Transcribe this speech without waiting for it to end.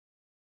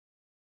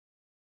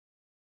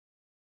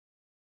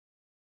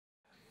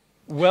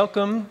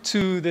Welcome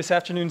to this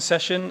afternoon's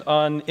session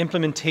on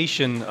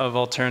implementation of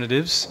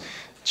alternatives,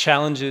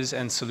 challenges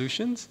and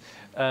solutions.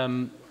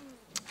 My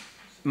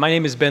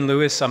name is Ben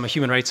Lewis. I'm a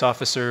human rights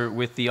officer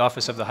with the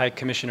Office of the High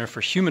Commissioner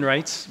for Human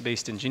Rights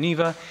based in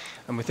Geneva.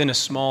 I'm within a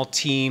small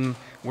team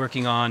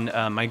working on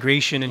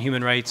migration and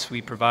human rights.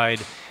 We provide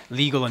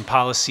legal and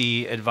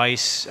policy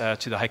advice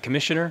to the High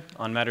Commissioner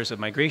on matters of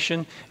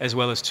migration, as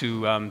well as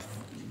to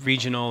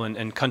regional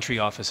and country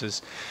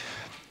offices.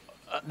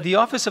 The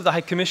Office of the High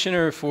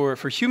Commissioner for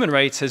Human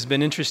Rights has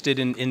been interested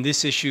in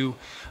this issue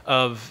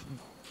of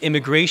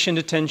immigration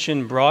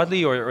detention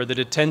broadly, or the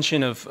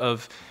detention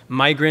of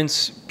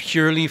migrants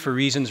purely for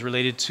reasons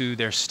related to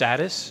their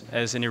status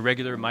as an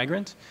irregular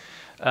migrant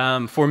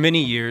for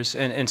many years,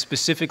 and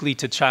specifically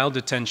to child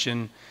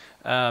detention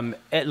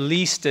at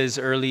least as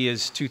early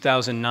as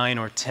 2009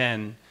 or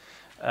 10.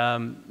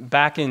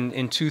 Back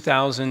in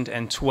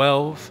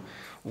 2012,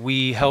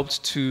 we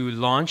helped to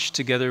launch,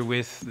 together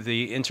with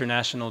the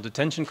International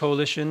Detention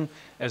Coalition,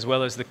 as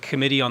well as the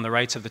Committee on the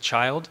Rights of the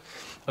Child,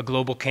 a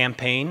global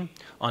campaign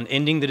on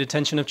ending the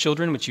detention of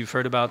children, which you've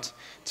heard about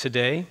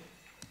today.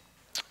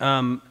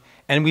 And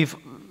we've,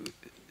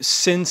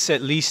 since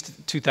at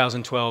least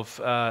 2012,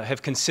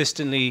 have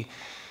consistently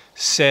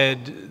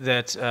said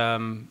that,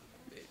 and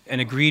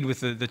agreed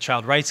with the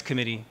Child Rights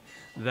Committee,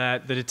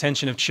 that the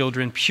detention of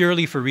children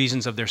purely for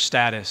reasons of their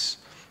status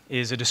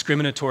is a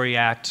discriminatory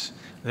act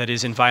that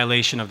is in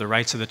violation of the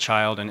rights of the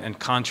child and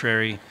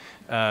contrary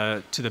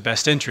to the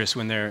best interest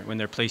when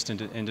they're placed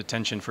in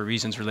detention for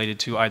reasons related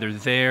to either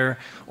their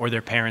or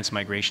their parents'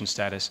 migration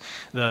status.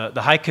 The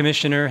High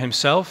Commissioner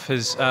himself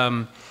has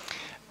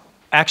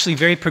actually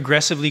very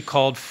progressively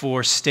called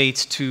for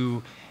states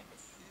to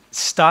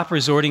stop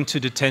resorting to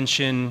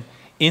detention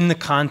in the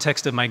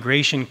context of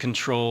migration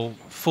control,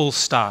 full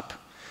stop,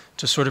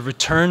 to sort of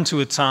return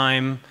to a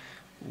time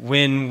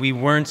when we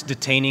weren't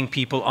detaining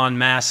people en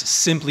masse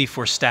simply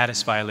for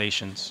status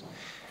violations.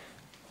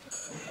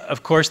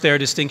 Of course, there are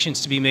distinctions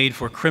to be made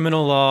for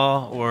criminal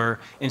law or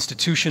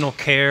institutional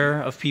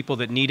care of people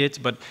that need it,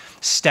 but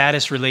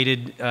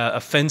status-related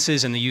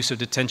offenses and the use of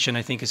detention,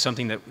 I think, is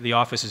something that the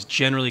office is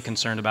generally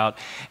concerned about,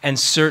 and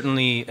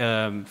certainly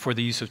for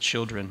the use of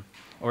children,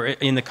 or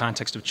in the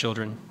context of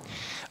children.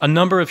 A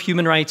number of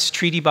human rights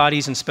treaty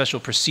bodies and special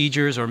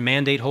procedures or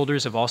mandate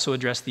holders have also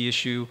addressed the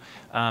issue,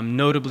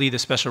 notably the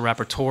Special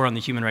Rapporteur on the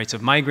Human Rights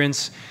of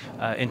Migrants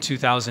in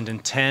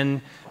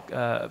 2010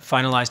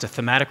 finalized a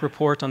thematic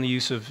report on the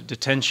use of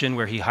detention,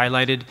 where he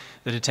highlighted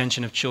the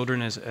detention of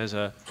children as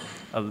a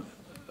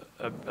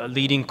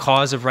leading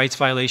cause of rights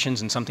violations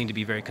and something to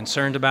be very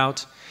concerned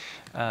about.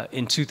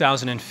 In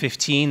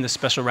 2015, the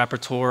Special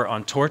Rapporteur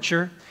on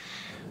torture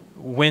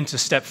went a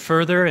step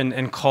further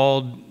and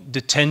called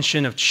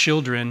detention of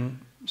children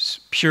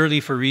purely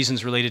for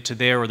reasons related to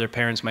their or their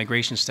parents'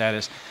 migration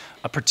status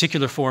a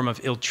particular form of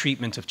ill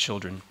treatment of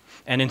children,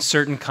 and in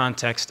certain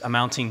contexts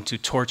amounting to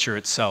torture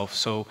itself.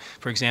 So,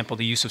 for example,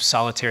 the use of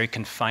solitary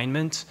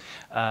confinement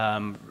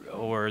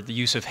or the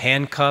use of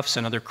handcuffs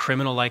and other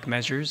criminal-like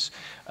measures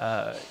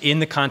in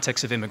the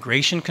context of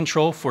immigration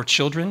control for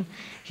children,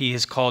 he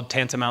has called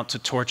tantamount to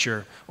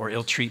torture or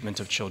ill treatment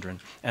of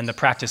children. And the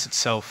practice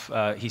itself,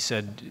 he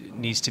said,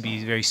 needs to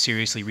be very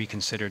seriously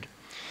reconsidered.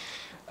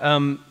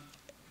 So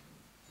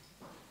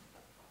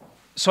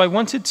I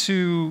wanted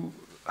to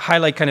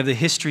highlight kind of the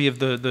history of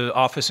the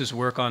office's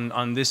work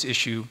on this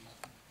issue.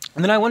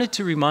 And then I wanted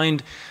to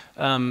remind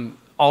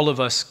all of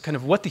us kind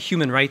of what the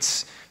human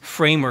rights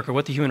framework or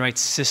what the human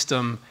rights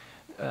system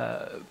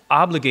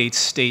obligates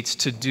states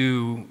to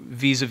do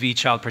vis-a-vis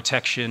child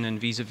protection and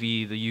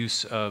vis-a-vis the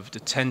use of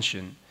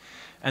detention.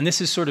 And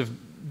this is sort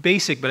of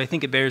basic, but I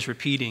think it bears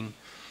repeating,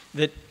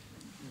 that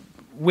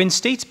when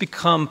states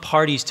become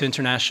parties to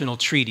international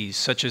treaties,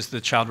 such as the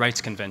Child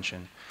Rights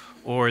Convention,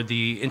 or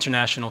the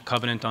International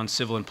Covenant on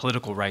Civil and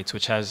Political Rights,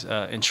 which has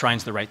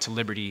enshrines the right to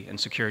liberty and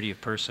security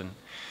of person.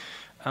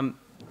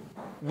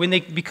 When they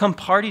become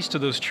parties to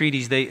those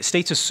treaties,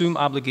 states assume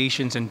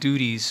obligations and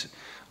duties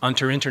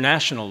under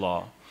international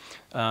law,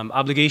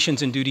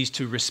 obligations and duties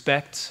to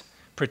respect,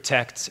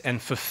 protect,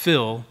 and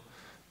fulfill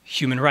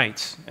human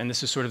rights. And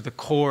this is sort of the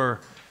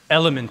core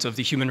element of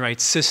the human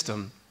rights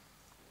system.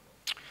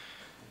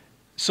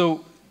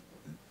 So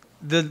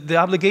the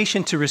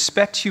obligation to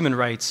respect human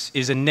rights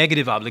is a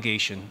negative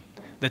obligation,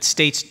 that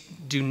states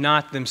do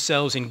not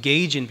themselves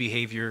engage in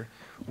behavior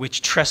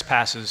which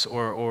trespasses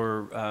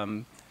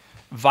or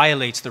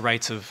violates the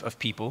rights of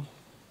people.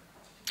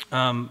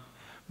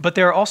 But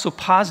there are also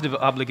positive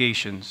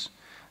obligations,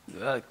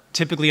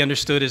 typically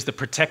understood as the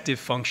protective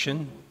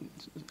function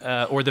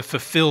or the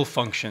fulfill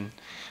function.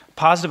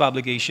 Positive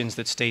obligations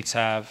that states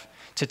have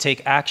to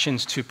take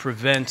actions to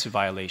prevent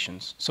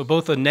violations. So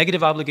both a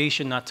negative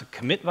obligation not to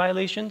commit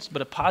violations,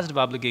 but a positive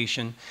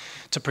obligation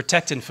to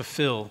protect and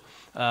fulfill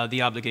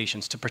the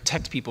obligations, to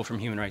protect people from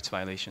human rights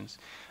violations.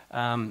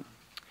 And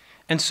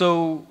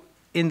so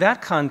in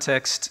that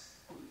context,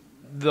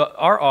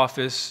 our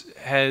office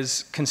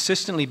has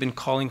consistently been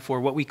calling for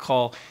what we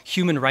call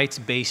human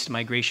rights-based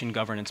migration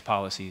governance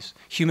policies,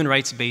 human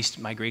rights-based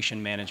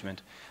migration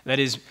management. That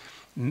is,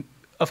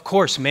 of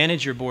course,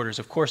 manage your borders,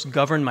 of course,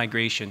 govern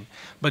migration,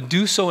 but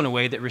do so in a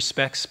way that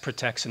respects,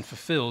 protects, and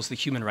fulfills the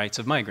human rights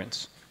of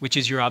migrants, which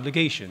is your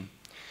obligation.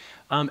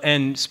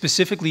 And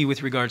specifically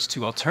with regards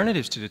to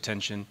alternatives to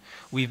detention,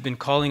 we've been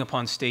calling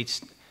upon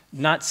states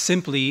not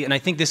simply, and I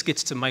think this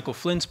gets to Michael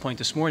Flynn's point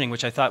this morning,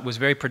 which I thought was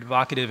very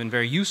provocative and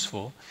very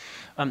useful,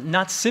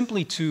 not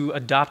simply to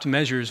adopt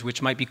measures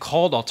which might be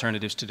called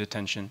alternatives to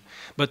detention,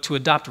 but to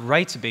adopt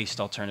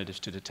rights-based alternatives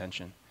to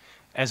detention.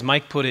 As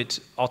Mike put it,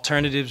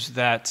 alternatives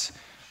that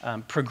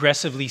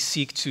progressively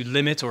seek to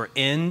limit or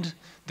end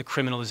the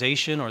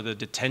criminalization or the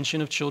detention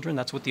of children.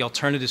 That's what the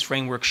alternatives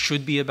framework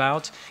should be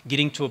about,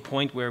 getting to a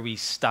point where we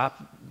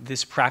stop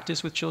this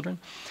practice with children.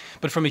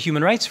 But from a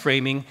human rights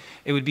framing,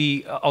 it would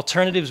be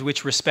alternatives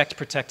which respect,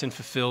 protect, and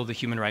fulfill the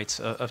human rights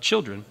of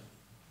children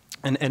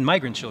and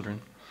migrant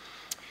children.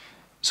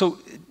 So,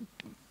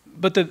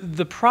 but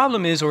the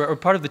problem is, or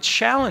part of the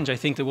challenge I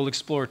think that we'll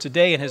explore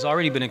today and has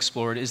already been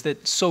explored, is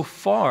that so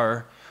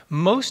far,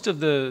 most of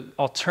the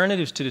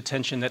alternatives to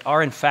detention that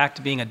are in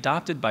fact being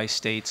adopted by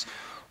states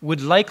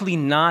would likely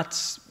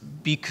not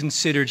be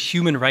considered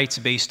human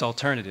rights-based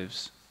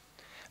alternatives.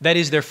 That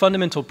is, their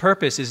fundamental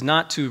purpose is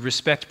not to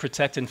respect,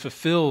 protect, and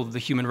fulfill the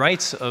human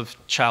rights of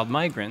child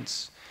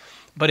migrants,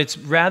 but it's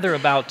rather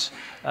about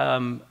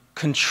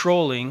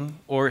controlling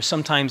or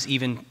sometimes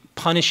even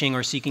punishing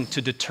or seeking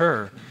to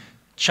deter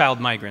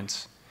child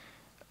migrants.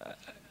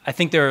 I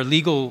think there are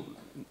legal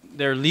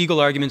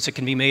arguments that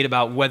can be made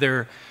about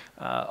whether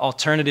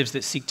alternatives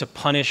that seek to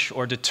punish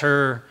or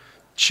deter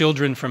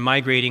children from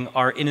migrating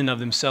are in and of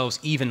themselves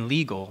even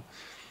legal.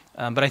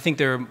 But I think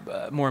there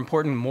are more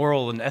important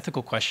moral and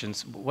ethical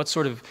questions. What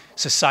sort of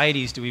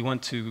societies do we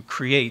want to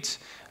create,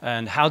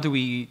 and how do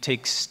we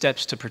take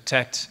steps to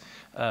protect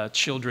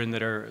children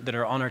that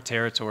are on our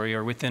territory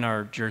or within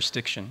our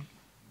jurisdiction?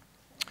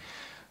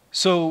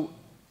 So,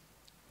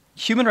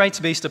 human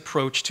rights-based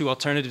approach to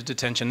alternative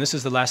detention, this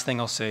is the last thing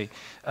I'll say,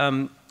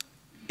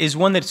 is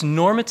one that's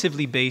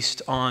normatively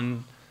based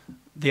on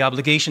the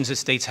obligations that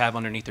states have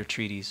underneath their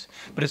treaties.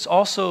 But it's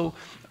also,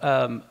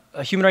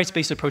 a human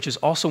rights-based approach is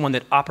also one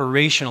that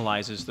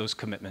operationalizes those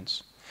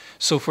commitments.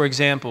 So for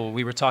example,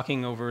 we were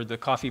talking over the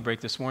coffee break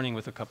this morning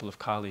with a couple of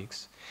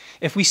colleagues.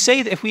 If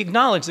we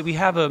acknowledge that we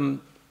have a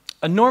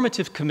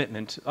normative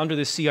commitment under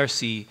the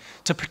CRC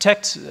to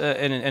protect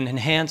and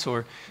enhance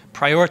or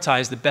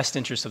prioritize the best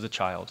interests of the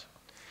child,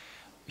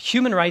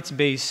 human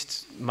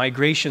rights-based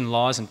migration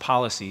laws and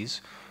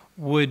policies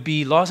would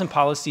be laws and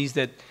policies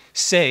that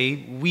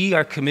say we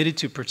are committed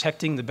to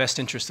protecting the best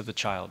interests of the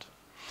child.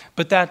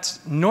 But that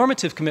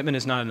normative commitment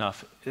is not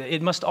enough.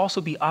 It must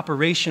also be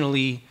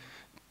operationally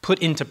put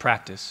into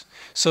practice.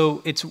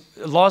 So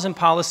laws and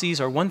policies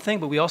are one thing,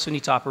 but we also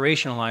need to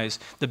operationalize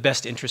the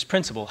best interest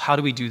principle. How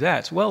do we do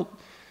that? Well,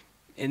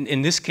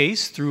 in this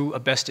case, through a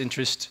best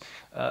interest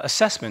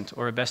assessment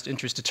or a best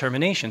interest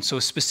determination. So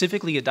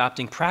specifically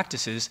adopting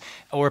practices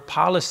or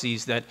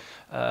policies that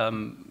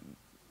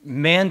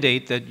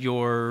mandate that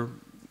your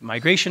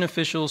migration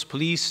officials,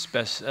 police,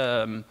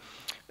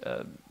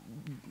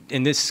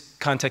 in this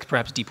context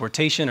perhaps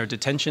deportation or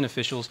detention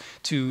officials,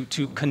 to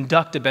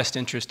conduct a best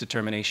interest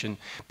determination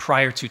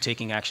prior to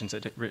taking actions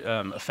that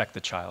affect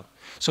the child.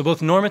 So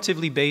both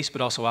normatively based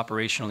but also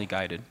operationally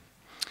guided.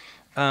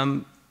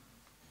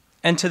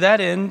 And to that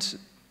end,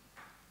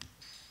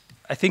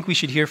 I think we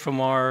should hear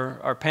from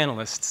our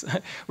panelists.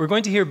 We're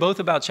going to hear both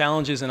about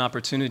challenges and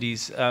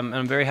opportunities. And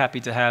I'm very happy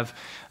to have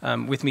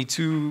with me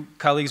two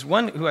colleagues,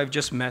 one who I've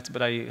just met,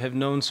 but I have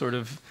known sort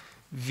of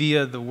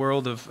via the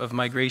world of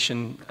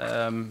migration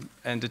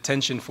and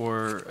detention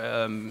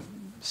for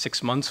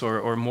 6 months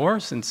or more,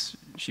 since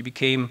she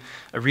became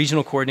a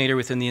regional coordinator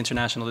within the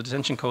International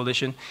Detention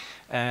Coalition,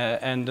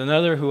 and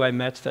another who I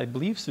met, I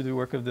believe, through the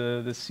work of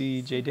the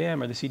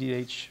CJDM or the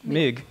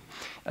CDDH-MIG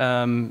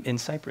in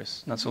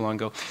Cyprus not so long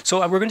ago. So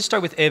we're going to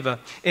start with Eva.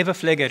 Eva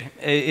Pfleger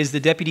is the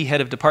Deputy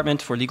Head of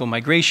Department for Legal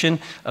Migration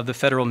of the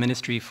Federal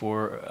Ministry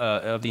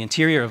of the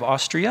Interior of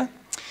Austria.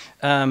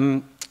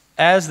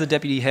 As the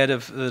Deputy Head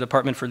of the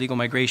Department for Legal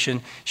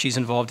Migration, she's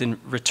involved in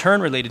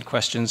return-related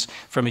questions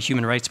from a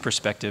human rights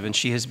perspective, and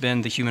she has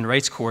been the Human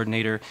Rights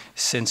Coordinator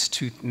since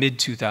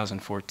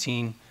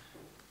mid-2014.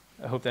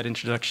 I hope that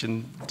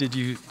introduction did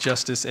you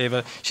justice,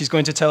 Eva. She's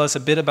going to tell us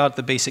a bit about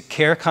the basic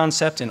care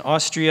concept in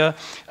Austria,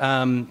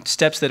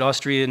 steps that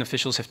Austrian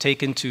officials have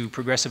taken to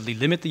progressively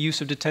limit the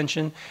use of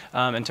detention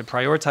and to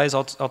prioritize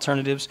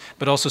alternatives,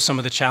 but also some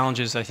of the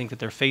challenges I think that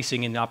they're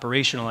facing in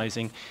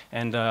operationalizing,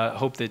 and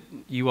hope that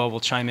you all will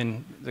chime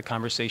in the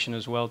conversation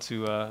as well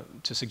to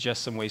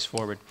suggest some ways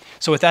forward.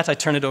 So with that, I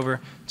turn it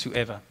over to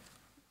Eva.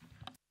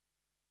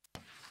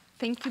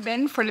 Thank you,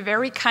 Ben, for the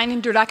very kind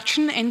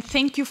introduction, and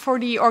thank you for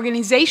the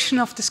organization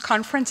of this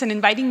conference and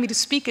inviting me to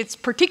speak. It's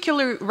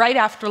particularly right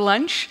after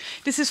lunch.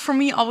 This is, for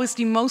me, always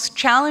the most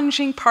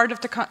challenging part of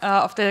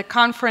the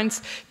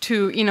conference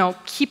to,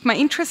 keep my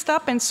interest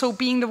up, and so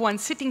being the one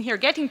sitting here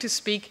getting to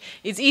speak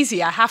is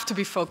easy. I have to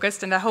be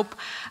focused, and I hope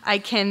I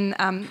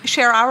can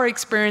share our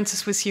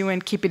experiences with you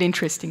and keep it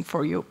interesting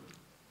for you.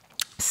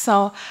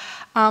 So,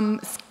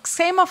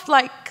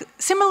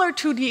 similar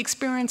to the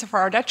experience of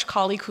our Dutch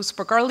colleague who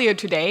spoke earlier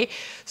today,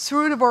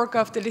 through the work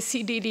of the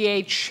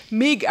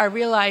CDDH-MIG, I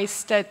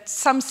realized that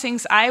some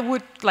things I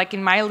would, like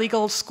in my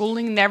legal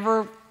schooling,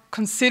 never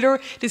consider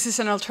this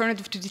is an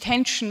alternative to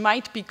detention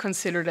might be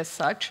considered as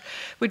such,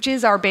 which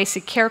is our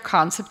basic care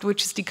concept,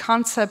 which is the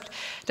concept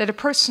that a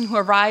person who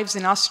arrives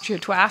in Austria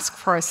to ask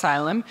for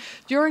asylum,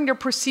 during their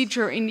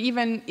procedure, and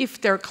even if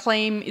their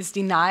claim is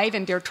denied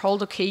and they're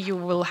told, okay, you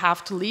will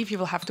have to leave, you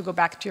will have to go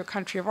back to your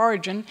country of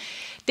origin,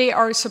 they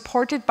are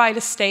supported by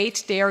the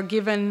state, they are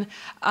given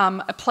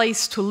a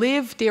place to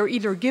live, they are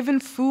either given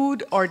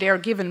food or they are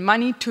given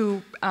money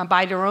to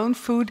buy their own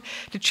food.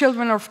 The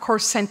children are, of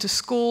course, sent to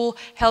school,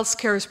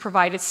 healthcare is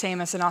provided,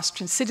 same as an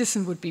Austrian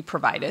citizen would be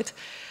provided.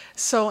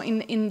 So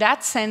in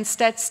that sense,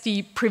 that's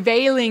the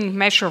prevailing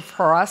measure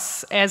for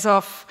us. As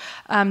of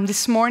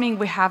this morning,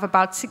 we have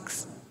about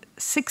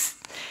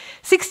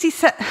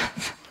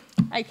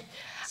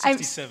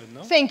 67,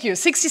 no? Thank you,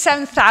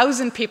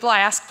 67,000 people. I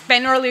asked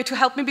Ben earlier to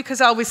help me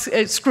because I always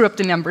screw up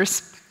the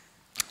numbers.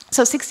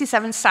 So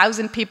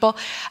 67,000 people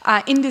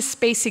in this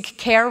basic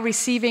care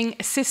receiving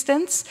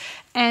assistance,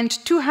 and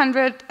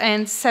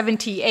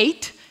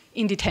 278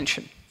 in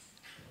detention.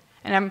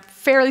 And I'm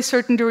fairly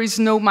certain there is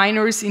no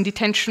minors in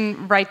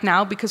detention right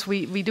now because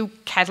we do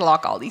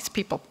catalog all these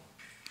people.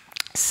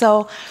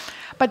 So,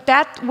 but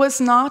that was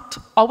not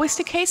always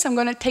the case. I'm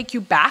going to take you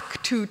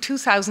back to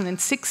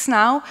 2006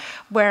 now,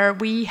 where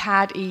we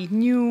had a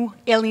new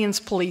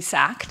Aliens Police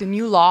Act, a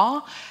new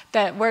law,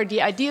 where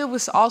the idea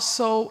was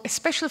also,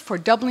 especially for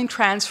Dublin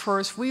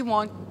transfers, we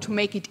want to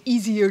make it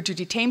easier to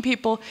detain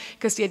people,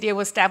 because the idea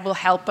was that will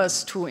help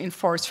us to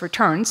enforce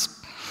returns.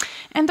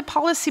 And the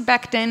policy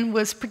back then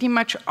was pretty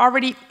much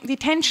already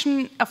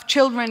detention of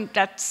children.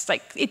 That's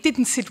like, it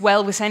didn't sit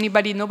well with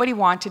anybody, nobody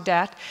wanted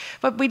that.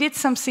 But we did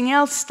something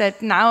else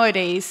that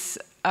nowadays,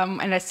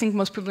 and I think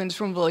most people in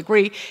this room will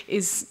agree,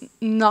 is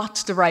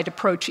not the right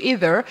approach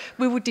either.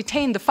 We would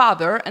detain the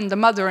father, and the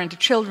mother and the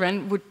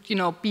children would,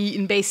 be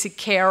in basic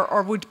care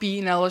or would be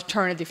an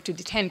alternative to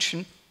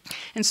detention.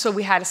 And so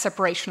we had a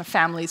separation of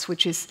families,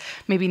 which is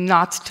maybe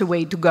not the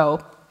way to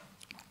go.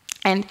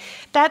 And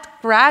that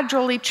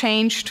gradually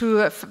changed to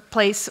a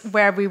place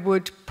where we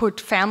would put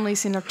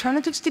families in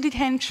alternatives to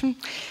detention.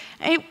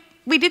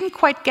 We didn't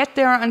quite get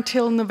there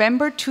until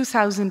November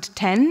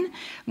 2010,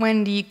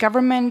 when the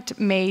government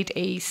made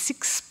a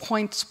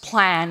 6-point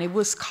plan. It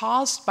was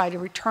caused by the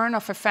return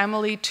of a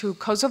family to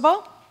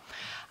Kosovo.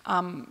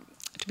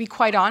 To be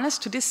quite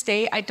honest, to this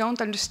day, I don't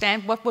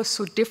understand what was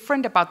so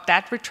different about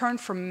that return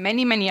from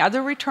many, many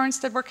other returns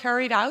that were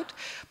carried out.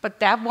 But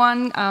that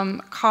one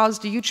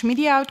caused a huge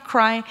media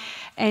outcry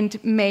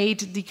and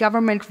made the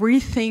government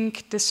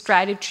rethink the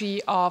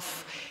strategy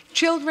of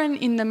children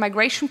in the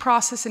migration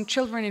process and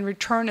children in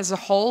return as a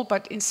whole,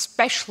 but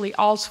especially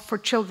also for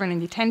children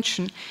in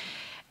detention.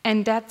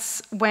 And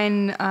that's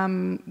when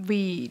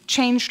we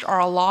changed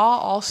our law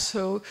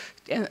also,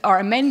 or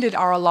amended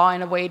our law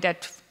in a way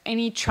that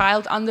any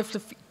child under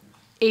the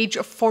age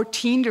of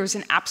 14, there is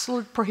an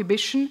absolute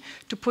prohibition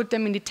to put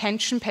them in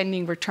detention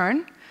pending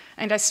return.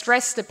 And I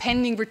stress the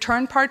pending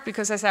return part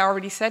because, as I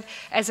already said,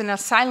 as an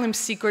asylum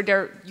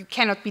seeker, you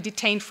cannot be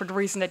detained for the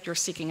reason that you're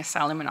seeking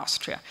asylum in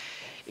Austria.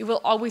 It will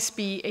always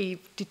be a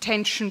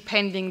detention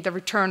pending the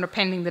return or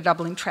pending the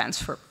Dublin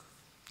transfer.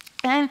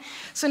 And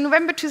so in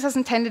November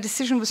 2010, the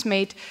decision was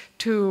made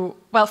to,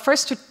 well,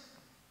 first to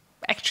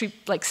actually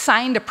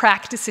sign the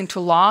practice into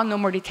law, no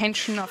more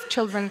detention of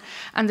children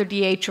under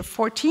the age of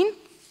 14.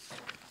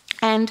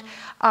 And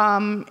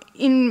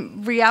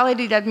in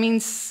reality, that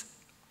means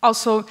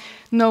also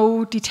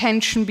no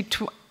detention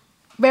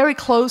very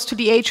close to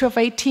the age of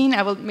 18.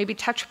 I will maybe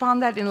touch upon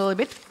that in a little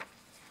bit.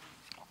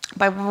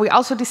 But we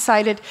also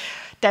decided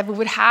that we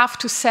would have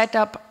to set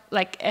up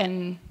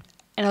an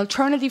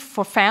alternative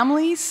for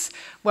families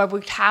where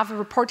we'd have a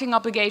reporting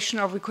obligation,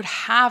 or we could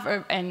have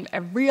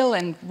a real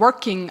and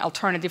working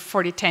alternative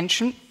for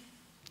detention,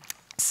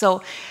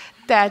 so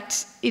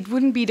that it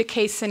wouldn't be the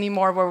case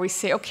anymore where we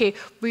say, okay,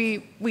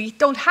 we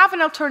don't have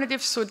an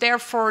alternative, so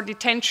therefore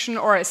detention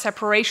or a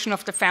separation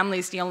of the family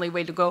is the only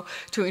way to go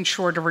to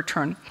ensure the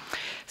return.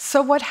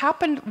 So what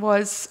happened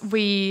was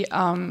the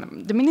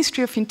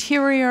Ministry of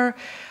Interior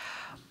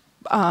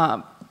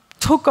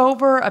took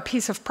over a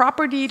piece of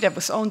property that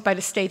was owned by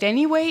the state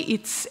anyway.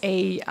 It's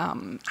a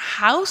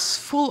house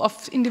full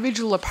of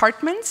individual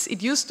apartments.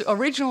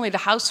 Originally the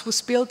house was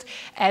built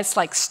as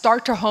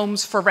starter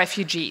homes for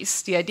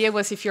refugees. The idea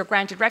was if you're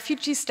granted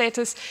refugee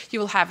status, you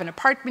will have an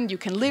apartment, you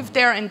can live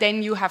there, and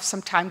then you have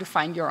some time to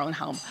find your own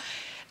home.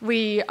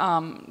 We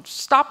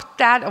stopped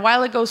that a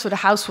while ago, so the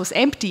house was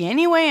empty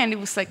anyway, and it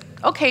was like,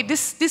 okay,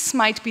 this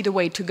might be the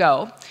way to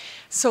go.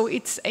 So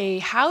it's a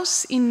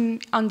house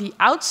on the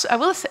I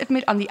will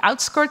admit, on the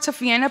outskirts of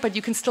Vienna, but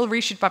you can still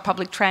reach it by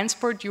public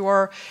transport.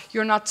 You're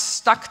not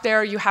stuck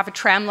there. You have a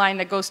tram line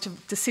that goes to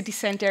the city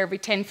center every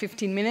 10,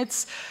 15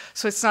 minutes.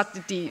 So it's not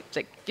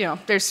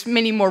there's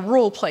many more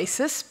rural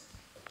places.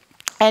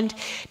 And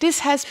this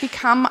has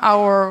become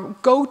our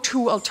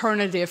go-to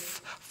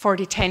alternative for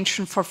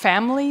detention for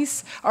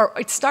families. Or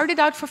it started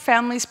out for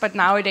families, but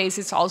nowadays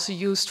it's also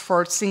used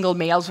for single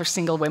males or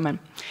single women.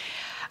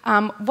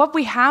 What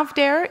we have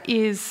there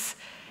is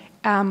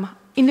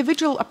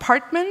individual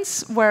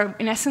apartments where,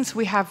 in essence,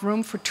 we have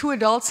room for 2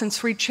 adults and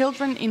 3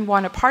 children in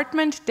one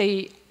apartment.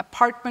 The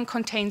apartment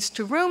contains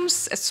 2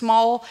 rooms, a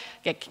small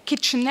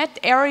kitchenette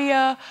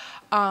area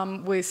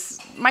with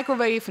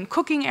microwave and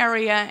cooking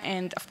area,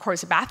 and, of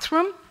course, a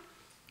bathroom.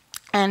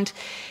 And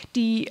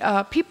the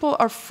people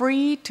are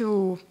free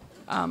to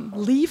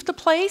leave the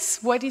place.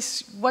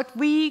 What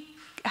we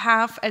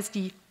have as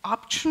the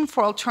option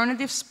for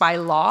alternatives by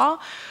law,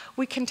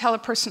 we can tell a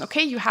person,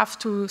 okay, you have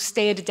to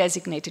stay at a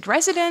designated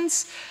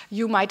residence,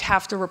 you might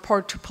have to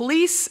report to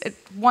police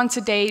once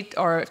a day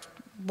or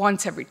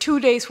once every 2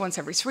 days, once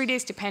every 3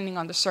 days, depending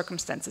on the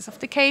circumstances of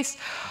the case,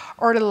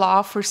 or the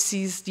law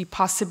foresees the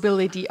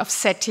possibility of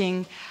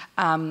setting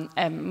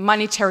a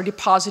monetary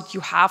deposit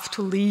you have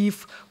to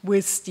leave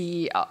with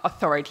the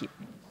authority.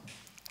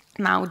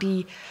 Now,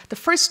 the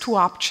first 2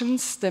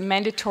 options, the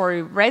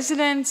mandatory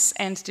residence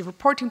and the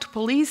reporting to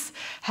police,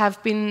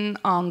 have been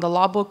on the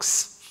law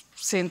books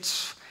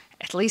since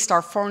at least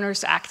our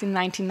Foreigners Act in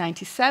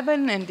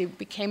 1997, and it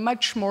became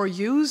much more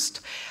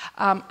used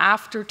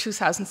after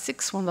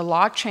 2006 when the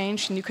law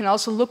changed. And you can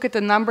also look at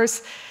the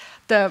numbers.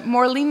 The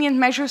more lenient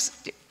measures,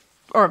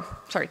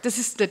 this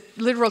is the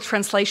literal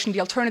translation,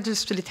 the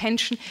alternatives to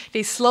detention,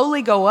 they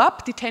slowly go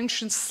up,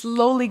 detention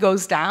slowly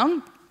goes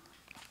down.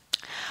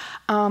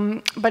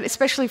 But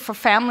especially for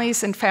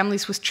families and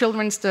families with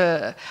children,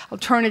 the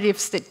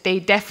alternatives, they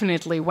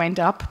definitely went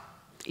up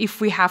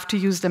if we have to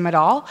use them at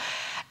all.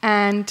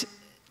 And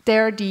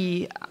there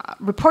the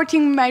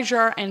reporting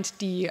measure and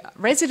the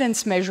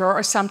residence measure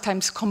are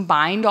sometimes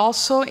combined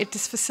also at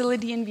this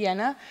facility in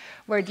Vienna,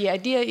 where the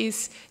idea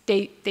is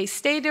they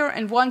stay there,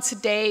 and once a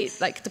day,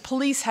 like the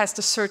police has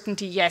the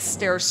certainty, yes,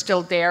 they're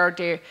still there.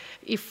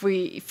 If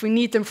we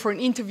need them for an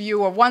interview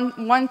or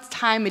one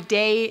time a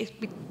day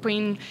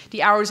between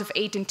the hours of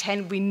 8 and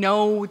 10, we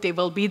know they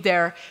will be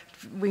there.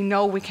 We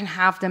know we can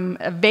have them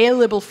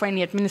available for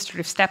any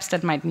administrative steps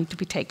that might need to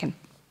be taken.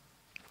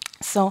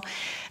 So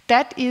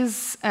that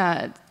is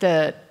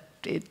the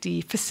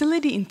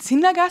facility in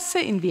Zinnergasse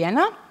in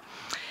Vienna.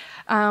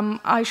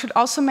 I should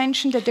also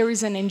mention that there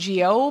is an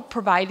NGO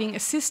providing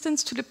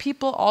assistance to the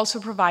people, also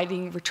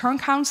providing return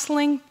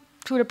counseling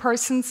to the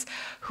persons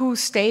who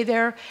stay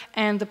there,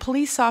 and the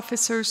police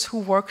officers who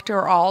work there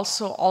are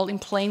also all in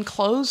plain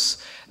clothes,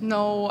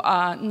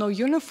 no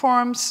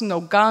uniforms, no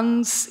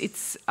guns.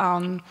 It's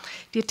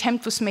the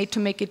attempt was made to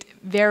make it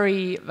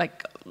very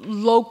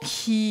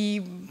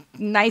low-key,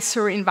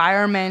 nicer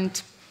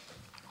environment,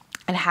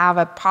 and have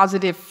a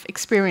positive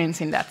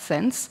experience in that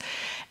sense,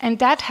 and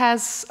that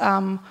has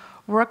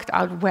worked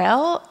out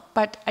well.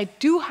 But I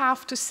do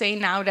have to say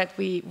now that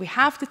we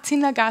have the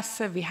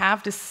Zinnergasse, we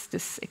have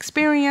this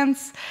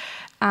experience,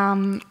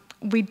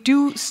 we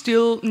do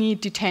still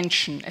need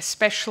detention,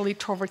 especially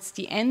towards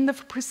the end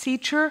of a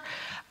procedure.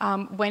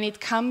 When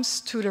it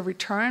comes to the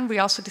return, we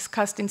also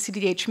discussed in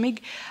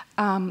CDDH-MIG,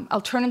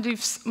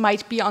 alternatives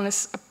might be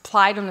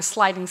applied on a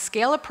sliding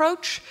scale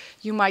approach.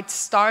 You might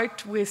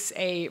start with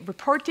a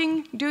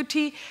reporting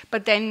duty,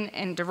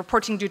 and the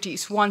reporting duty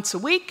is once a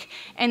week,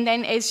 and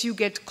then as you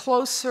get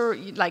closer,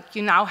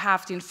 you now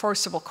have the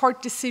enforceable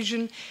court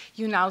decision,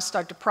 you now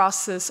start the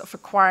process of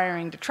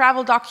acquiring the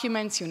travel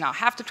documents, you now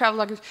have the travel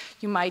documents,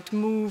 you might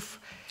move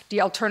the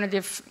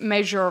alternative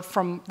measure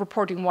from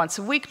reporting once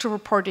a week to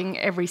reporting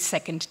every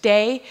second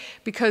day,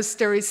 because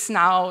there is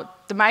now,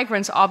 the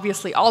migrants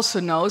obviously also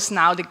knows,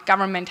 now the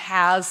government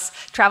has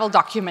travel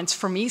documents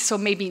for me, so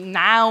maybe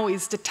now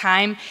is the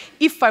time,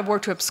 if I were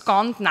to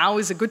abscond, now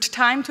is a good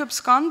time to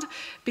abscond,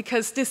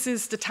 because this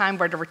is the time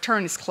where the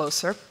return is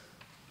closer.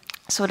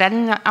 So that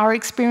in our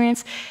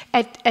experience,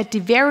 at the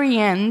very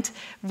end,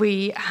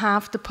 we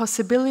have the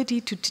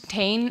possibility to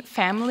detain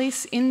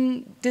families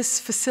in this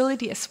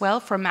facility as well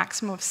for a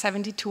maximum of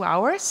 72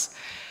 hours,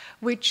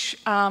 which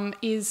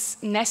is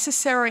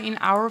necessary in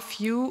our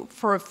view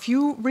for a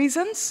few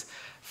reasons.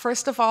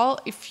 First of all,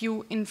 if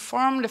you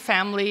inform the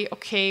family,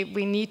 okay,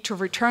 we need to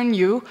return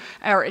you,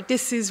 or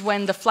this is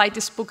when the flight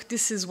is booked,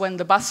 this is when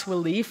the bus will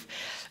leave,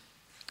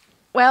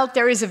 well,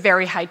 there is a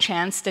very high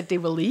chance that they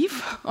will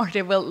leave, or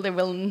they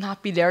will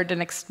not be there the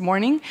next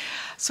morning.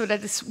 So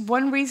that is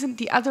one reason.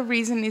 The other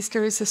reason is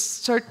there is a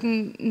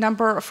certain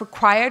number of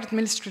required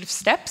administrative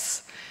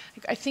steps.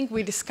 I think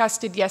we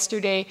discussed it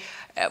yesterday.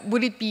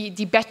 Would it be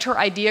the better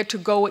idea to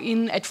go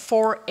in at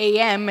 4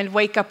 a.m. and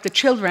wake up the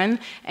children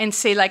and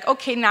say,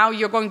 okay, now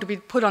you're going to be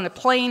put on a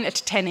plane at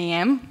 10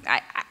 a.m.?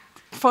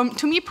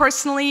 to me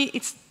personally,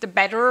 it's the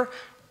better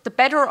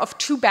of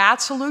two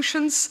bad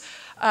solutions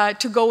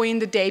to go in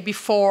the day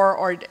before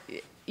or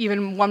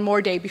even one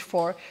more day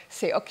before,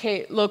 say,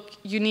 okay, look,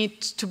 you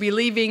need to be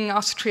leaving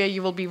Austria,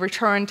 you will be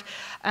returned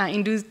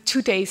in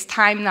 2 days'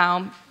 time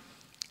now.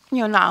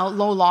 You're now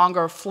no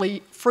longer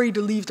free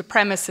to leave the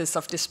premises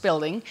of this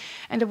building.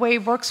 And the way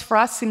it works for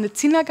us in the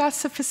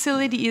Zinnergasse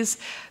facility is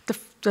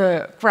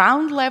the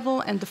ground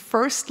level and the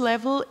first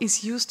level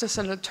is used as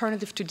an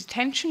alternative to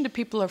detention. The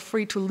people are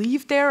free to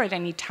leave there at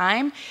any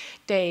time.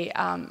 They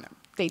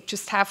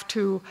just have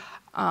to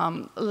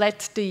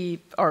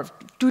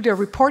do their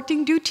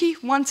reporting duty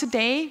once a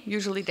day.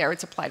 Usually there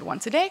it's applied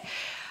once a day.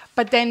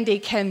 But then they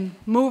can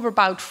move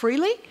about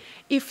freely.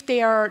 If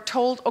they are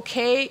told,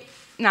 okay,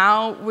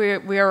 now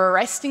we're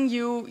arresting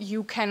you,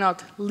 you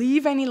cannot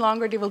leave any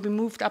longer, they will be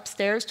moved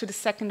upstairs to the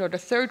 2nd or the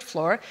 3rd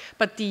floor.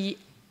 But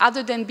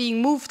other than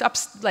being moved up,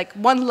 like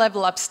one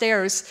level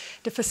upstairs,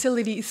 the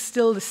facility is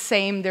still the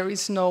same. There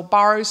is no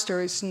bars,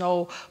 there is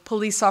no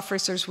police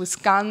officers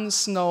with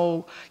guns,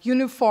 no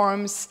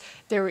uniforms.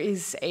 There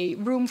is a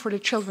room for the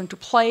children to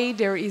play.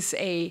 There is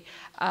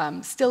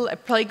still a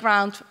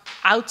playground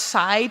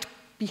outside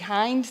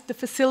behind the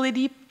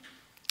facility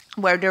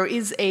where there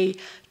is a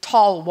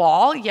tall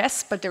wall,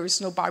 yes, but there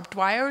is no barbed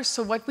wire.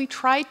 So what we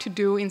tried to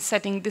do in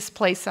setting this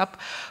place up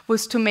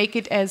was to make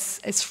it as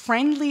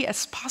friendly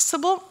as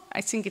possible. I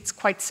think it's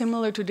quite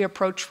similar to the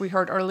approach we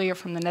heard earlier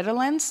from the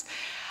Netherlands.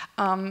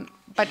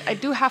 But I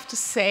do have to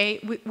say,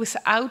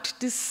 without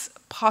this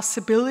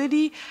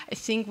possibility, I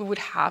think we would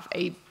have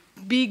a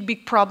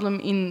big problem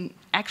in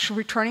actually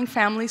returning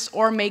families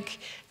or make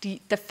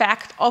the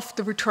fact of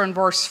the return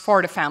worse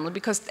for the family,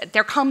 because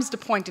there comes the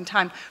point in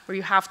time where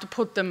you have to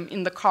put them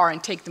in the car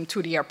and take them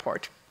to the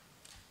airport.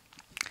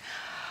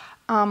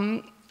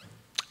 Aside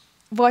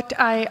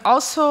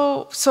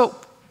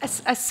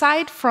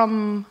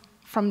from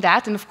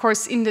that, and of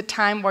course in the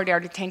time where they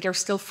are detained, they're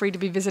still free to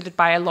be visited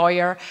by a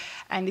lawyer,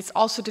 and it's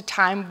also the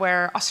time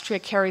where Austria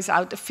carries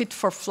out a fit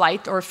for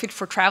flight or a fit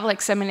for travel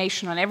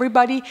examination on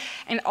everybody,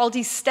 and all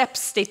these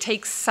steps, they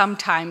take some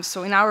time,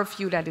 so in our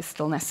view that is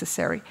still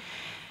necessary.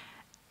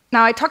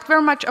 Now I talked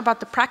very much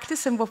about the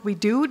practice and what we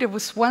do. There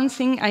was one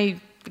thing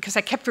because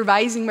I kept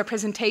revising my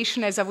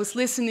presentation as I was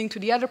listening to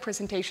the other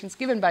presentations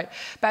given by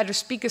other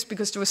speakers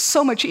because there was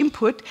so much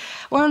input.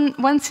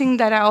 One thing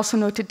that I also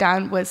noted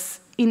down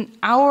was in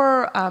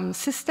our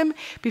system,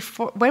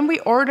 when we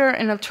order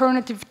an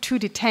alternative to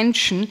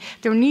detention,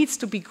 there needs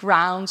to be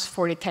grounds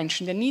for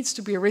detention. There needs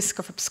to be a risk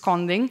of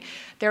absconding.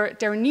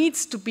 There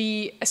needs to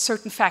be a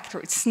certain factor.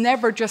 It's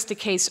never just a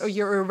case, or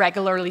you're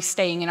irregularly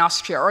staying in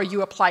Austria, or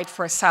you applied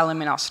for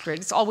asylum in Austria.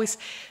 It's always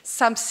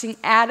something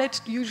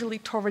added, usually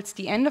towards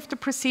the end of the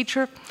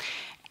procedure.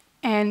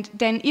 And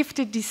then if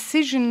the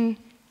decision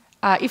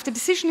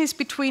is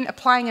between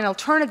applying an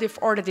alternative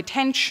or the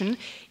detention,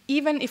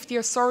 even if the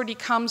authority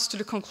comes to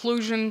the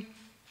conclusion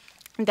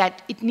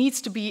that it needs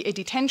to be a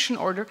detention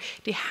order,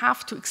 they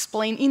have to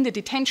explain in the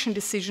detention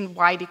decision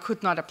why they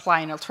could not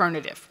apply an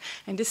alternative.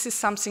 And this is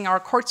something our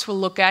courts will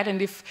look at,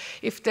 and if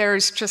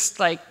there's just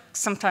like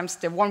sometimes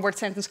the one-word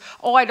sentence,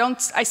 oh, I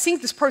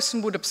think this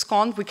person would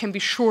abscond, we can be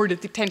sure the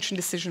detention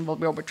decision will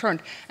be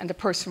overturned and the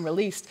person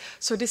released.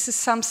 So this is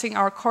something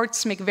our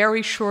courts make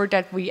very sure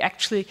that we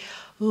actually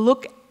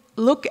look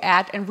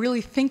at and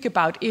really think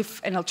about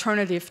if an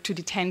alternative to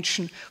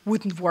detention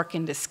wouldn't work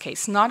in this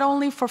case. Not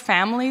only for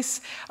families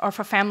or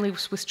for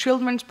families with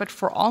children, but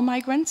for all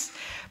migrants.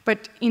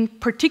 But in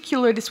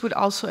particular, this would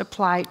also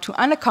apply to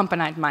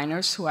unaccompanied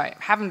minors, who I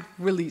haven't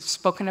really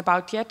spoken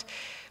about yet,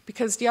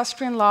 because the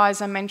Austrian law,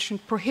 as I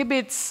mentioned,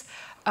 prohibits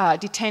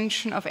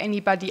detention of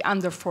anybody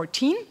under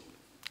 14.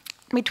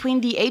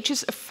 Between the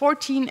ages of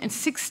 14 and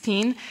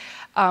 16,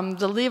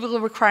 the legal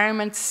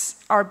requirements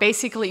are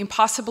basically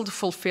impossible to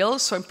fulfill,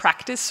 so in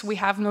practice we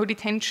have no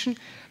detention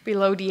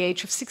below the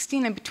age of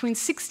 16, and between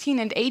 16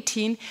 and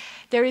 18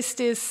 there is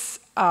this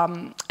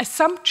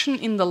assumption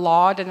in the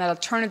law that an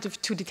alternative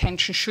to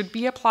detention should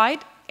be applied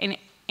in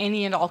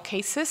any and all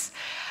cases,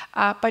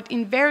 but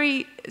in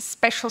very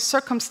special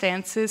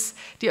circumstances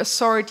the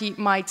authority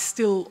might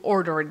still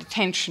order a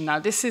detention. Now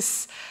this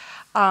is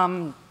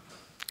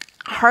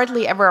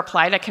hardly ever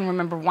applied. I can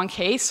remember one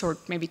case or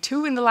maybe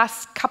two in the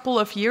last couple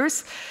of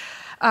years.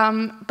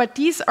 But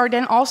these are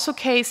then also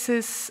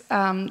cases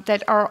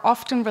that are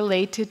often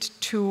related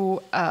to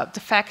the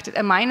fact that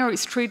a minor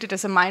is treated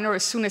as a minor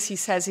as soon as he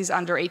says he's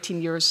under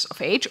 18 years of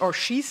age, or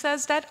she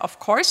says that, of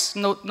course,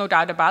 no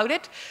doubt about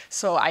it.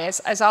 So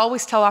as I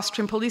always tell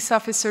Austrian police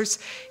officers,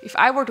 if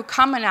I were to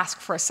come and ask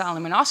for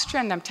asylum in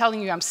Austria and I'm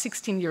telling you I'm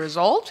 16 years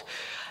old,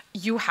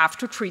 you have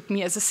to treat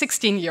me as a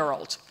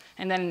 16-year-old.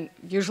 And then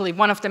usually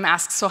one of them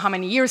asks, so how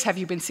many years have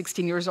you been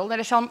 16 years old?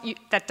 And I tell them,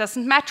 that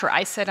doesn't matter.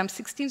 I said I'm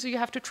 16, so you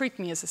have to treat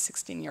me as a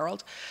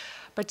 16-year-old.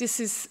 But this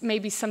is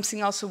maybe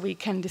something also we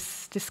can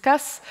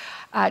discuss.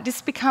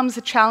 This becomes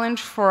a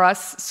challenge for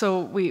us.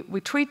 So you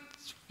treat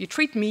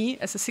me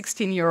as a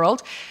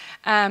 16-year-old.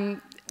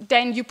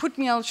 then you put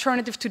me on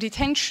alternative to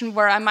detention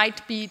where I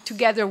might be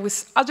together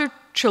with other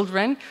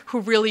children who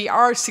really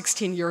are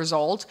 16 years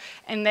old.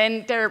 And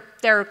then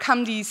there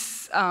come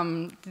these,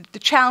 the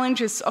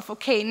challenges of,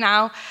 okay,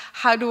 now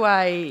how do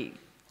I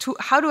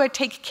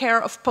take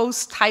care of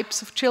both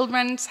types of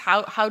children?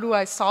 How do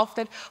I solve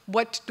that?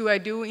 What do I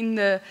do in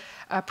the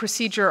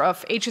procedure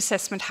of age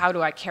assessment? How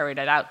do I carry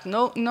that out?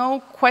 No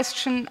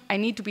question, I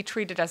need to be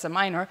treated as a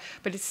minor,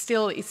 but it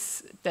still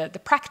is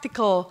the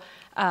practical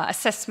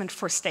assessment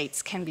for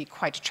states can be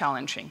quite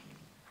challenging.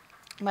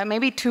 But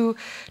maybe to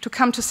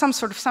come to some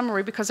sort of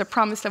summary, because I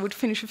promised I would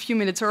finish a few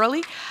minutes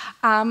early.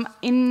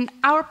 In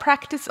our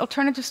practice,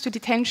 alternatives to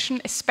detention,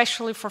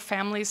 especially for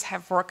families,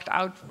 have worked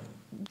out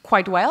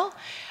quite well.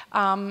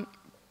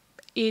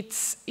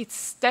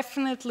 It's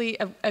definitely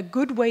a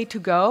good way to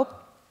go,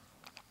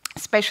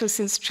 especially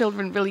since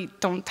children really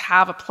don't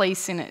have a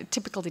place in a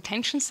typical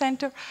detention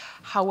center.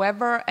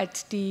 However,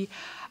 at the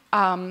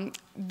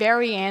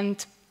very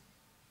end,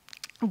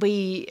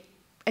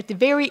 at the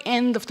very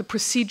end of the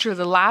procedure,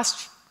 the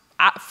last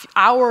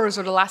hours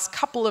or the last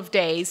couple of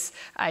days,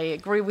 I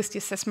agree with the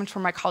assessment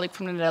from my colleague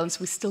from the Netherlands,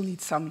 we still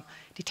need some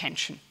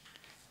detention.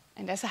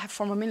 And as I have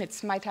 4 more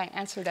minutes, might I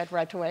answer that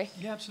right away?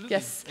 Yeah, absolutely.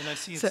 Yes. And I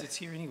see it's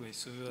here anyway.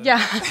 So,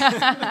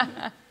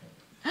 yeah.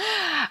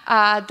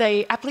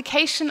 The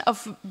application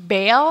of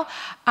bail,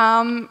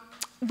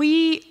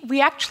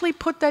 we actually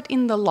put that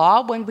in the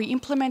law when we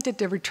implemented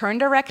the return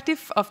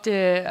directive of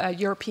the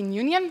European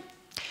Union,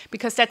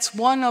 because that's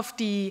one of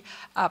the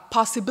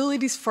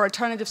possibilities for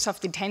alternatives of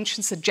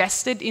detention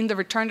suggested in the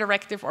return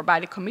directive or by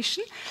the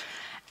Commission.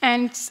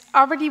 And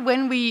already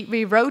when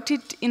we wrote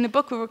it in the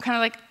book, we were kind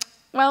of like,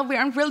 well, we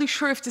aren't really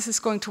sure if this is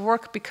going to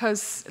work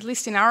because, at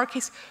least in our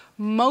case,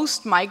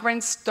 most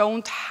migrants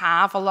don't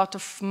have a lot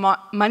of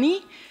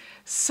money.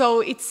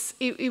 So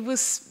it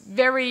was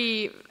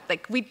very,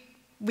 like,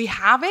 we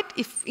have it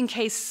if in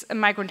case a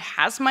migrant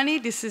has money,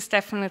 this is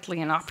definitely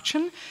an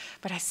option.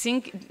 But I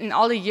think in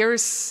all the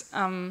years,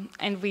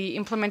 and we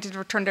implemented the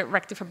return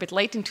directive a bit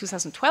late in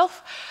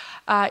 2012,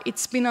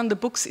 it's been on the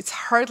books, it's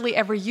hardly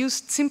ever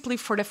used simply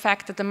for the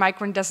fact that the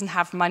migrant doesn't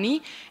have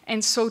money.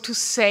 And so to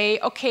say,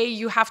 okay,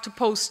 you have to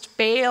post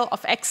bail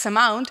of X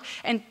amount,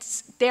 and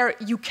there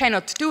you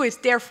cannot do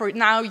it, therefore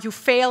now you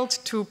failed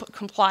to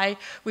comply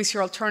with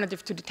your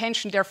alternative to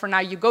detention, therefore now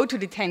you go to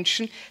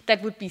detention,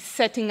 that would be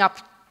setting up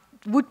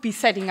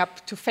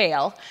to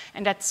fail,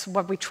 and that's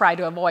what we try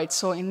to avoid.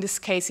 So in this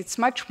case, it's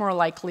much more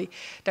likely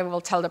that we will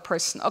tell the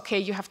person, okay,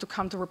 you have to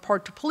come to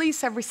report to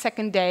police every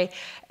second day,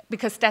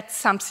 because that's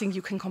something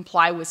you can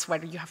comply with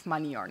whether you have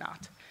money or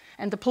not.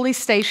 And the police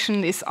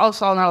station is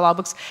also on our law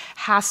books,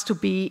 has to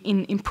be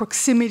in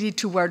proximity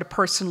to where the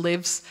person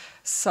lives.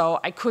 So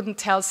I couldn't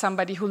tell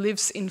somebody who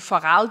lives in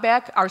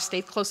Vorarlberg, our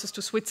state closest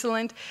to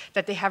Switzerland,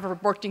 that they have a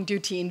reporting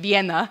duty in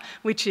Vienna,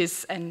 which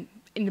is in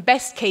the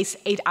best case,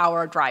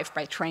 8-hour drive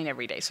by train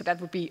every day. So that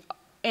would be,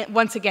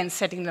 once again,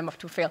 setting them up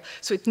to fail.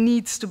 So it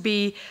needs to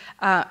be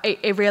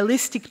a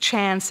realistic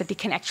chance that they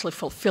can actually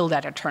fulfill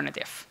that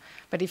alternative.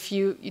 But if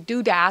you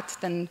do that,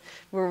 then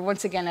we're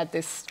once again at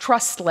this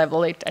trust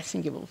level. I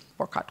think it will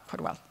work out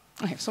quite well.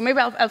 Okay, so maybe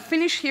I'll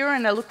finish here,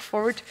 and I look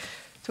forward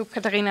to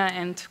Katarzyna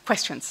and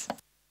questions.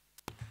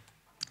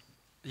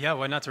 Yeah,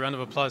 why not a round of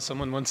applause?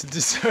 Someone wants a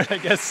dessert, I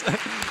guess.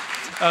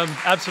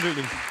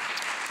 Absolutely.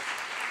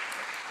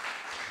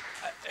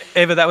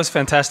 Eva, that was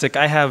fantastic.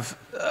 I have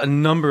a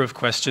number of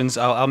questions.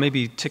 I'll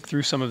maybe tick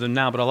through some of them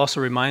now, but I'll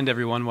also remind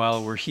everyone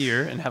while we're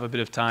here and have a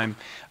bit of time,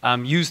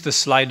 use the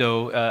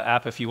Slido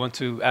app if you want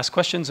to ask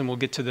questions, and we'll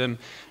get to them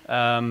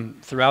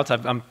throughout.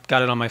 I've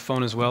got it on my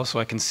phone as well, so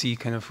I can see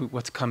kind of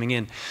what's coming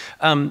in.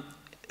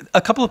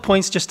 A couple of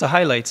points just to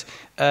highlight.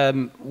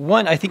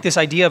 One, I think this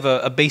idea of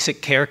a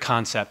basic care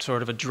concept,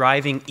 sort of a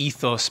driving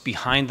ethos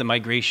behind the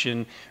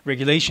migration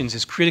regulations,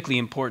 is critically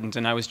important.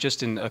 And I was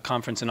just in a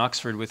conference in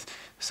Oxford with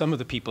some of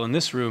the people in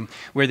this room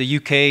where the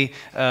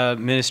UK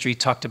ministry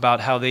talked about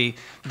how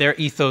their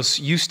ethos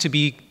used to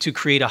be to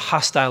create a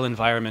hostile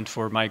environment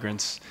for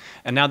migrants.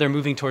 And now they're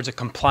moving towards a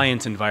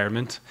compliant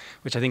environment,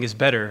 which I think is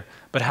better.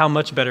 But how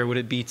much better would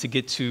it be to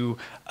get to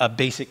a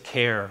basic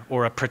care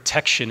or a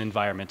protection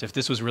environment if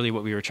this was really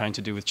what we were trying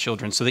to do with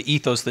children? So the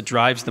ethos that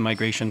drives the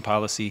migration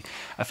policy,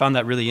 I found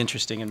that really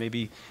interesting. And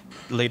maybe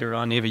later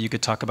on, Eva, you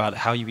could talk about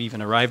how you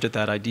even arrived at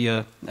that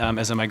idea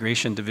as a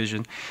migration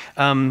division.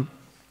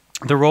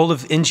 The role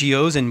of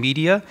NGOs and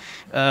media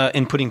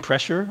in putting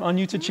pressure on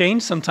you to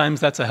change. Sometimes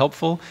that's a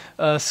helpful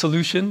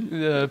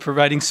solution,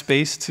 providing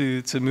space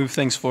to move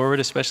things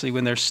forward, especially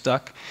when they're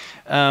stuck.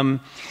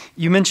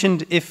 You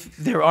mentioned if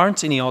there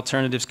aren't any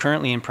alternatives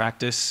currently in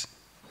practice,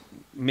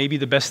 maybe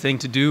the best thing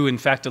to do, in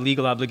fact, a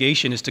legal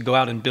obligation, is to go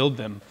out and build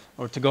them,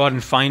 or to go out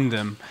and find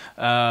them.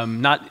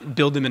 Not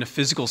build them in a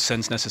physical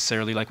sense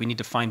necessarily, like we need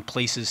to find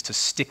places to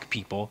stick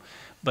people,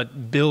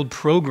 but build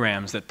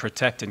programs that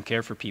protect and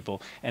care for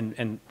people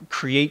and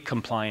create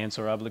compliance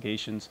or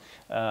obligations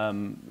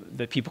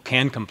that people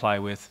can comply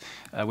with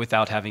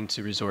without having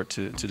to resort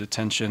to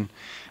detention.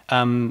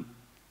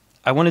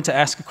 I wanted to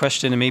ask a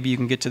question, and maybe you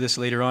can get to this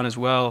later on as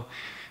well.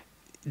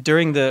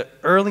 During the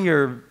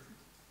earlier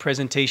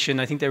presentation,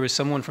 I think there was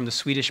someone from the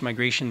Swedish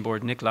Migration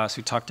Board, Niklas,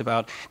 who talked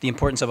about the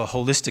importance of a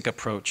holistic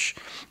approach.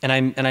 And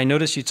I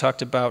noticed you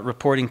talked about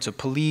reporting to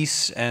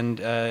police and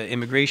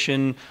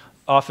immigration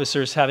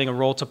officers having a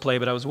role to play,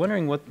 but I was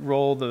wondering what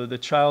role the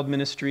child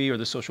ministry or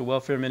the social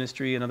welfare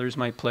ministry and others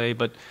might play.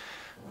 But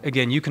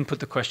again, you can put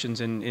the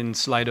questions in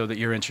Slido that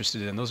you're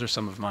interested in. Those are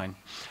some of mine.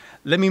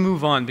 Let me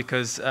move on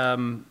because I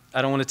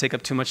don't want to take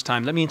up too much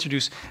time. Let me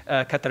introduce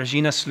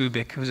Katarzyna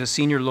Słubik, who's a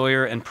senior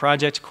lawyer and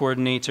project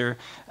coordinator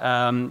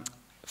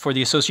for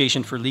the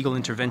Association for Legal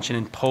Intervention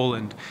in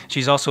Poland.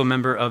 She's also a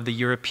member of the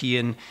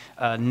European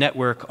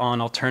Network on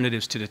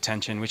Alternatives to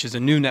Detention, which is a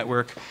new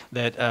network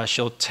that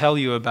she'll tell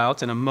you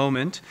about in a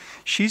moment.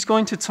 She's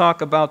going to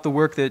talk about the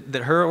work that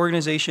her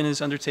organization is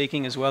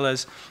undertaking, as well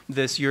as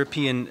this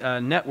European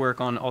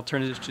Network on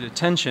Alternatives to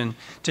Detention,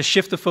 to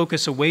shift the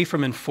focus away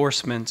from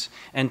enforcement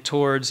and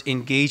towards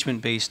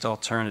engagement-based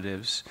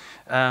alternatives.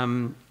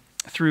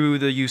 Through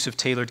the use of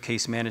tailored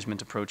case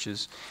management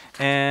approaches.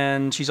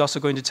 And she's also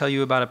going to tell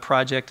you about a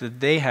project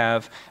that they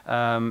have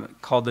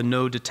called the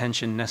No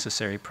Detention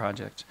Necessary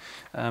Project.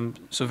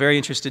 So very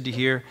interested to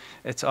hear.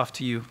 It's off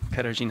to you,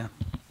 Katarzyna.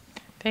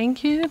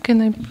 Thank you.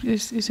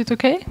 Is it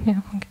okay?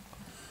 Yeah. Okay.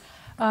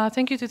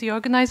 Thank you to the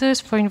organizers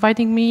for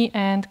inviting me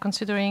and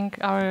considering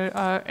our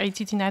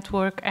ATD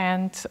network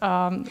and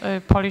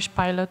a Polish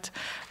pilot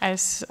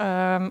as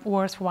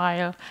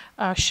worthwhile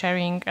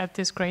sharing at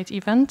this great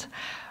event.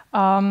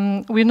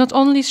 We're not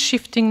only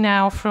shifting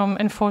now from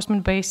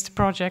enforcement-based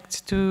projects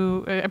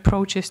to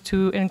approaches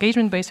to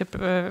engagement-based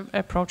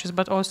approaches,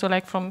 but also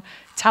like from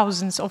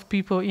thousands of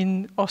people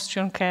in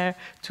Austrian care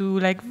to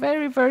like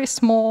very, very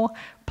small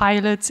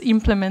pilots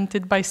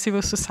implemented by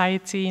civil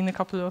society in a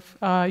couple of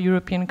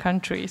European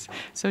countries.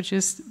 So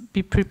just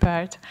be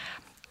prepared.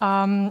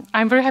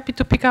 I'm very happy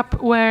to pick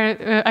up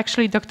where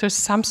actually Dr.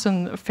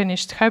 Samson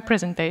finished her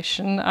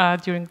presentation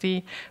during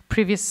the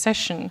previous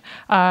session.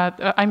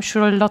 I'm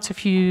sure lots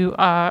of you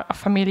are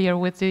familiar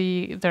with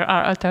the There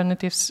Are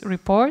Alternatives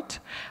report.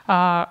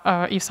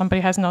 If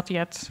somebody has not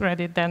yet read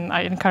it, then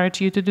I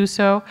encourage you to do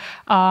so.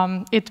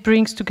 It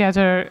brings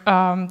together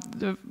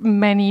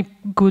many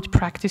good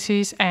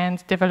practices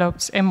and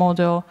develops a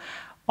model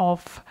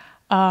of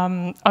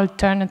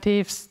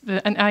alternatives,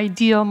 an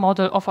ideal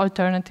model of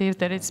alternative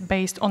that is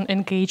based on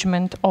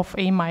engagement of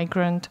a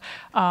migrant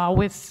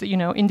with,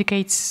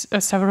 indicates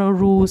several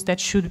rules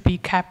that should be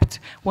kept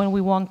when we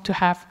want to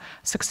have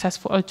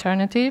successful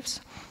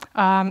alternatives.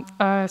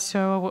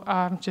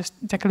 Just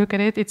take a look at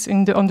it. It's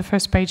on the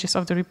first pages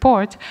of the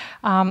report.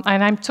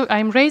 And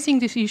I'm raising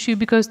this issue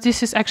because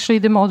this is actually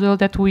the model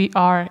that we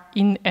are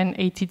in an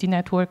ATD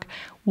network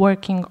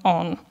working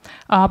on.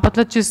 But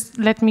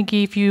let me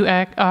give you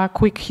a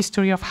quick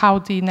history of how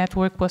the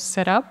network was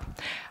set up.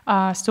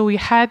 So we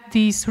had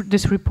this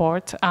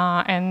report,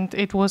 and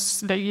it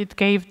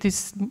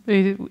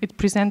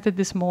presented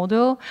this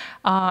model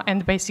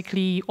and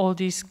basically all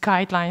these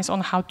guidelines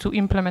on how to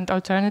implement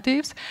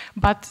alternatives.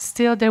 But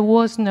still, there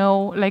was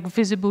no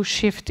visible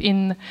shift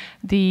in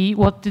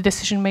what the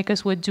decision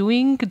makers were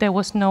doing. There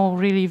was no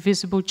really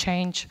visible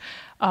change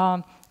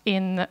from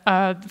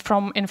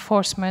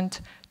enforcement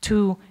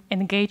to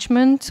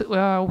engagement.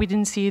 We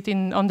didn't see it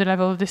on the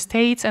level of the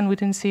states, and we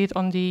didn't see it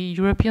on the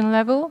European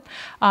level.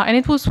 And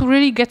it was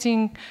really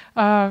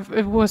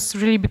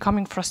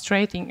becoming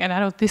frustrating. And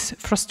out of this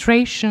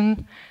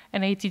frustration,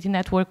 an ATD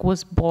network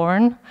was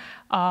born.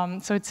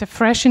 So it's a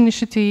fresh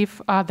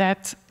initiative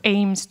that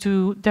aims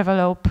to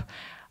develop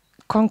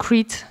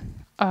concrete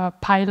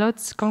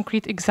pilots,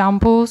 concrete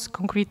examples,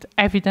 concrete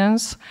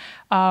evidence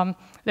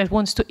that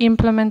wants to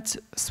implement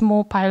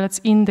small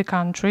pilots in the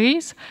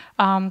countries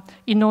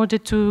in order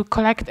to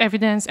collect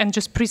evidence and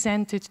just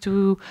present it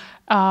to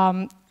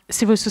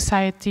civil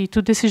society, to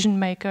decision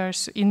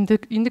makers in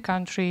the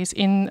countries,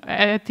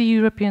 at the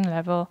European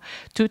level,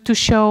 to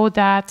show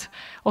that,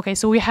 okay,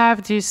 so we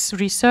have this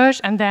research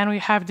and then we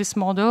have these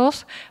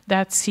models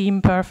that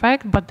seem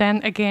perfect, but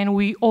then again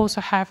we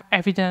also have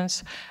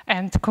evidence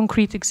and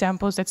concrete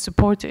examples that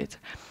support it.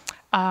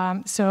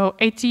 So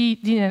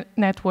ATD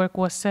network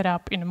was set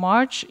up in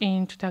March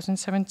in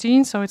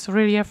 2017, so it's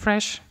really a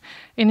fresh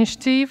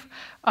initiative.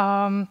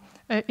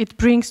 It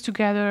brings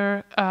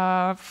together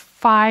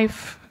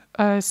 5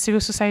 civil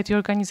society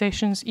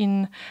organizations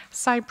in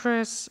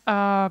Cyprus,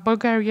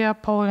 Bulgaria,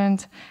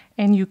 Poland,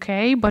 and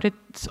UK, but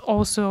it's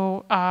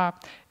also,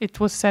 it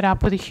was set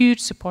up with a huge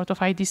support of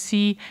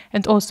IDC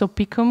and also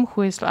PICUM,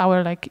 who is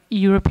our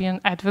European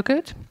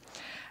advocate.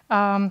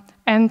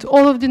 And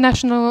all of the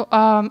national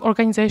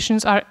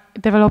organizations are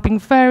developing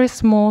very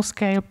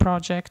small-scale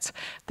projects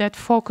that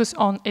focus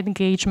on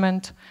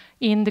engagement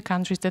in the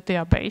countries that they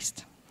are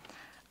based.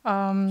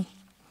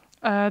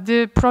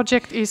 The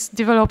project is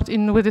developed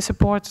with the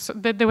support. So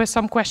there were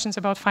some questions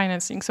about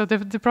financing. So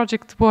the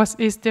project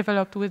is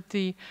developed with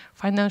the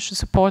financial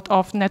support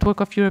of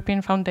Network of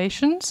European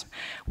Foundations,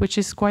 which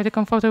is quite a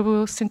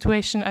comfortable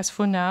situation as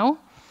for now.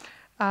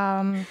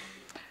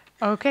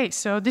 Okay,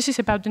 so this is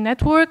about the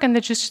network, and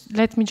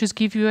let me just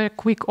give you a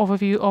quick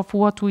overview of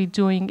what we're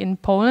doing in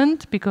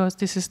Poland, because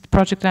this is the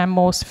project that I'm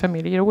most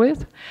familiar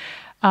with.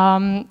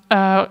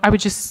 I would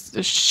just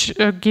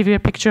give you a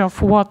picture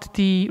of what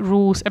the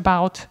rules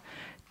about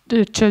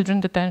the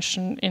children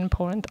detention in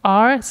Poland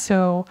are.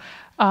 So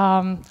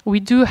we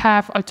do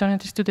have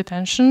alternatives to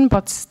detention,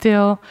 but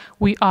still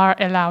we are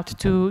allowed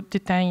to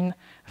detain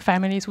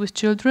families with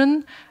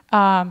children.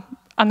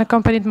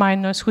 Unaccompanied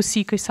minors who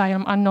seek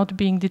asylum are not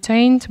being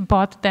detained,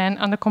 but then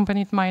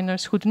unaccompanied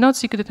minors who do not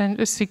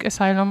seek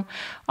asylum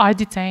are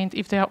detained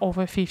if they are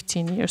over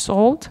 15 years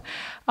old.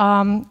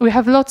 We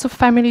have lots of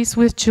families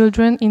with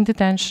children in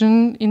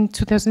detention. In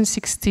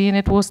 2016,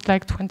 it was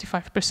like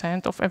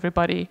 25% of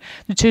everybody.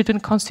 The children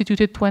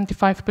constituted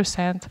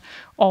 25%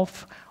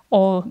 of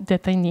all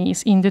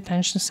detainees in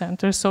detention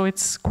centers, so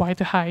it's quite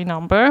a high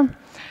number.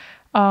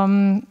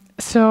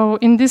 So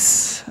in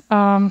this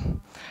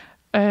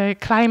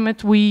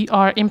climate, we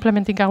are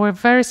implementing our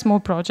very small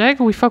project.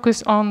 We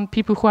focus on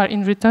people who are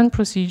in return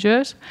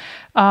procedures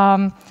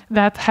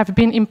that have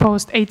been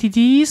imposed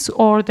ATDs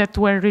or that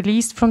were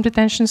released from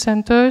detention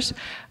centers,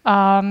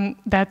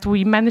 that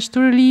we managed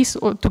to release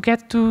or to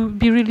get to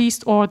be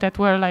released, or that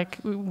were, like,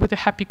 with a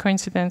happy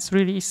coincidence,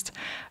 released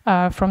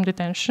from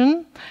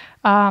detention.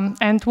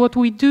 And what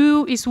we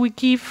do is we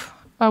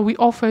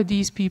offer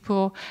these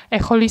people a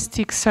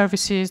holistic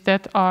services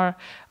that are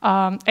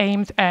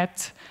aimed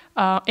at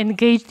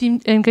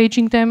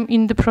engaging them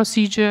in the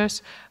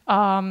procedures,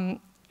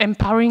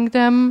 empowering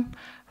them,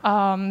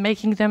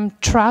 making them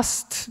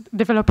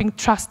developing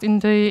trust in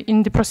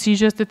the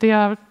procedures that they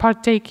are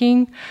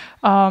partaking,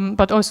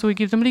 but also we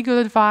give them legal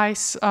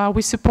advice,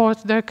 we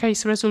support their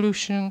case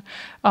resolution,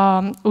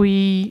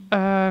 we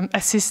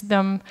assist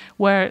them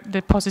where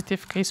the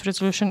positive case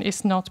resolution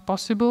is not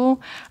possible.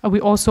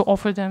 We also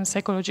offer them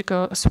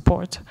psychological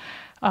support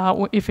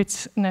if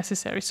it's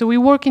necessary. So we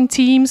work in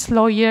teams: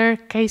 lawyer,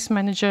 case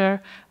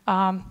manager,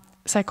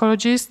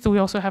 psychologist. We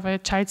also have a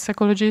child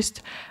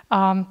psychologist.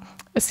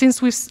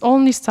 Since we've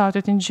only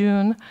started in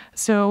June,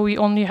 so we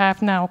only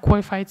have now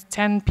qualified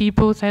 10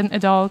 people, 10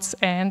 adults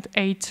and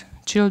 8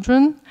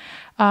 children.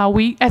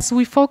 As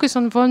we focus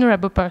on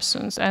vulnerable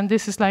persons, and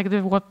this is like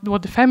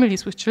what the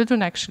families with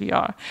children actually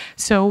are.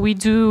 So we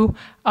do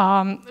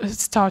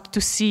start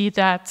to see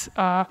that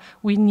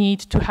we need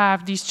to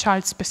have these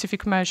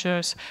child-specific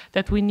measures,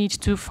 that we need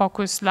to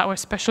focus our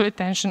special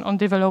attention on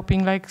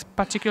developing like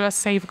particular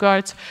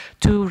safeguards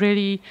to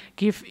really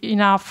give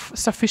enough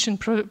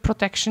sufficient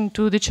protection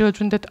to the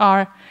children that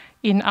are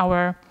in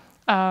our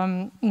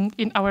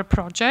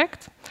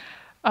project.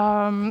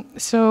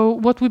 So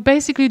what we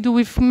basically do,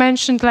 we've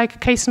mentioned like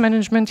case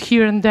management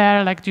here and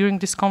there, like during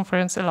this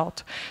conference a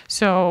lot.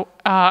 So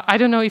I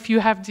don't know if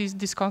you have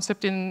this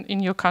concept in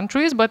your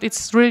countries, but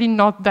it's really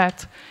not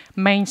that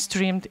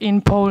mainstreamed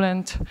in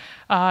Poland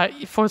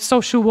for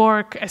social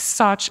work as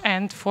such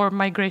and for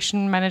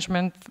migration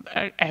management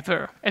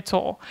ever at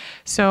all.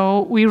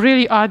 So we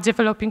really are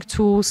developing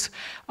tools,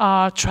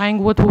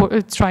 trying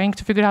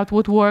to figure out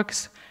what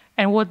works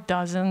and what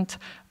doesn't,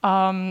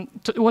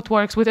 what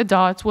works with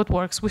adults, what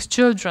works with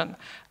children,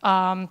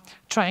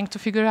 trying to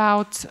figure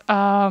out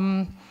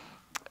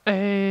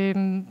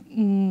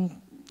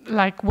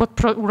like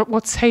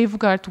what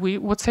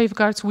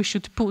safeguards we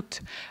should put,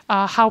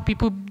 how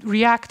people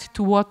react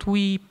to what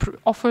we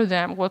offer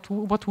them,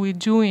 what we're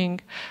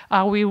doing.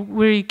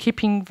 We're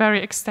keeping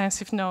very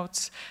extensive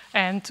notes,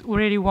 and we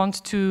really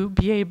want to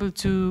be able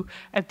to,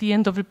 at the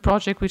end of the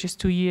project, which is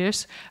 2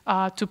 years,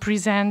 to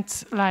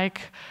present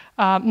like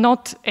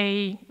not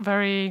a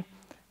very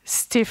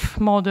stiff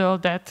model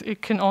that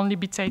it can only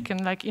be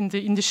taken like in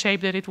the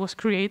shape that it was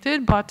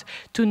created, but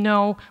to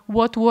know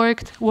what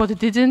worked, what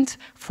didn't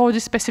for the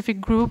specific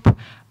group,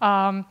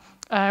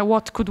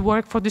 what could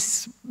work for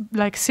this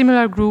like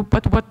similar group,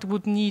 but what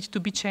would need to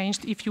be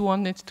changed if you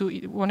wanted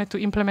to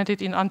implement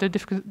it in under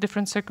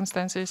different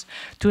circumstances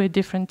to a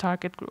different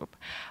target group.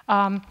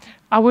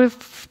 Our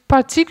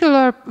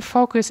particular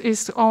focus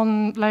is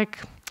on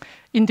like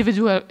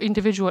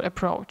individual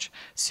approach.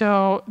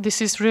 So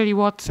this is really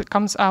what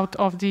comes out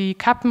of the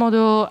CAP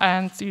model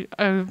and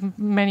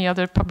many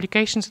other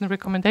publications and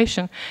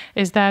recommendation,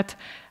 is that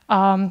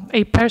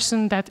a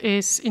person that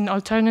is in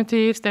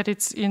alternatives, that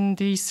it's in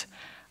these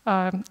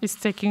is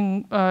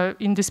taking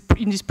in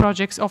these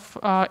projects of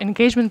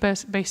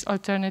engagement-based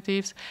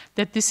alternatives,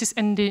 that this is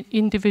an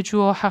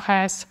individual who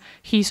has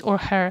his or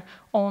her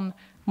own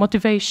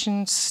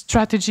motivations,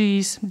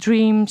 strategies,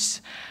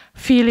 dreams,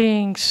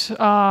 feelings,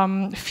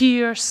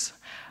 fears,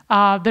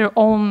 their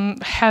own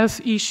health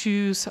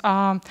issues,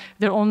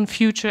 their own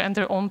future and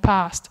their own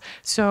past.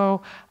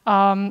 So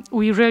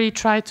we really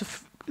try to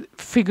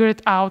figure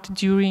it out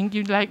during,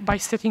 by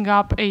setting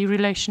up a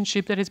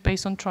relationship that is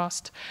based on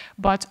trust,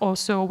 but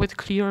also with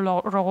clear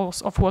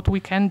roles of what we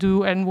can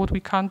do and what we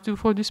can't do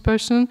for this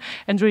person,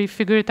 and really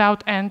figure it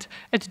out and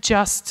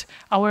adjust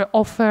our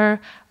offer,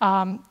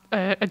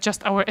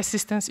 adjust our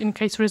assistance in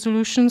case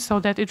resolution so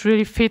that it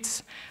really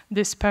fits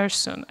this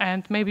person.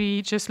 And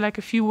maybe just like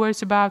a few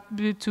words about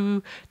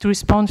to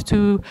respond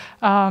to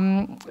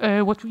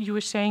what you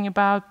were saying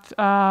about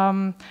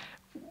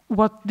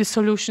what the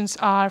solutions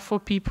are for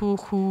people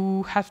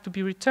who have to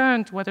be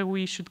returned, whether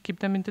we should keep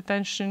them in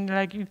detention,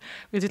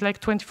 is it like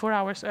 24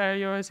 hours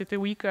earlier, or is it a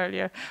week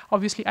earlier?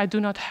 Obviously, I do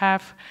not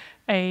have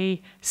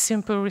a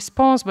simple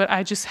response, but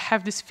I just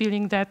have this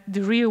feeling that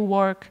the real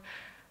work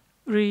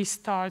really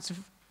starts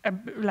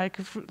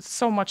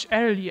so much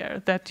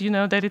earlier, that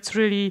that it's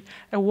really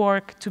a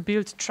work to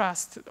build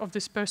trust of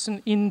this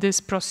person in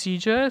this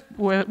procedure,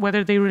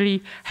 whether they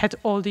really had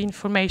all the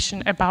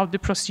information about the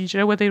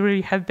procedure, whether they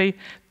really had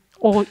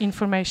all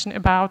information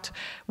about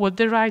what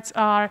the rights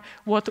are,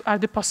 what are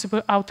the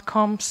possible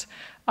outcomes,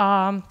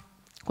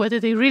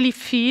 whether they really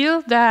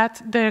feel that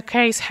their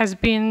case has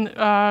been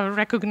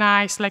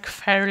recognized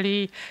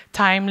fairly,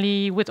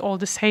 timely, with all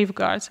the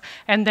safeguards.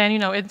 And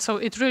then, and so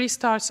it really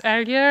starts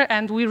earlier,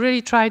 and we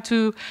really try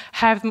to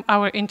have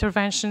our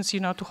interventions,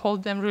 to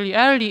hold them really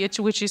early,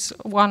 which is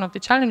one of the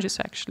challenges,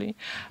 actually.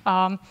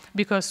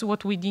 Because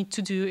what we need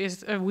to do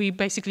is we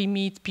basically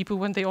meet people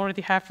when they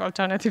already have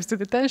alternatives to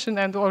detention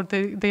or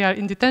they are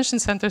in detention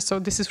centers. So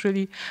this is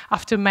really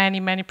after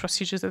many, many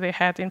procedures that they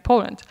had in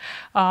Poland.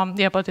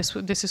 But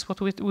this is what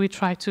we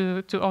try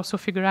to also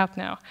figure out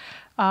now.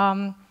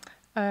 I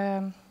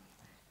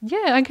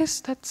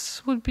guess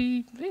that would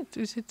be it.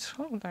 Is it?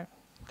 Oh, no,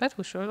 that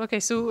was short. Okay,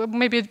 so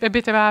maybe a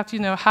bit about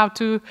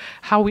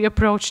how we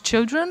approach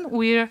children.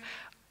 We're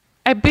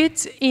a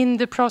bit in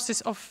the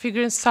process of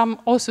figuring some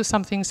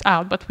things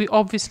out, but we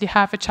obviously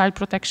have a child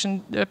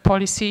protection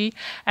policy,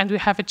 and we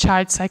have a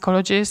child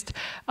psychologist,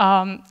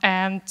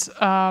 and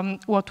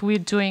what we're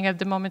doing at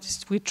the moment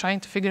is we're trying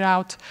to figure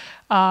out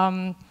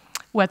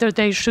whether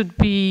there should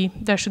be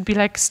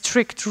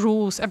strict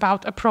rules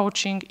about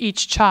approaching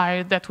each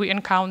child that we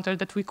encounter,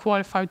 that we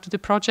qualify to the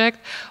project,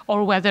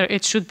 or whether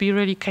it should be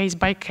really case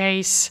by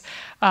case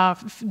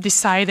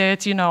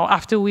decided,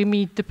 after we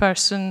meet the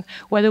person,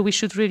 whether we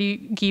should really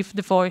give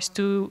the voice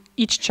to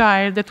each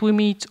child that we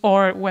meet,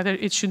 or whether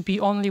it should be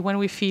only when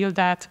we feel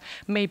that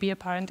maybe a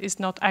parent is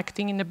not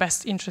acting in the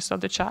best interest of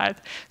the child.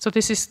 So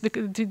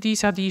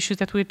these are the issues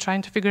that we're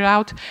trying to figure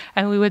out,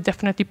 and we will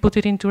definitely put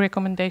it into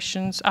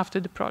recommendations after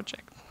the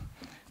project.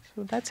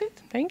 So that's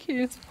it. Thank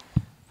you.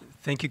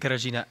 Thank you,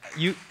 Katarzyna.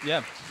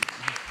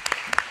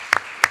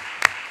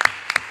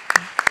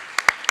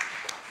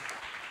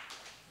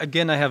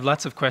 Again, I have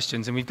lots of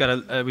questions, and we've got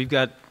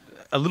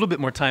a little bit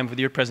more time with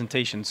your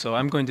presentation, so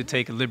I'm going to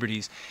take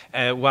liberties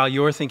while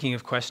you're thinking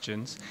of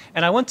questions.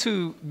 And I want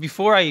to,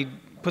 before I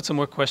put some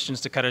more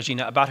questions to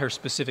Katarzyna about her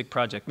specific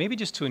project, maybe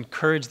just to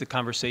encourage the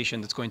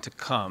conversation that's going to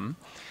come,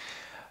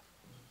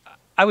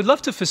 I would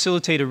love to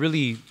facilitate a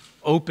really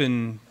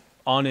open,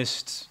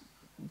 honest,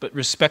 but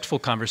respectful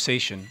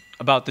conversation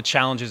about the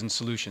challenges and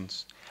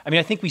solutions. I mean,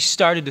 I think we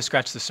started to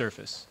scratch the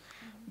surface,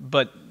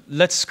 but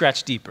let's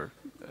scratch deeper.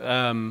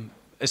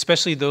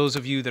 Especially those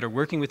of you that are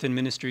working within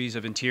ministries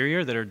of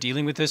interior that are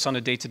dealing with this on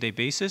a day-to-day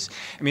basis.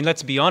 I mean,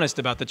 let's be honest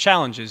about the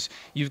challenges.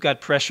 You've got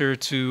pressure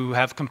to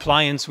have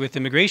compliance with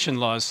immigration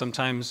laws.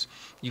 Sometimes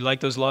you like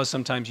those laws,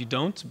 sometimes you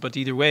don't, but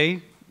either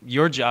way,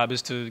 your job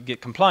is to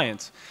get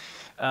compliance.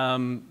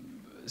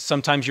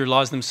 Sometimes your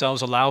laws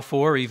themselves allow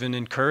for or even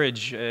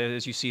encourage,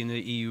 as you see in the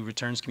EU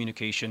returns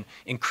communication,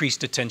 increased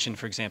detention,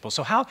 for example.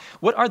 So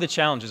what are the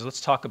challenges? Let's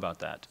talk about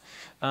that.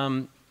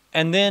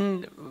 And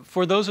then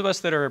for those of us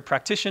that are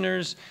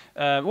practitioners,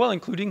 well,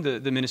 including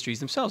the ministries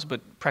themselves,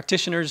 but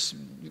practitioners,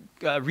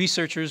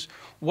 researchers,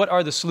 what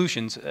are the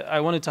solutions? I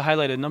wanted to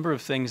highlight a number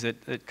of things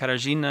that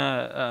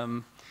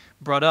Katarzyna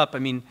brought up. I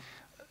mean,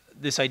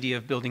 this idea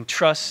of building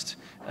trust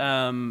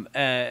and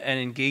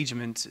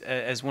engagement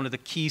as one of the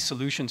key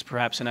solutions,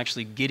 perhaps, in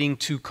actually getting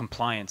to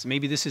compliance.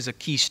 Maybe this is a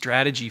key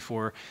strategy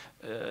for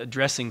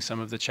addressing some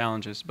of the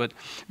challenges. But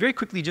very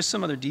quickly, just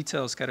some other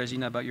details,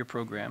 Katarzyna, about your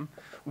program.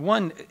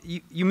 One,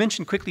 you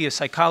mentioned quickly a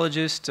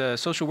psychologist,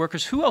 social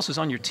workers. Who else is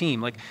on your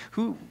team? Like,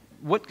 who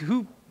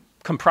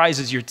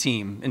comprises your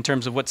team in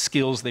terms of what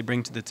skills they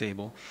bring to the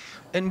table?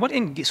 And what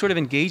sort of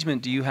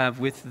engagement do you have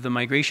with the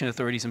migration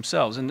authorities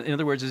themselves? In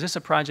other words, is this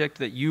a project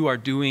that you are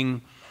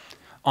doing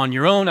on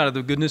your own, out of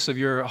the goodness of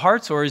your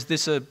hearts, or is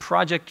this a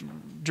project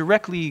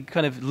directly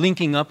kind of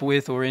linking up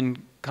with or in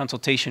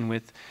consultation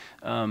with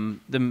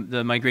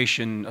the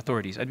migration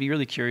authorities? I'd be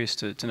really curious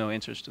to know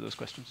answers to those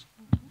questions.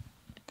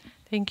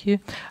 Thank you.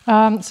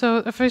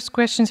 So the first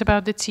question is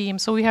about the team.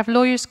 So we have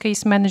lawyers,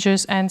 case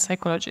managers, and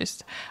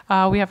psychologists.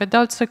 We have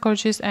adult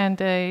psychologists and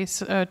a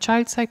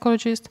child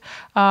psychologist.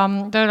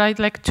 There are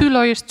like 2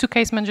 lawyers, 2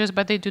 case managers,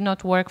 but they do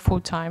not work full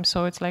time.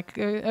 So it's like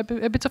a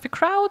bit of a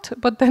crowd,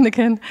 but then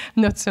again,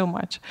 not so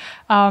much.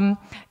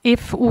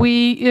 If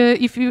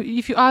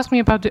you ask me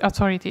about the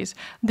authorities,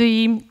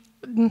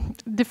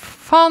 the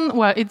fun,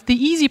 well, it's the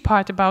easy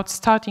part about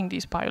starting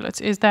these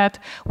pilots is that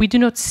we do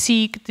not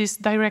seek this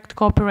direct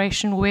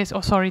cooperation with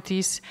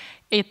authorities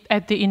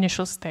at the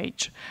initial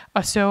stage.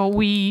 So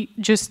we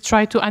just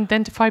try to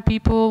identify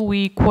people,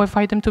 we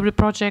qualify them to the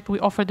project, we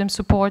offer them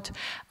support,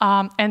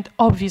 and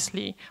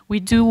obviously we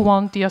do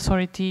want the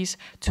authorities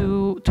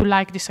to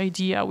like this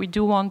idea. We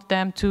do want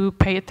them to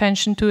pay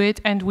attention to it,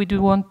 and we do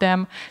want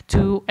them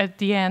to, at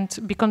the end,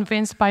 be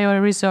convinced by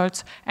our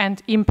results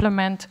and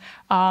implement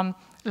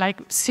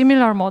like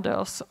similar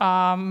models,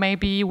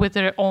 maybe with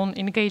their own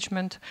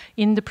engagement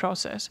in the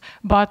process.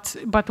 But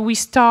we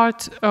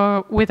start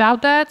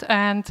without that,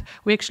 and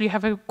we actually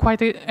have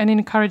an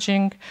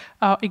encouraging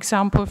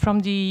example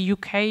from the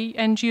UK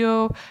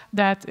NGO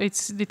that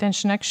it's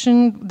Detention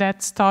Action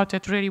that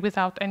started really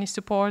without any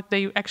support.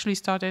 They actually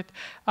started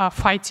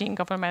fighting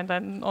government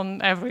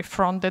on every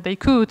front that they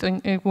could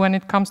when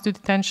it comes to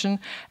detention.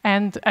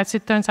 And as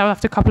it turns out,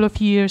 after a couple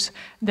of years,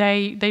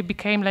 they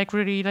became like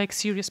really like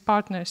serious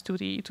partners to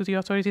the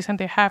authorities, and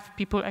they have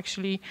people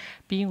actually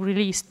being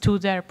released to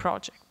their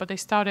project. But they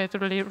started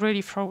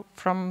really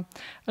from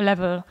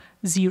level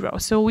 0.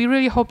 So we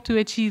really hope to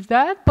achieve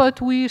that,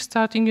 but we're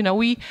starting,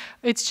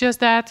 it's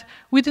just that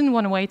we didn't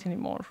want to wait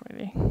anymore,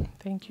 really.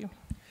 Thank you.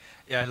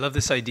 Yeah, I love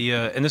this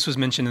idea, and this was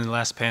mentioned in the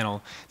last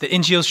panel, that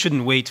NGOs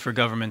shouldn't wait for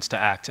governments to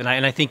act. And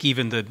I think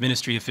even the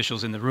ministry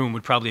officials in the room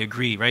would probably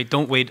agree, right?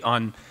 Don't wait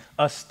on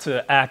us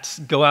to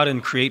act, go out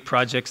and create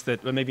projects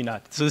that, well, maybe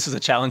not. So this is a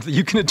challenge that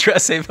you can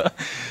address, Eva.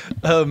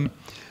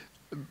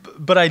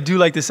 But I do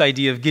like this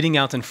idea of getting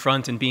out in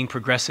front and being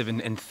progressive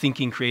and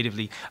thinking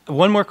creatively.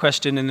 One more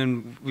question, and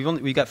then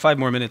we got 5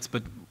 more minutes,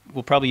 but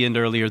we'll probably end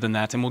earlier than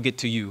that, and we'll get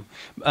to you.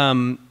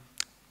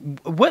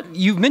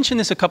 You've mentioned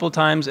this a couple of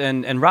times,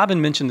 and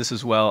Robin mentioned this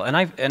as well, and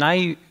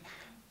I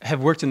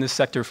have worked in this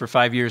sector for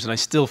 5 years, and I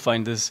still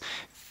find this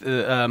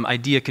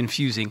idea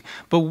confusing.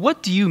 But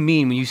what do you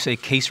mean when you say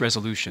case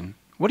resolution?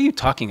 What are you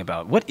talking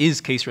about? What is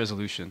case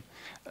resolution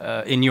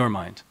in your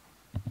mind?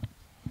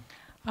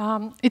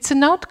 It's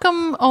an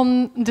outcome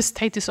on the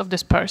status of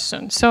this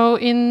person. So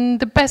in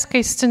the best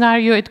case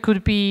scenario, it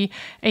could be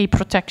a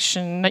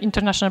protection,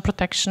 international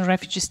protection,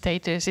 refugee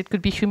status. It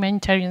could be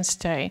humanitarian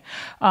stay.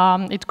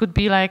 It could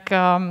be like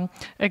a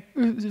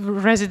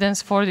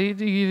residence for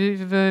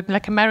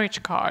like a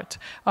marriage card.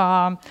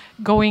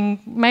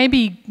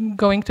 Maybe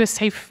going to a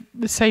safe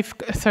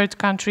third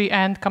country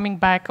and coming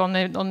back on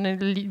a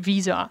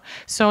visa.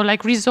 So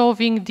like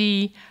resolving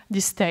the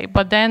stay.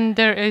 But then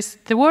there is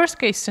the worst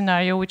case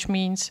scenario, which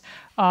means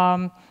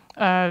a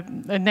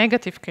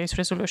negative case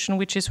resolution,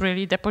 which is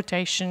really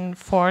deportation,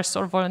 forced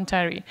or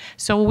voluntary.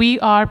 So we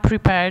are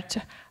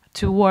prepared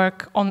to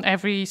work on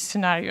every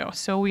scenario.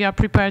 So we are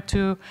prepared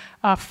to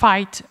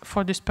fight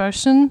for this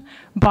person,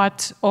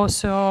 but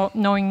also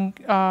knowing,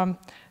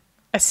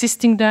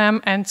 assisting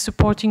them and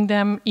supporting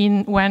them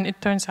in when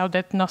it turns out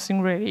that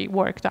nothing really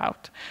worked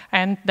out,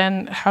 and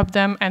then help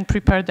them and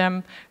prepare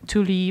them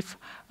to leave.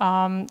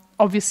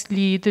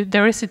 Obviously,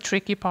 there is a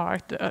tricky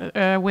part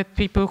with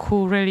people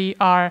who really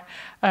are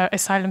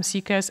asylum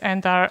seekers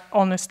and are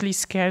honestly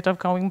scared of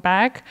going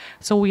back.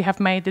 So we have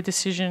made the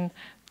decision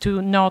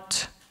to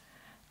not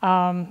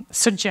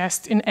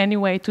suggest in any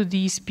way to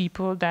these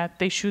people that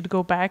they should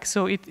go back.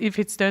 So if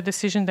it's their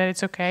decision, that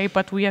it's okay,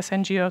 but we as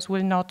NGOs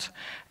will not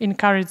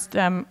encourage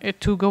them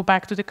to go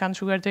back to the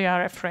country where they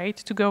are afraid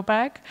to go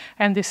back.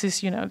 And this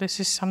is, this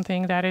is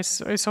something that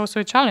is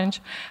also a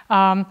challenge.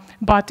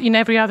 But in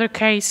every other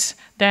case,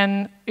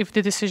 then if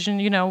the decision,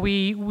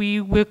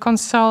 we will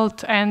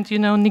consult and,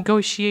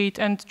 negotiate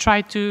and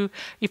try to,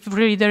 if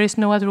really there is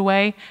no other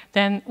way,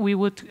 then we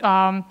would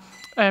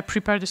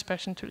prepare this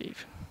person to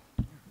leave.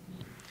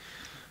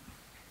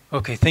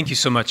 Okay, thank you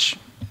so much.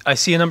 I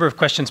see a number of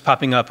questions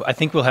popping up. I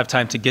think we'll have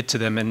time to get to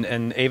them,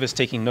 and Eva's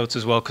taking notes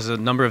as well because a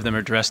number of them are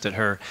addressed at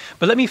her.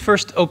 But let me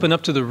first open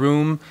up to the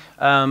room.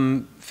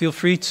 Feel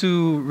free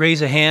to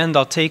raise a hand.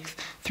 I'll take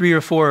 3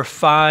 or 4 or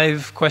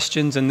 5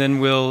 questions, and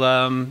then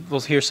we'll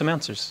hear some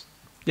answers.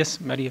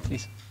 Yes, Maria,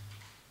 please.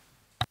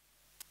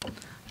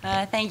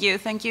 Thank you.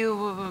 Thank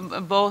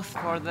you both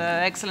for the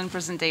excellent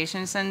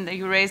presentations, and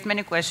you raised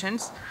many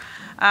questions.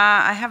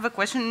 I have a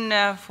question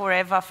for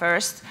Eva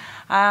first.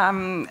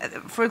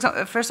 For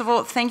example, first of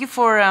all, thank you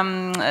for,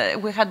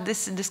 we had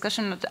this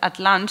discussion at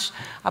lunch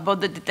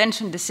about the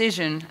detention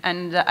decision,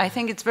 and I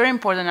think it's very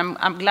important.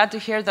 I'm glad to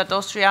hear that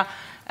Austria,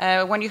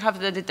 when you have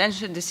the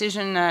detention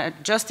decision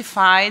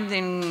justified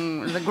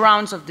in the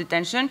grounds of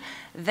detention,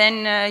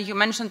 then you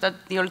mentioned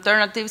that the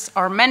alternatives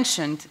are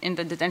mentioned in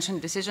the detention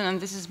decision, and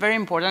this is very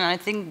important. And I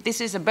think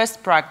this is a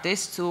best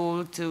practice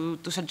to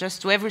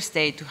suggest to every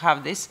state to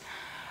have this.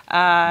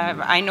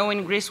 I know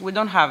in Greece we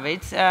don't have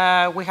it.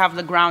 We have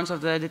the grounds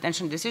of the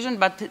detention decision,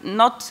 but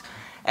not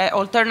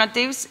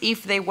alternatives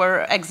if they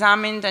were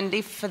examined and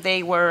if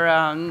they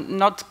were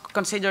not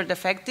considered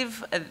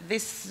effective.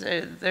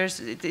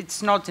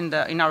 It's not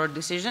in our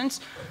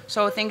decisions.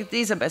 So I think it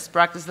is a best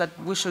practice that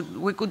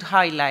we could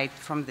highlight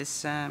from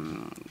this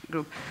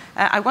group.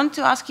 I want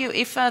to ask you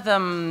if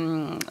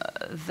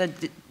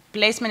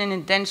placement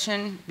in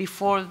detention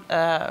before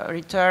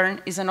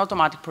return is an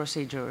automatic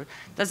procedure.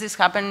 Does this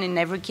happen in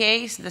every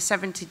case? The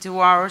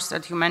 72 hours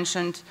that you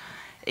mentioned,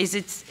 is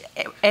it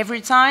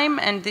every time?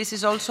 And this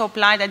is also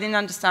applied, I didn't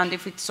understand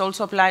if it's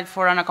also applied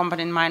for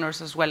unaccompanied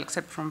minors as well,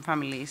 except from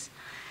families.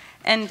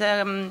 And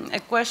a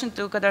question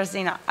to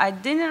Katarzyna. I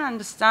didn't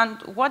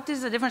understand what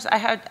is the difference. I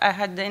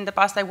had in the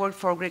past, I worked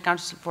for Greek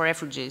Council for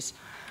Refugees.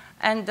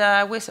 And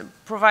we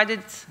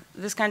provided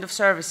this kind of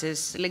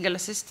services, legal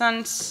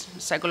assistance,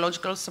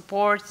 psychological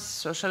support,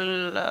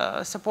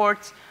 social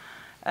support.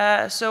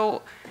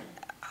 So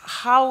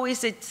how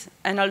is it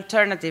an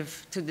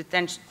alternative to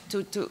detention?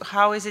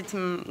 How is it,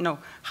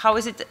 how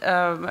is it,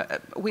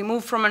 we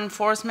move from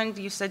enforcement,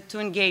 you said, to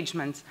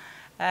engagement.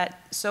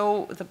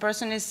 So the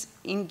person is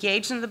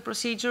engaged in the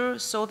procedure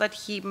so that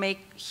he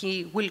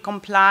will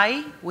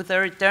comply with the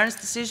returns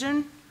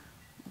decision.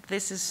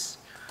 This is,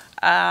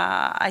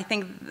 I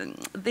think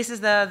this is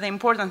the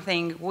important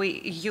thing.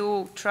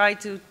 You try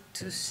to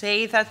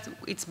say that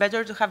it's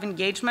better to have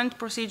engagement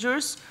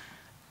procedures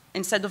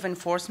instead of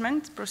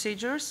enforcement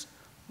procedures,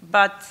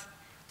 but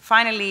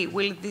finally,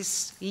 will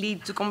this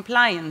lead to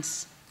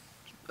compliance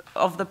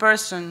of the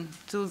person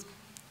to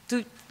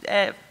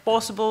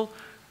possible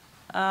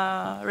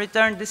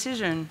return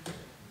decision?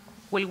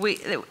 Will we,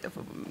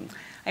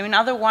 I mean,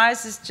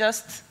 otherwise it's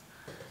just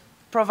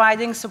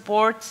providing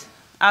support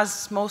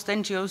as most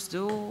NGOs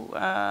do,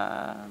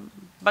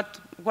 but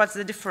what's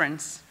the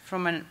difference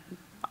from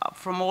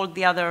all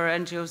the other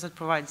NGOs that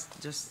provide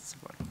just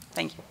support?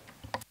 Thank you.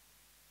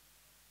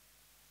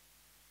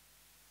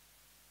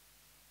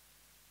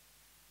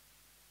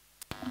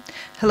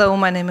 Hello,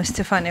 my name is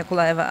Stefania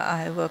Kulaeva.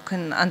 I work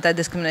in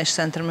Anti-Discrimination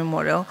Center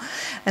Memorial.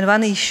 And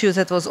one issue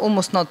that was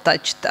almost not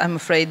touched, I'm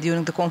afraid,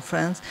 during the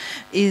conference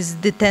is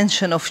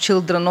detention of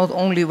children, not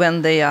only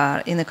when they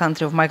are in a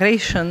country of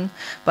migration,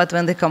 but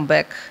when they come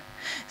back.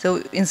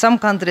 So in some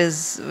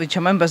countries which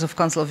are members of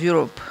Council of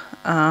Europe,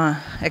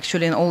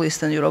 actually in all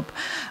Eastern Europe,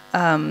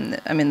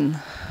 I mean,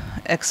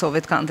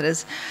 ex-Soviet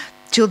countries,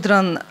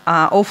 children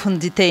are often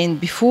detained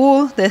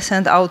before they're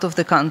sent out of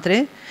the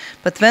country,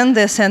 but when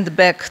they're sent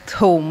back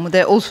home,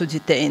 they're also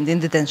detained in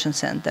detention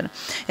center.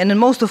 And in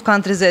most of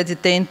countries, they're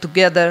detained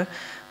together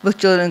with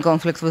children in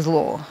conflict with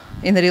law,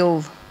 in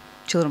real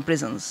children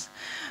prisons.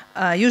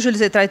 Usually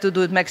they try to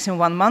do it maximum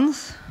 1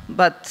 month,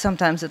 but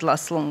sometimes it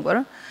lasts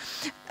longer.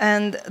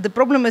 And the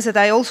problem is that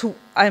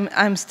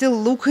I'm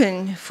still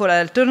looking for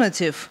an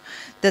alternative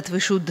that we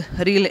should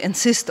really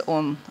insist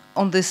on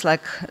this,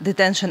 like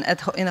detention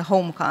in a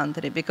home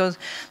country, because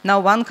now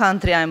one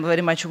country I'm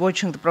very much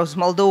watching the process,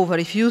 Moldova,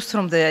 refused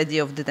from the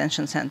idea of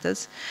detention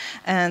centers,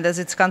 and as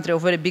it's a country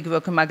of very big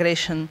working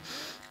migration,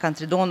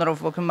 country donor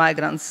of working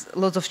migrants,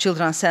 lots of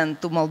children are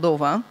sent to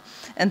Moldova,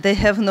 and they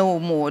have no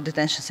more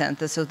detention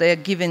centers, so they are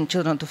giving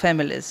children to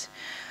families.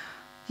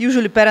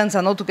 Usually parents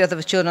are not together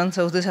with children,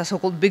 so these are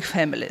so-called big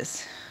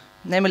families,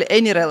 namely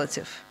any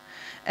relative.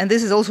 And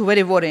this is also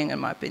very worrying, in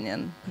my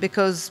opinion,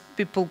 because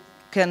people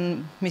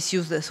can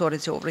misuse the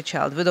authority over a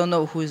child. We don't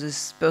know who is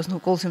this person who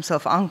calls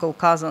himself uncle,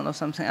 cousin, or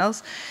something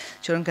else.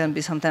 Children can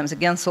be sometimes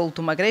again sold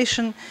to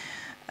migration.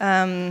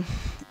 In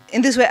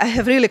this way, I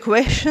have really a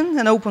question,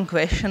 an open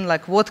question,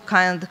 like what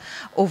kind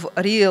of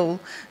real,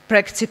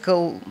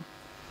 practical,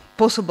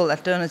 possible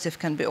alternative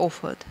can be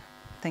offered?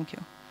 Thank you.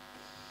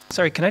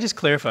 Sorry, can I just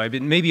clarify?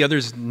 Maybe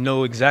others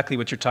know exactly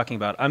what you're talking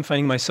about. I'm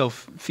finding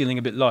myself feeling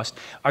a bit lost.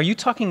 Are you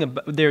talking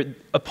about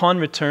upon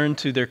return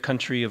to their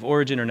country of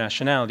origin or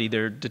nationality,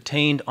 they're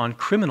detained on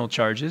criminal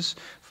charges?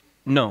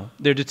 No,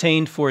 they're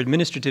detained for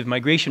administrative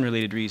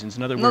migration-related reasons.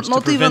 In other words,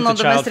 to prevent the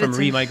child from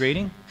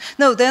re-migrating?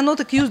 No, they're not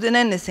accused in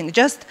anything.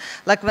 Just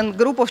like when a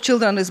group of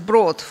children is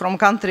brought from a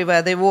country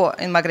where they were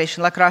in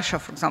migration, like Russia,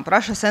 for example.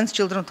 Russia sends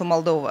children to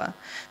Moldova.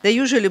 They're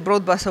usually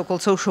brought by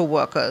so-called social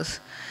workers,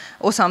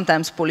 or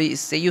sometimes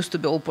police. They used to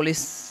be all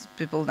police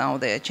people, now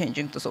they are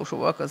changing to social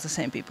workers, the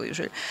same people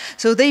usually.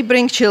 So they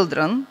bring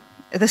children,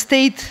 the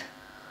state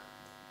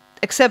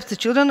accepts the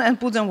children and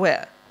put them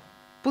where?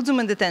 Put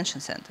them in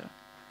detention center.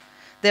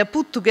 They are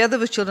put together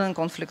with children in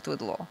conflict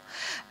with law.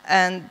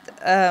 And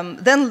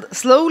then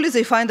slowly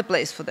they find a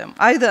place for them.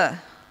 Either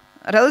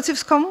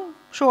relatives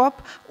show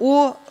up,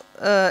 or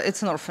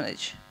it's an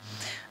orphanage.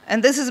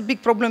 And this is a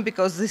big problem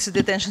because these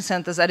detention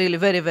centers are really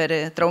very,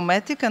 very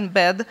traumatic and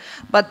bad.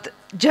 But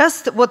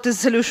just what is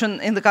the solution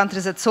in the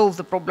countries that solve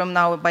the problem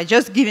now by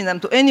just giving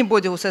them to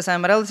anybody who says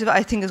I'm a relative,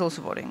 I think is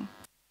also worrying.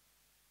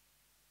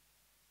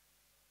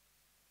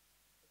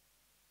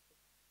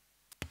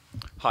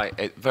 Hi,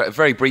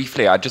 very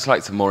briefly, I'd just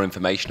like some more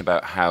information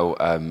about how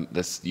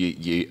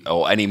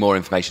or any more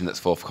information that's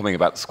forthcoming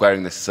about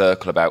squaring this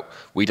circle about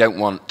we don't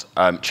want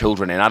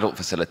children in adult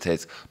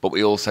facilities, but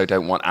we also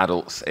don't want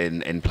adults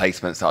in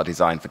placements that are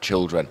designed for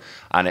children,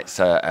 and it's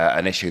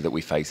an issue that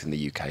we face in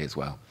the UK as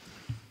well.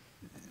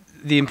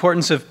 The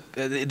importance of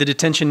the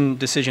detention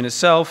decision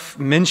itself,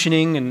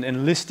 mentioning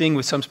and listing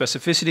with some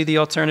specificity the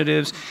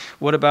alternatives.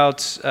 What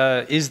about,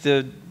 is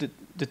the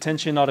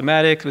detention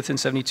automatic within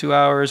 72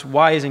 hours?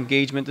 Why is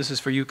engagement, this is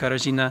for you,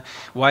 Katarzyna,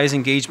 why is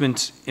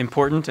engagement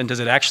important and does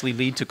it actually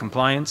lead to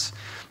compliance?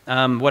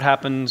 What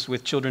happens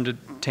with children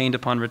detained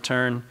upon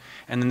return?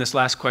 And then this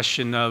last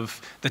question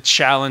of the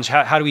challenge,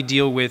 how do we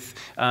deal with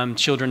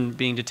children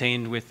being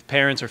detained with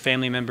parents or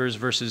family members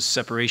versus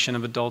separation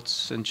of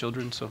adults and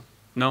children? So,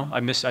 no,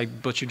 I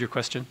butchered your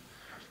question.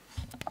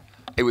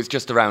 It was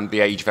just around the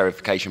age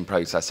verification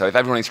process. So if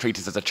everyone is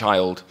treated as a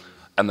child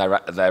and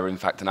they're in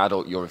fact an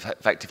adult, you're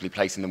effectively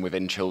placing them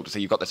within children. So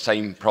you've got the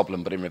same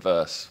problem but in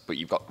reverse, but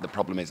the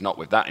problem is not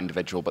with that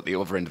individual, but the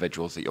other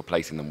individuals that you're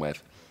placing them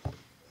with.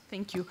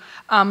 Thank you.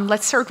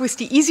 Let's start with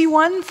the easy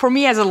one. For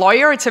me as a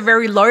lawyer, it's a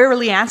very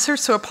lawyerly answer,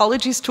 so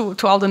apologies to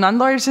all the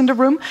non-lawyers in the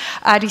room.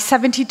 The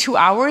 72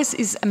 hours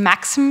is a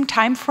maximum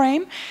time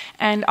frame,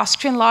 and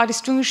Austrian law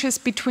distinguishes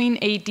between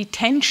a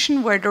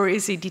detention where there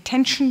is a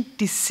detention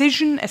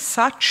decision as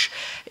such.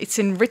 It's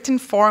in written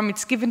form,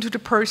 it's given to the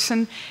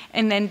person,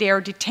 and then they are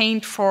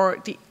detained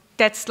for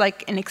that's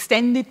like an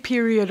extended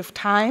period of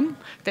time.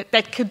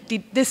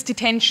 This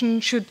detention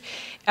should,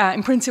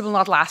 in principle,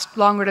 not last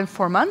longer than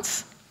 4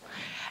 months.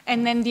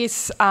 And then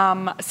this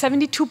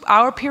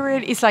 72-hour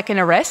period is like an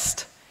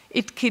arrest.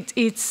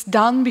 It's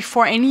done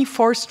before any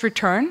forced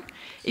return.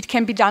 It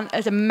can be done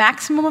at a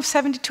maximum of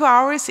 72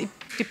 hours. It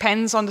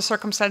depends on the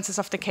circumstances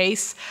of the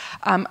case.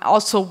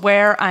 Also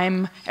where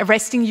I'm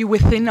arresting you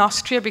within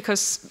Austria,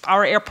 because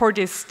our airport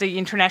is the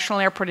international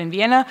airport in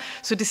Vienna.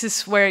 So this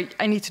is where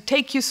I need to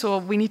take you. So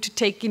we need to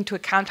take into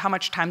account how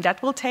much time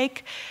that will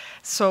take.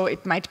 So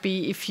it might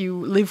be if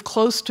you live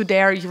close to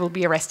there, you will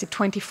be arrested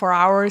 24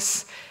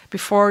 hours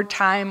before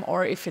time,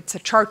 or if it's a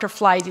charter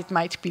flight, it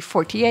might be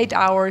 48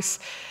 hours,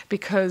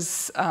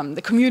 because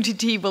the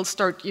community will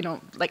start,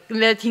 like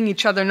letting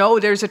each other know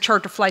there's a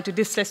charter flight to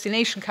this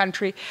destination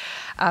country,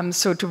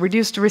 so to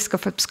reduce the risk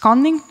of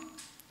absconding.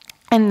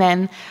 And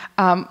then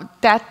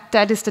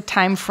that is the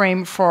time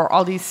frame for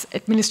all these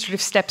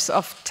administrative steps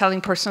of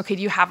telling person, okay,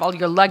 do you have all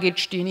your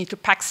luggage? Do you need to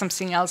pack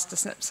something else?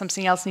 Does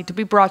something else need to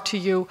be brought to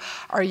you?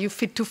 Are you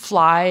fit to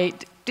fly?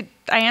 Did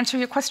I answer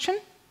your question?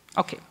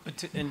 Okay.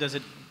 And does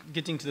it,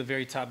 getting to the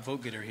very top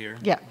vote getter here,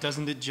 yeah,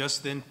 doesn't it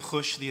just then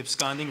push the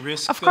absconding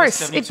risk? Of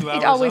course, it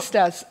always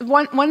does.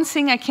 One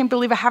thing I can't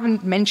believe I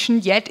haven't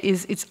mentioned yet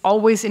is it's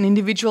always an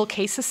individual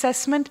case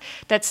assessment.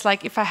 That's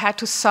like if I had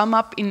to sum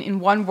up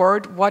in one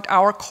word what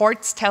our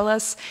courts tell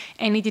us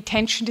any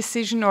detention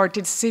decision or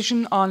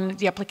decision on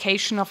the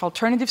application of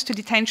alternatives to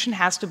detention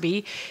has to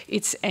be,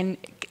 it's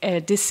a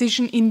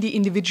decision in the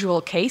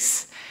individual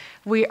case.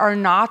 We are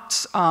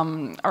not,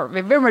 or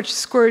we're very much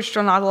discouraged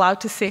or not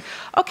allowed to say,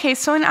 okay,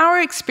 so in our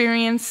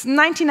experience,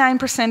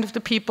 99% of the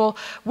people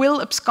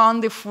will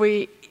abscond if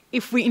we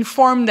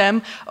inform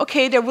them,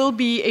 okay, there will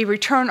be a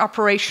return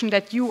operation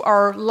that you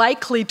are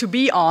likely to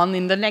be on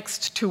in the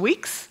next 2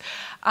 weeks.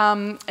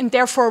 And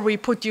therefore, we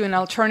put you in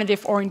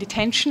alternative or in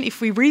detention.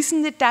 If we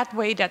reasoned it that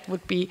way, that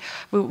would be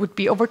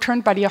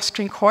overturned by the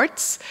Austrian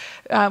courts.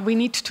 We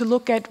need to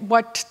look at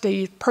what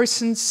the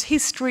person's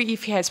history,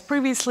 if he has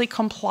previously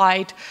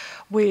complied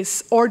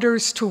with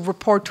orders to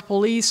report to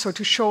police or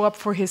to show up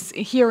for his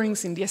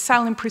hearings in the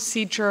asylum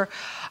procedure,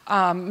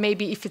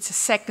 maybe if it's a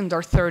second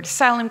or third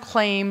asylum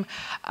claim,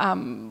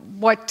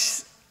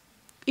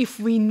 if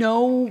we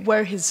know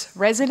where his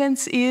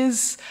residence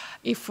is,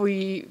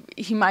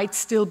 he might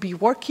still be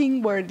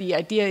working, where the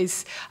idea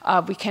is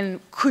we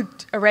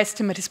could arrest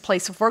him at his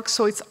place of work.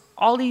 So it's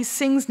all these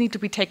things need to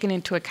be taken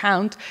into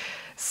account.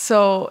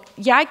 So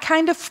yeah, it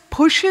kind of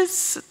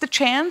pushes the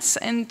chance,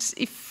 and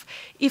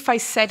if I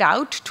set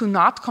out to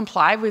not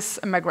comply with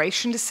a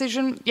migration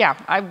decision, yeah,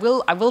 I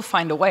will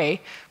find a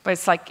way. But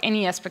it's like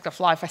any aspect of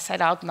life, I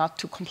set out not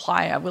to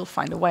comply, I will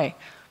find a way.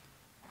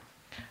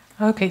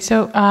 Okay,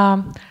 so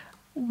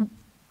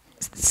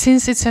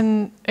since it's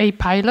a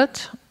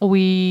pilot,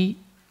 we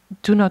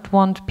do not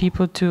want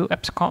people to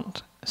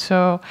abscond.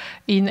 So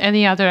in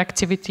any other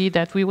activity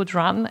that we would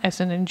run as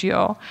an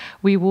NGO,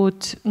 we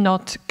would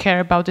not care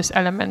about this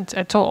element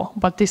at all.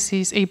 But this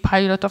is a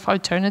pilot of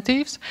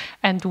alternatives,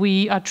 and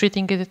we are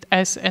treating it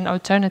as an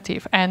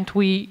alternative. And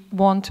we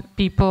want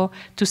people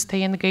to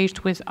stay engaged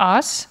with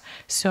us,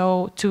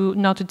 so to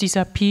not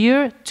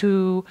disappear,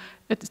 to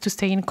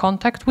stay in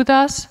contact with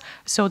us,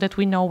 so that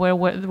we know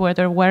where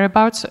their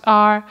whereabouts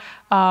are,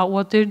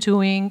 what they're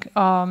doing,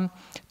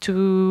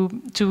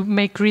 to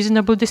make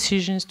reasonable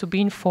decisions, to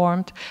be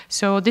informed.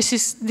 So this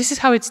is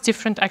how it's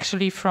different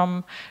actually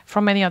from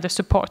any other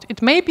support.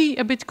 It may be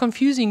a bit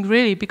confusing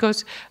really,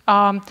 because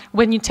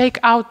when you take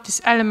out this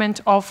element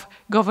of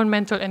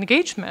governmental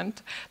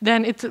engagement,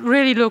 then it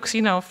really looks,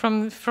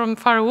 from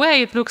far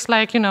away, it looks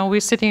like, we're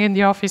sitting in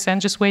the office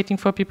and just waiting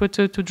for people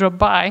to drop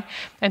by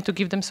and to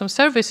give them some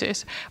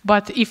services.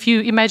 But if you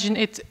imagine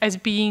it as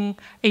being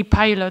a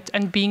pilot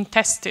and being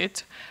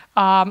tested,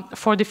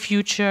 for the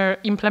future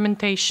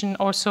implementation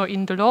also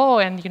in the law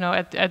and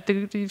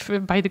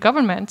by the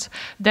government,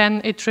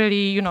 then it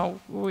really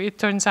it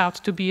turns out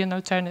to be an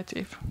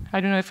alternative. I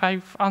don't know if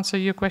I've answered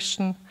your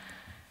question.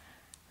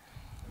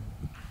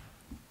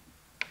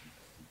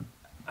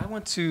 I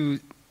want to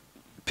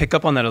pick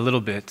up on that a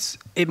little bit.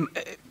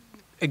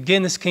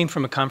 Again, this came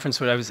from a conference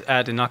that I was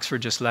at in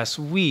Oxford just last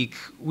week.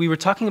 We were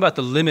talking about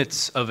the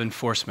limits of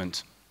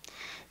enforcement.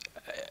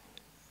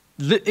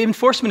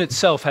 Enforcement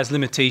itself has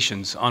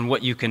limitations on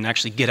what you can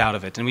actually get out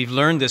of it. And we've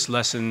learned this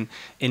lesson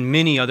in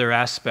many other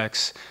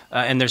aspects,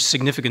 and there's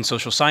significant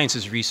social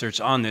sciences research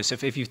on this.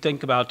 If you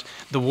think about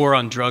the war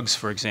on drugs,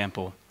 for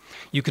example,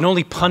 you can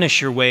only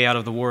punish your way out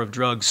of the war of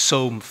drugs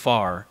so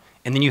far,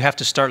 and then you have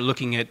to start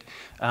looking at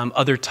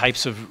other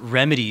types of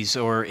remedies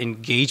or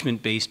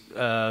engagement-based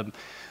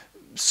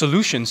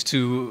solutions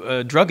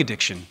to drug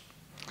addiction.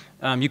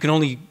 You can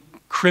only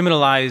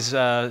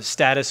criminalize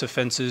status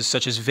offenses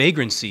such as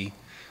vagrancy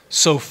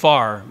so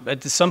far.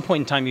 At some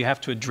point in time, you have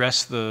to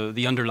address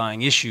the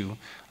underlying issue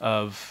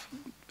of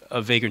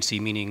vagrancy,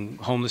 meaning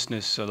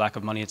homelessness, lack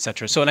of money,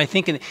 etc. So, and I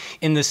think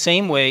in the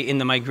same way, in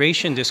the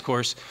migration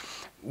discourse,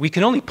 we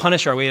can only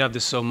punish our way out of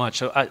this so much.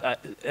 So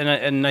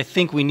I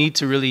think we need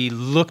to really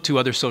look to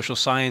other social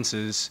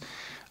sciences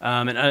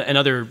and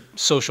other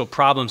social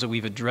problems that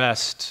we've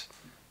addressed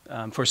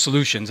for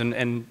solutions.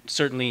 And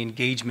certainly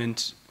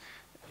engagement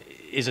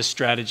is a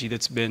strategy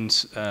that's been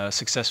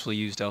successfully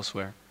used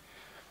elsewhere.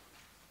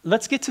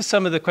 Let's get to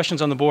some of the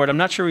questions on the board. I'm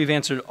not sure we've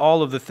answered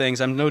all of the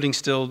things. I'm noting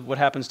still what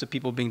happens to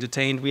people being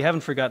detained. We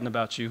haven't forgotten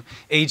about you.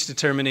 Age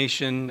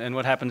determination and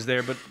what happens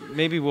there, but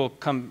maybe we'll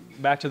come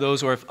back to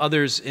those, or if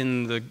others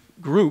in the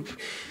group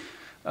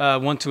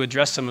want to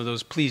address some of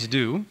those, please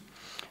do.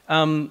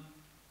 I'll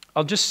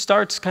just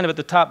start kind of at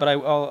the top, but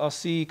I'll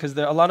see, because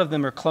a lot of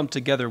them are clumped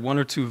together, 1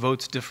 or 2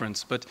 votes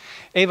difference. But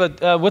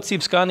Eva, what's the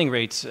absconding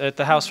rate at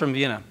the house from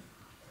Vienna?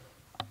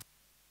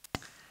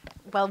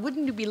 Well,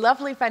 wouldn't it be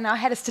lovely if I now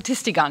had a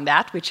statistic on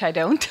that, which I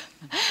don't.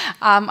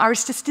 Our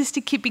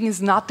statistic keeping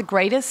is not the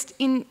greatest.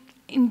 In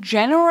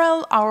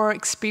general, our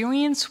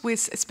experience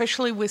with,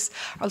 especially with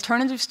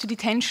alternatives to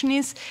detention,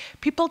 is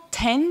people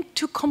tend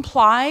to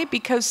comply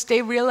because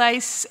they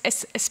realize,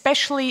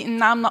 especially, and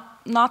now I'm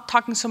not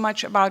talking so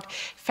much about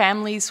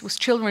families with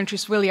children, which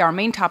is really our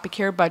main topic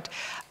here, but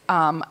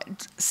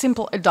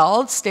simple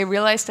adults, they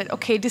realize that,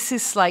 okay, this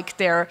is like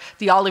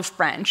the olive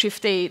branch.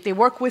 If they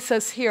work with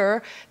us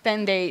here,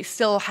 then they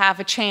still have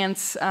a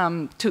chance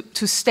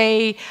to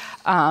stay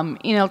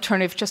in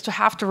alternative, just to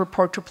have to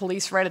report to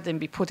police rather than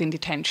be put in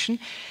detention.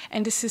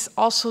 And this is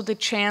also the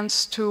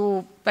chance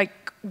to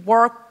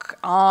work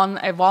on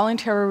a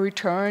voluntary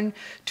return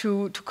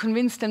to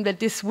convince them that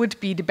this would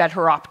be the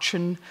better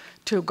option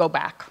to go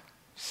back.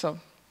 So,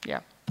 yeah.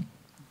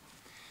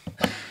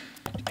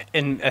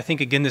 And I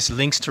think, again, this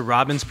links to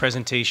Robin's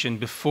presentation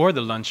before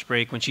the lunch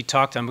break when she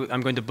talked,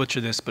 I'm going to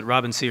butcher this, but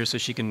Robin's here so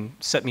she can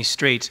set me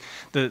straight,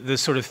 the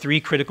sort of 3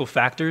 critical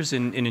factors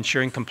in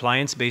ensuring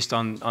compliance based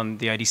on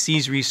the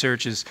IDC's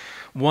research is,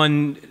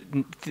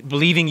 1,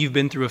 believing you've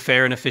been through a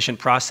fair and efficient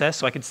process.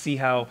 So I could see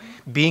how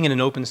being in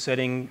an open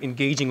setting,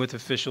 engaging with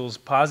officials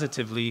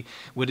positively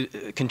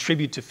would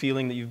contribute to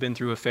feeling that you've been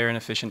through a fair and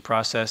efficient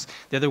process.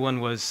 The other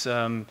one was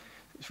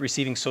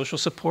receiving social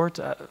support.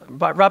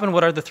 Robin,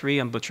 what are the 3?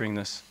 I'm butchering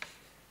this.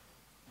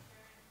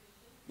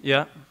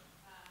 Yeah.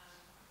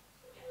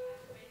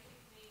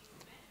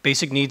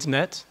 Basic needs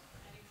met.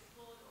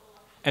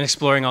 And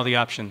exploring all the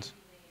options.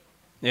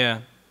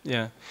 Yeah,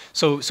 yeah.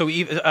 So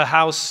a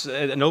house,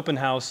 an open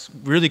house,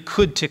 really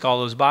could tick all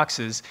those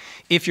boxes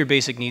if your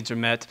basic needs are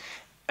met.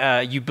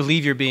 You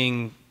believe you're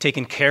being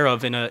taken care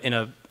of in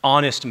a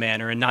honest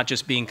manner and not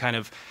just being kind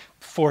of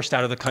forced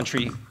out of the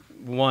country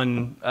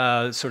one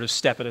sort of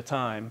step at a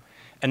time.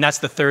 And that's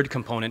the 3rd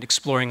component,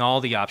 exploring all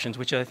the options,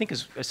 which I think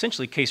is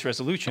essentially case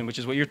resolution, which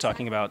is what you're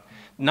talking about.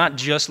 Not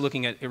just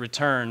looking at a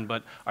return,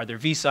 but are there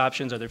visa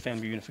options, are there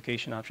family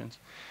reunification options,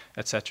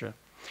 et cetera.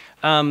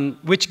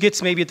 Which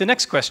gets maybe at the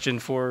next question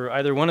for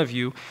either one of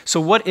you. So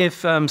what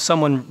if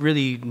someone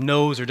really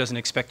knows or doesn't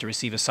expect to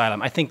receive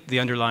asylum? I think the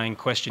underlying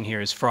question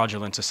here is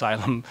fraudulent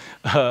asylum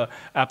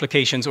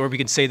applications, or we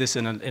could say this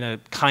in a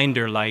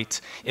kinder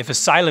light. If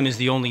asylum is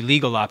the only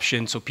legal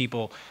option, so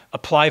people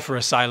apply for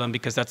asylum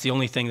because that's the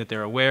only thing that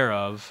they're aware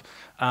of,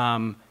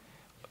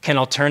 can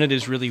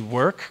alternatives really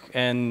work?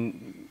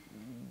 And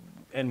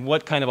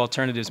what kind of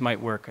alternatives might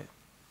work?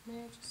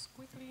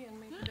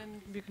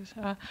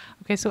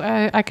 Okay, so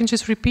I can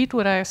just repeat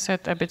what I said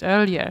a bit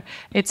earlier.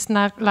 It's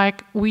not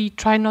like we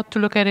try not to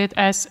look at it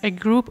as a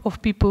group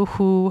of people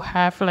who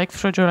have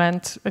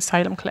fraudulent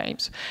asylum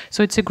claims.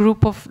 So it's a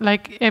group of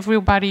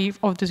everybody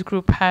of this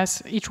group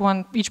has,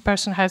 each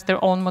person has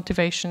their own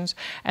motivations,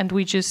 and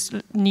we just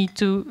need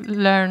to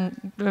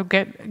learn,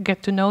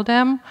 get to know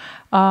them,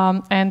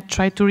 and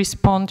try to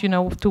respond,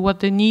 to what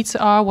their needs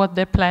are, what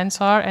their plans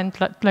are, and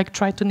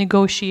try to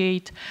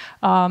negotiate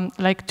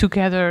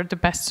together the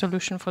best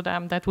solution for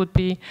them. That would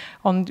be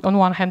on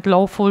one hand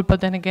lawful, but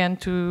then again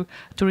to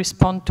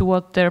respond to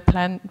what their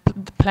plan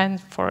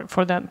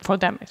for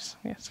them is.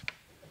 Yes.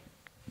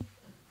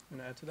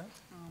 Want to add to that?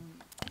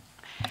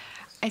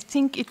 I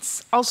think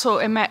it's also,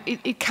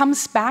 it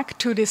comes back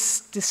to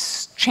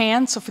this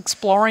chance of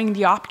exploring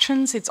the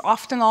options. It's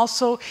often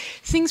also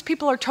things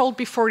people are told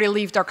before they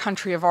leave their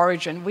country of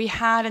origin. We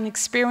had an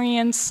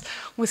experience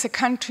with a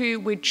country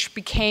which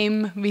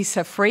became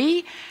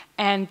visa-free,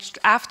 and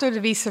after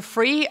the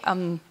visa-free,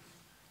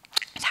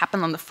 it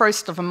happened on the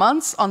 1st of a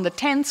month. On the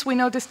 10th, we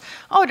noticed,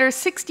 oh, there are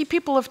 60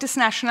 people of this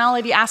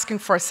nationality asking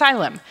for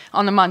asylum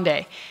on a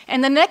Monday.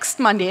 And the next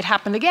Monday it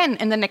happened again,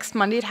 and the next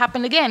Monday it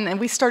happened again. And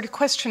we started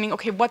questioning,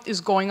 okay, what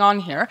is going on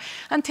here?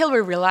 Until we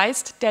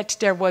realized that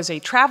there was a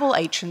travel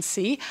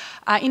agency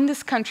in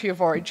this country of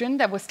origin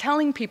that was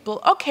telling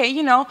people, okay,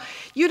 you know,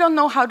 you don't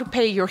know how to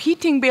pay your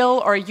heating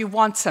bill or you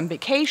want some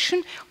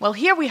vacation. Well,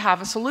 here we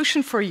have a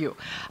solution for you.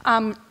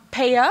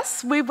 Pay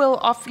us, we will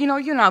offer, you know,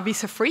 you're now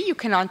visa-free, you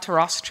can enter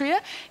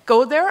Austria,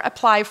 go there,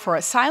 apply for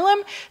asylum.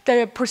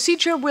 The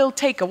procedure will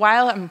take a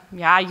while.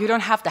 Yeah, you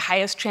don't have the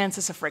highest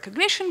chances of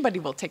recognition, but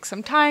it will take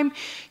some time.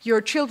 Your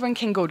children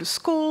can go to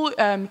school,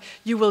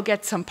 you will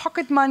get some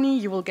pocket money,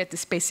 you will get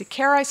this basic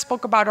care I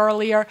spoke about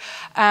earlier,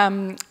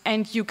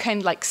 and you can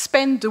like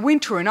spend the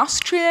winter in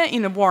Austria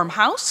in a warm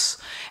house,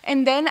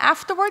 and then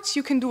afterwards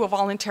you can do a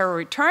voluntary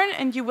return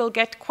and you will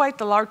get quite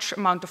a large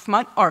amount of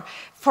money, or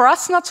for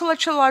us, not so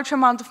much a large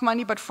amount of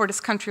money, but for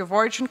this country of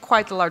origin,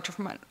 quite a large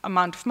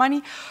amount of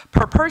money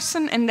per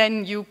person, and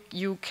then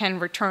you can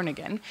return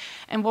again.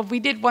 And what we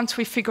did once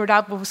we figured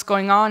out what was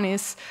going on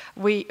is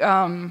we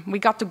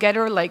got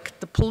together, like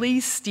the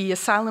police, the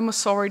asylum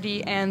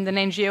authority, and an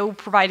NGO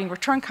providing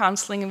return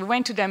counseling, and we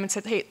went to them and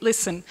said, hey,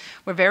 listen,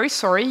 we're very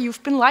sorry,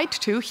 you've been lied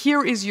to.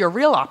 Here is your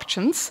real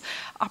options.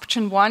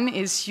 Option one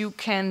is you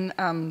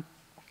can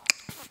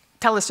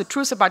tell us the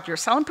truth about your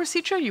asylum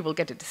procedure, you will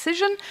get a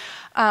decision,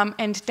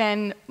 and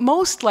then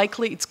most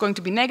likely it's going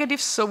to be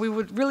negative, so we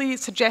would really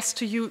suggest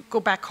to you go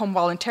back home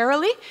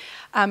voluntarily.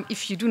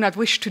 If you do not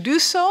wish to do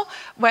so,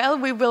 well,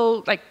 we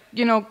will, like,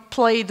 you know,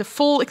 play the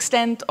full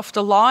extent of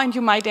the law, and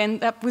you might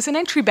end up with an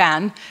entry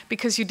ban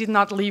because you did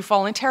not leave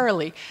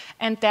voluntarily.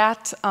 And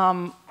that,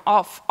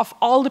 of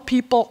all the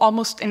people,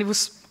 almost, and it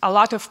was a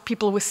lot of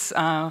people with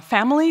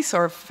families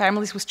or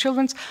families with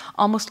children,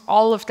 almost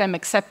all of them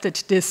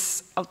accepted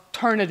this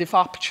alternative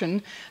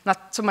option,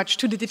 not so much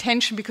to the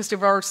detention because they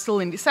were still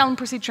in the asylum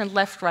procedure and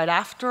left right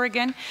after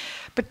again.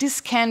 But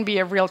this can be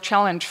a real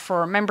challenge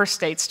for member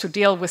states to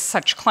deal with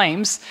such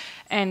claims.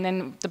 And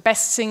then the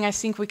best thing I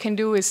think we can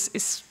do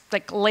is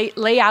like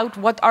lay out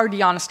what are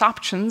the honest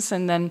options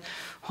and then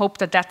hope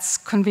that that's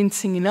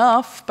convincing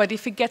enough. But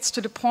if it gets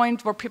to the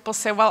point where people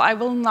say, well, I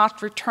will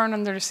not return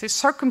under these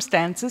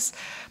circumstances,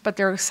 but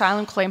their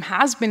asylum claim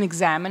has been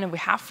examined and we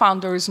have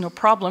found there is no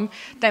problem,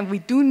 then we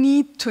do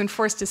need to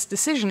enforce this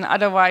decision.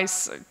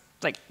 Otherwise,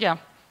 like, yeah,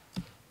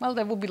 well,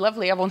 that would be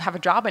lovely. I won't have a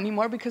job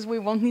anymore because we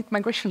won't need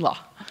migration law.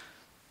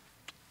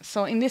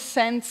 So in this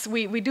sense,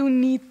 we do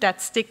need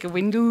that stick.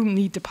 We do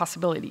need the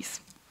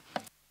possibilities.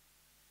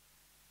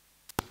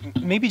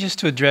 Maybe just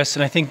to address,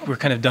 and I think we're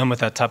kind of done with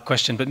that top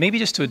question, but maybe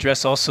just to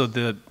address also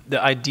the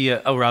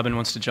idea, oh, Robin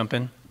wants to jump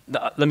in.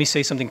 Let me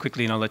say something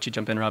quickly and I'll let you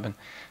jump in, Robin.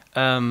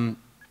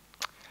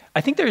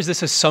 I think there's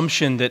this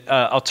assumption that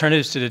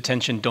alternatives to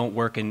detention don't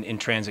work in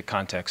transit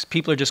contexts.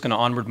 People are just going to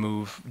onward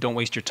move, don't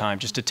waste your time,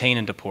 just detain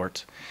and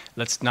deport.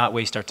 Let's not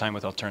waste our time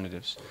with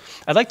alternatives.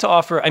 I'd like to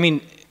offer,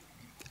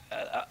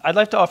 I'd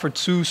like to offer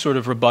two sort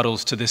of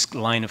rebuttals to this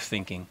line of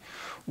thinking.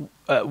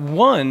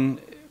 One,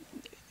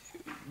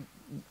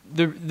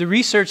 the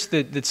research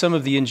that some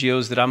of the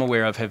NGOs that I'm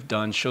aware of have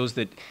done shows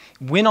that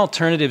when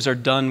alternatives are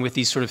done with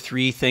these sort of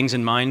three things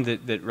in mind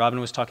that Robin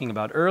was talking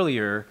about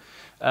earlier,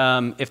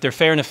 if they're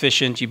fair and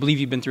efficient, you believe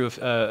you've been through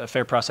a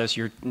fair process,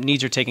 your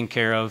needs are taken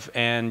care of,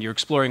 and you're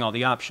exploring all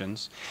the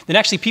options, then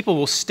actually people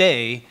will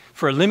stay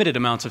for a limited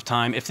amount of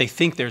time if they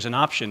think there's an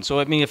option. So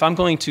I mean, if I'm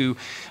going to,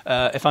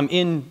 if I'm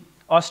in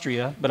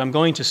Austria, but I'm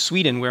going to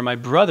Sweden where my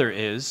brother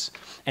is,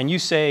 and you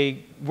say,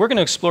 we're going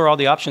to explore all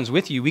the options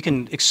with you, we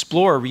can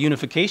explore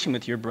reunification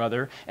with your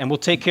brother, and we'll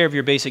take care of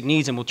your basic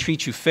needs, and we'll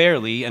treat you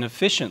fairly and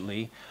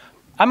efficiently,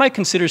 I might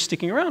consider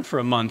sticking around for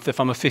a month if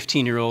I'm a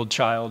 15-year-old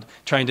child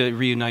trying to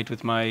reunite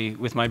with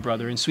my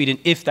brother in Sweden,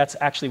 if that's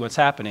actually what's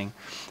happening.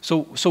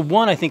 So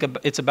one, I think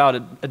it's about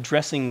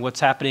addressing what's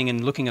happening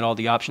and looking at all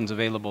the options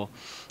available.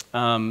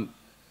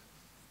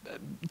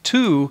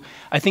 Two,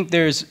 I think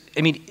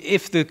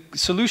if the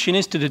solution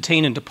is to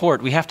detain and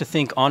deport, we have to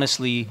think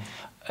honestly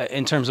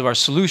in terms of our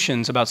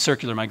solutions about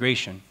circular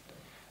migration,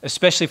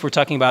 especially if we're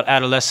talking about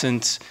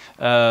adolescent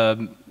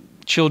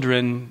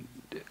children.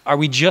 Are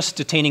we just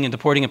detaining and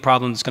deporting a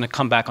problem that's going to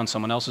come back on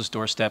someone else's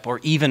doorstep or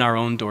even our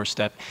own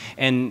doorstep?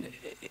 And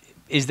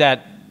is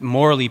that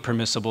morally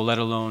permissible, let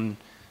alone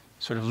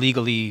sort of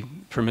legally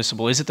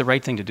permissible? Is it the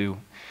right thing to do?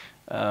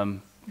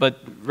 But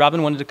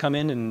Robin wanted to come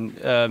in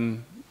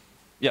and,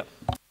 yeah.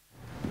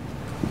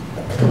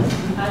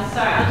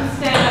 Sorry, I'll just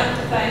stand up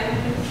because I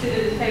can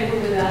consider the table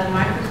without a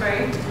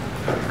microphone.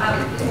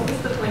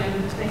 What's the point of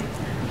the thing?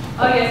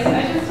 Oh yes,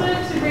 I just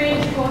wanted to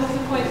reinforce the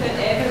point that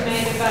Eva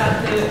made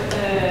about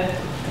the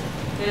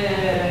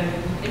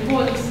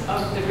importance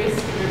of the risk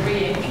of a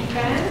re-entry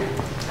ban.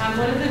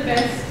 one of the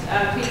best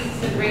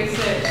pieces of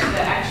research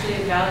that actually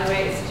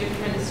evaluates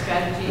different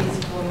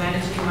strategies for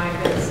managing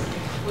migrants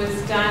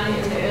was done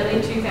in the early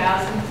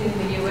 2000s in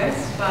the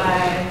US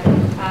by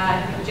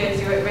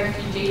Jesuit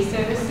Refugee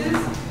Services.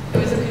 It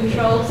was a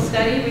controlled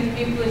study with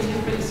people in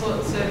different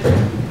sorts of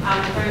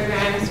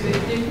programs with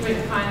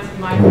different kinds of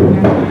migrant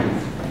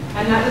backgrounds.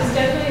 And that was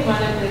definitely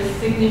one of the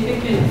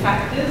significant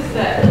factors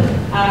that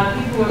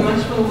people were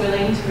much more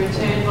willing to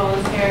return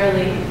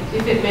voluntarily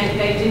if it meant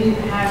they didn't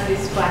have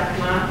this black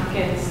mark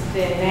against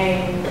their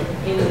name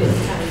in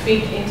this kind of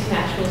big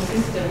international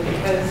system,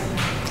 because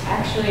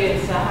actually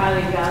it's a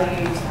highly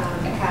valued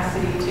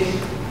capacity to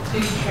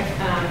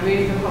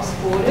move across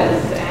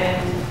borders,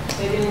 and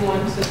they didn't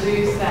want to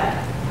lose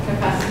that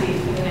capacity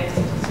for the next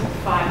sort of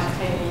 5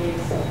 to 10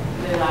 years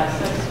of their lives.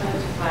 So I just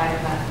wanted to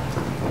flag that.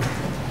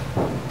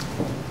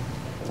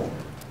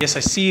 Yes, I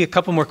see a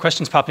couple more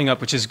questions popping up,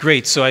 which is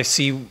great. So I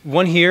see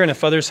one here, and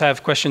if others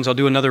have questions, I'll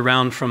do another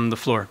round from the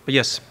floor. But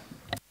yes.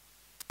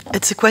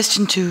 It's a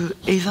question to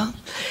Eva.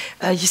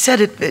 You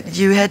said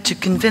you had to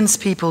convince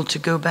people to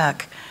go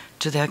back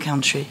to their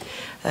country.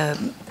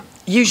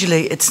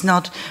 Usually it's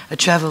not a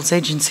travels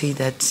agency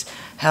that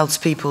helps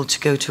people to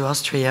go to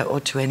Austria or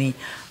to any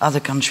other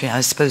country. I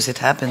suppose it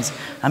happens.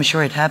 I'm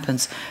sure it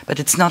happens. But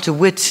it's not a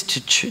wit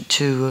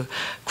to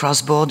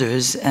cross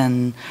borders,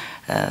 and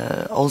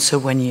also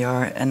when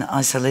you're an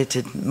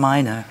isolated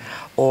minor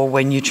or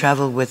when you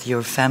travel with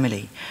your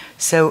family.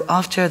 So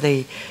after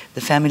the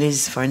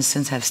families, for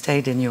instance, have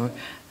stayed in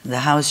the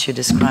house you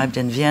described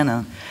in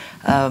Vienna,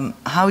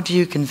 how do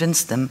you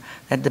convince them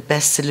that the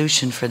best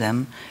solution for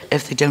them,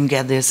 if they don't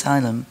get the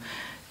asylum,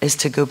 is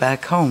to go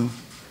back home?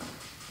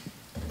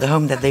 The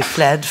home that they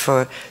fled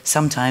for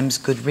sometimes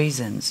good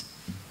reasons.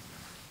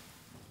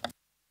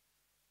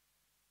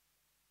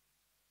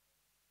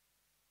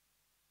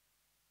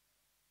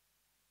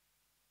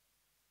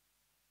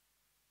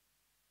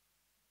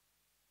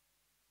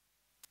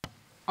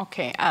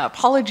 Okay,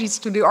 apologies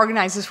to the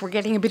organizers. We're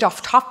getting a bit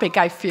off topic,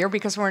 I fear,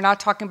 because we're not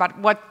talking about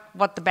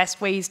what the best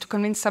way is to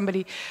convince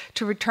somebody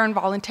to return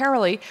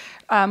voluntarily.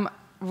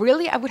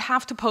 Really, I would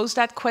have to pose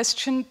that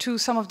question to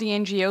some of the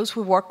NGOs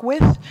we work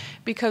with,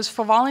 because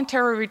for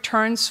voluntary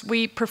returns,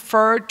 we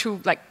prefer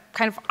to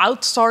kind of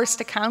outsource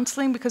the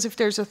counseling, because if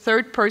there's a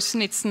third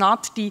person, it's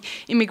not the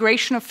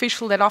immigration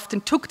official that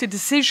often took the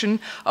decision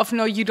of,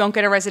 no, you don't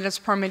get a residence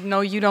permit,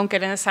 no, you don't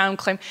get an asylum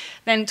claim.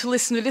 Then to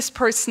listen to this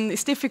person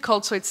is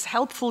difficult, so it's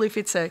helpful if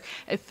it's a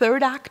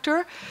third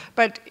actor.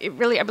 But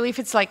really, I believe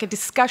it's like a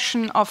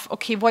discussion of,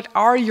 okay, what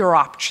are your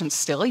options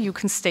still? You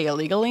can stay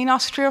illegally in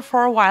Austria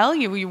for a while.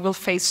 You will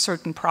face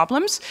certain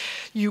problems.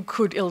 You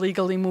could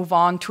illegally move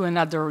on to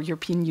another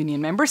European Union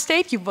member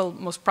state. You will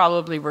most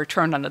probably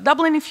return under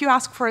Dublin if you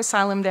ask for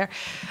asylum there.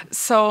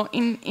 So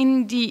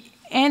in the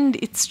end,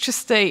 it's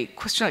just a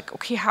question like,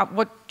 okay,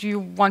 what do you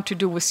want to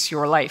do with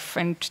your life?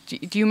 And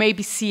do you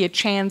maybe see a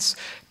chance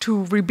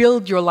to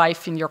rebuild your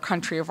life in your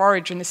country of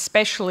origin,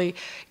 especially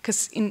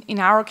because in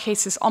our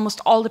cases,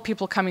 almost all the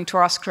people coming to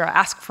Austria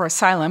ask for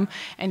asylum,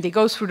 and they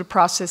go through the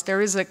process.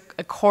 There is a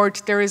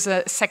court, there is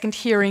a second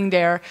hearing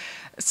there.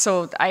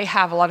 So I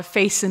have a lot of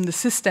faith in the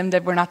system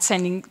that we're not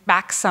sending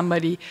back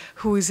somebody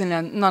who is in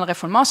a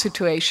non-refoulement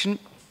situation.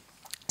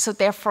 So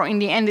therefore, in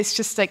the end, it's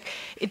just like,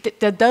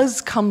 there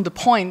does come the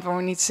point where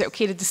we need to say,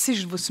 okay, the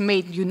decision was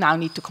made, you now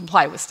need to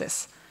comply with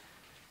this.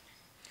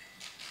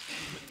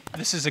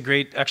 This is a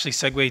great, actually,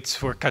 segue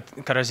for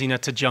Katarzyna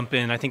to jump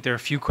in. I think there are a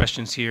few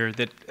questions here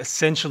that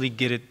essentially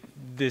get at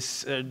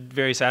this,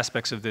 various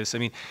aspects of this. I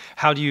mean,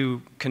 how do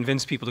you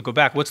convince people to go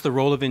back? What's the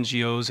role of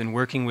NGOs in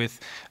working with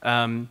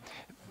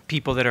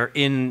people that are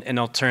in an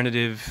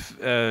alternative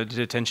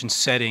detention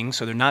setting,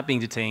 so they're not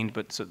being detained,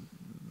 but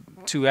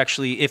to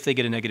actually, if they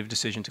get a negative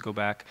decision, to go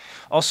back.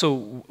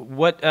 Also,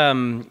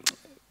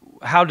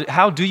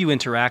 how do you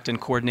interact and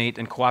coordinate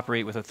and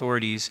cooperate with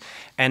authorities?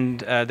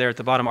 And there at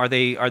the bottom, are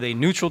they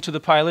neutral to the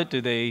pilot?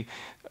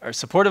 Are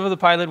supportive of the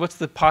pilot? What's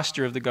the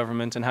posture of the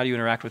government, and how do you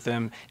interact with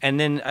them? And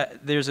then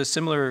there's a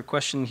similar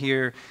question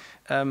here.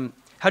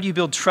 How do you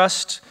build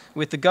trust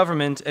with the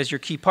government as your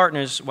key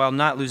partners while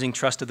not losing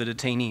trust of the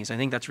detainees? I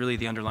think that's really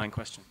the underlying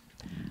question.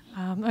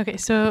 Okay,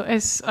 so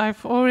as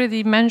I've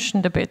already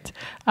mentioned a bit,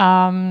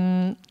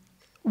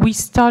 we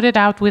started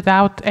out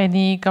without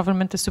any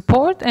governmental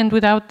support and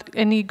without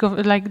any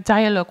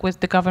dialogue with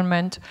the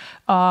government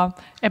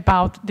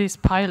about this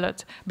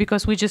pilot,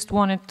 because we just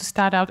wanted to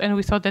start out, and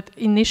we thought that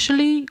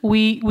initially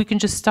we can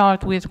just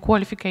start with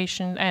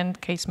qualification and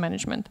case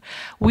management.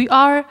 We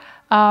are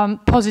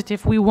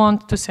positive. We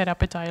want to set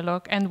up a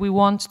dialogue, and we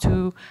want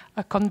to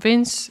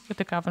convince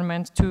the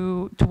government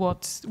to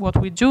what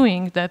we're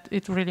doing, that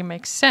it really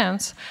makes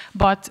sense.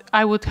 But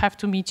I would have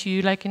to meet you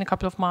in a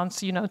couple of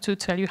months, to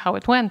tell you how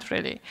it went.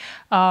 Really,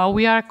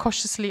 we are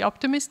cautiously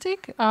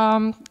optimistic.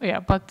 Yeah,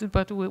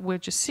 but we'll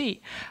just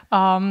see.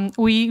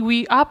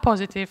 We are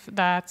positive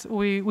that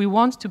we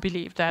want to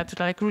believe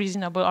that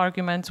reasonable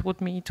arguments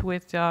would meet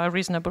with a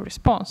reasonable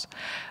response.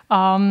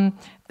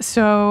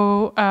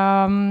 So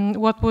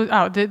what was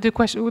the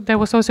question? There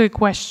was also a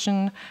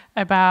question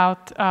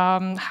about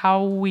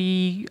how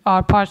we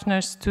are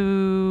partners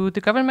to the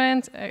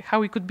government,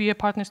 how we could be a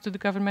partners to the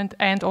government,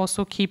 and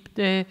also keep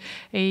a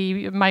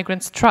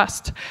migrant's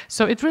trust.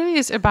 So it really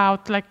is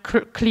about like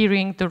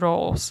clearing the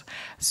roles.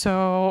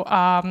 So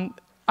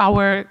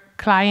our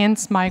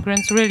clients,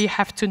 migrants, really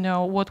have to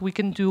know what we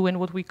can do and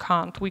what we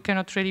can't. We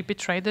cannot really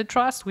betray the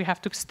trust. We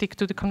have to stick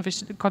to the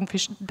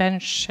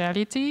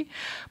confidentiality,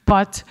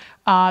 but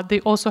they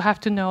also have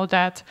to know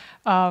that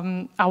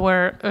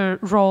our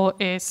role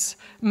is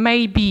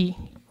maybe,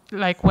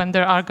 like when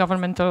there are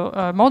governmental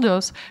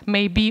models,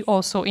 maybe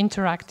also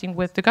interacting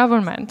with the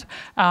government.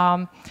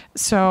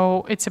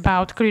 So it's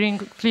about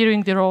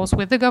clearing the roles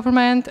with the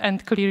government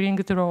and clearing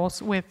the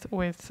roles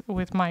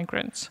with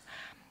migrants.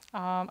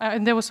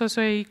 And there was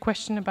also a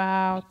question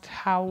about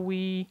how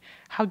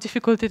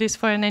difficult it is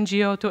for an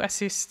NGO to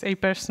assist a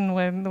person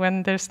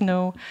when there's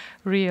no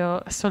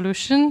real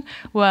solution.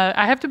 Well,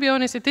 I have to be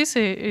honest, it is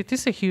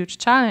a huge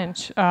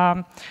challenge.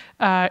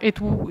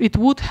 It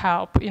would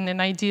help in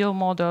an ideal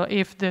model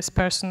if this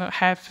person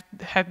had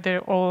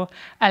their all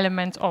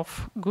elements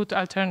of good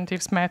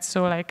alternatives met,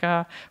 so like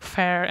a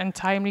fair and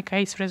timely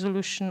case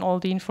resolution, all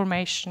the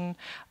information,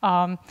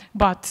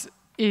 but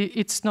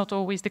it's not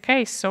always the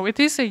case. So it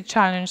is a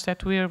challenge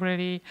that we're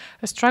really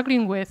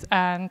struggling with,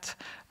 and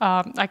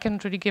I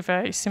can't really give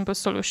a simple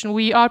solution.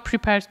 We are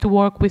prepared to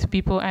work with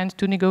people and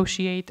to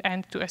negotiate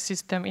and to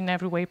assist them in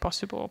every way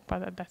possible,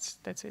 but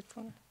that's it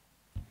for me.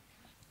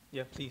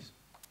 Yeah, please.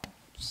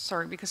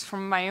 Sorry, because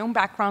from my own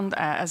background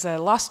as a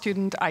law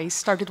student, I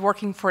started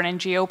working for an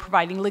NGO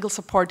providing legal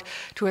support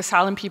to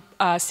asylum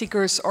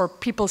seekers or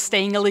people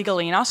staying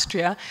illegally in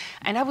Austria.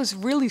 And I was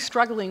really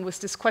struggling with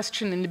this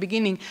question in the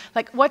beginning.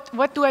 Like,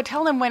 what do I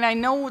tell them when I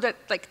know that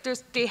like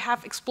they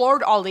have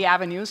explored all the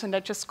avenues, and I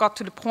just got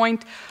to the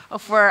point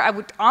of where I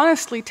would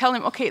honestly tell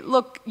them, okay,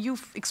 look,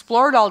 you've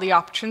explored all the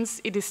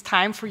options. It is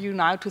time for you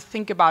now to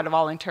think about a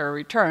voluntary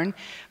return.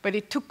 But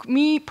it took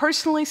me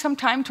personally some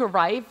time to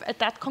arrive at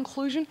that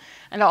conclusion.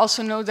 And I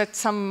also know that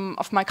some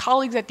of my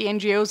colleagues at the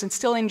NGOs and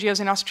still NGOs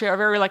in Austria are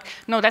very like,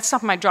 no, that's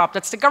not my job.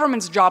 That's the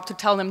government's job to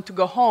tell them to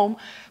go home.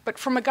 But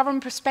from a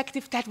government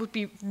perspective, that would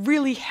be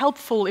really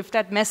helpful if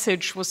that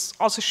message was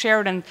also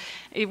shared and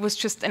it was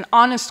just an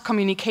honest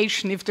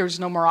communication if there's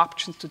no more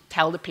options to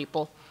tell the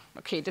people,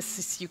 okay, this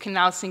is, you can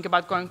now think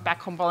about going back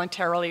home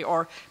voluntarily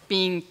or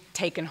being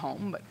taken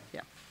home, but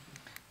yeah.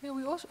 Yeah,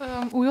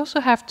 we also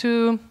have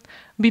to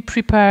be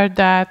prepared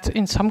that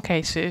in some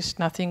cases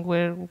nothing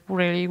will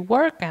really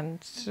work,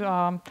 and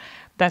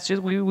that's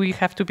just we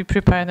have to be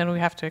prepared and we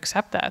have to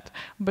accept that.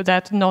 But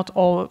that not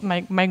all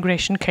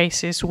migration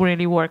cases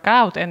really work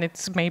out, and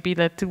it's maybe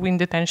that in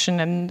detention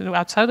and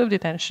outside of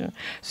detention.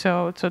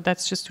 So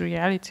that's just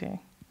reality. I'm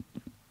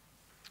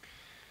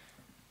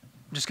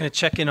just going to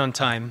check in on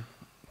time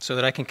so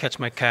that I can catch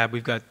my cab.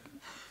 We've got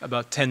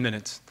about 10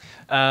 minutes.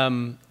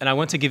 And I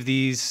want to give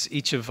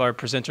each of our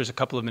presenters a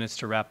couple of minutes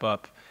to wrap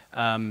up.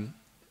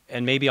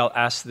 And maybe I'll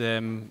ask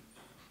them,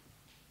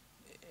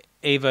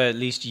 Eva, at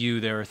least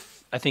you,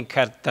 I think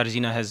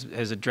Katarzyna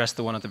has addressed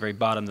the one at the very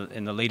bottom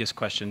in the latest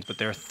questions, but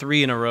there are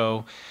 3 in a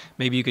row.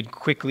 Maybe you could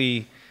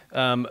quickly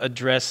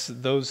address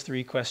those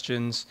 3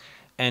 questions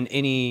and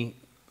any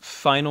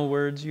final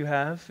words you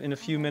have in a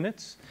few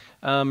minutes.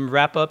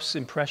 Wrap-ups,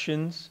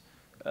 impressions,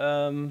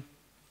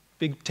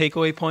 big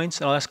takeaway points,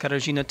 and I'll ask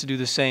Katarzyna to do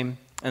the same.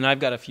 And I've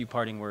got a few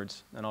parting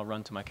words, and I'll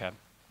run to my cab.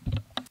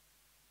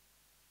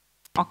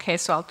 Okay,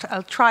 so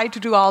I'll try to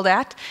do all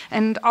that,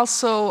 and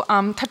also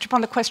touch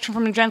upon the question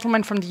from a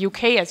gentleman from the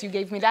UK, as you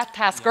gave me that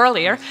task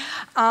earlier.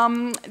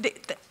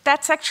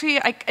 That's actually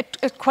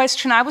a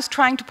question I was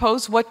trying to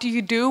pose. What do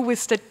you do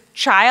with the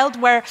child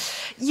where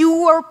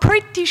you are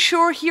pretty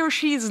sure he or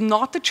she is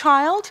not the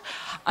child?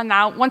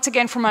 Now, once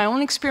again, from my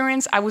own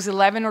experience, I was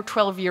 11 or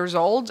 12 years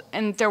old,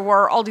 and there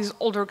were all these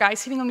older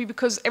guys hitting on me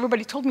because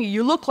everybody told me,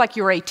 you look like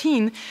you're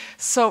 18.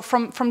 So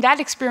from that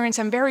experience,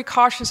 I'm very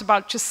cautious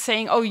about just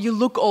saying, oh, you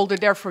look older,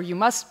 therefore you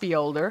must be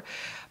older.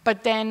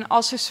 But then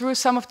also through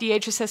some of the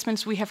age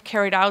assessments we have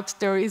carried out,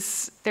 there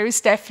is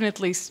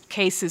definitely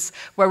cases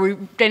where we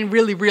then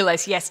really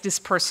realize, yes, this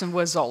person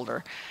was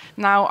older.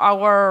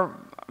 Now,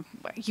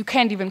 you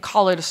can't even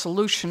call it a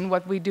solution.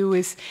 What we do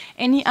is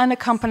any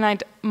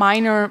unaccompanied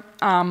minor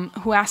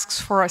who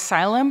asks for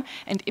asylum,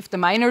 and if the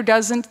minor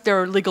doesn't,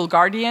 their legal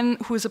guardian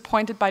who is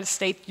appointed by the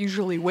state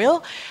usually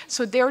will.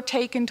 So they're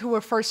taken to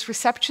a first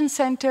reception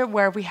center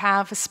where we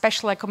have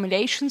special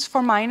accommodations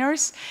for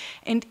minors.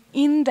 And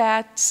in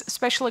that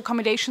special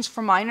accommodations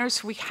for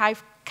minors, we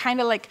have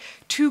kind of like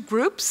 2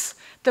 groups.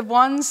 The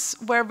ones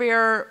where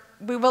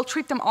we will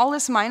treat them all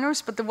as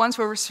minors, but the ones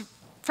where we're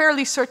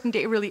fairly certain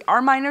they really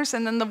are minors,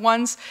 and then the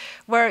ones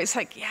where it's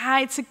like, yeah,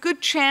 it's a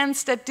good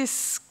chance that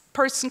this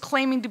person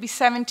claiming to be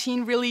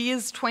 17 really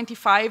is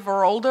 25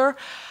 or older,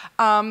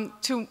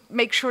 to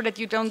make sure that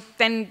you don't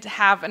then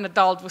have an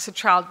adult with a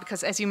child,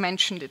 because as you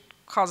mentioned, it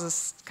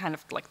causes kind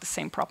of like the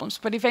same problems.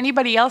 But if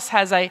anybody else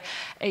has a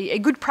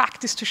good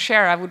practice to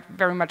share, I would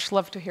very much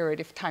love to hear it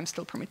if time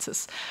still permits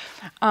us.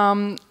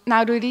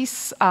 Now to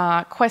these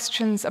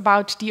questions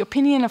about the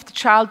opinion of the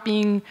child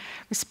being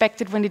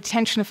respected when the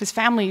detention of his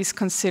family is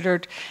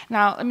considered.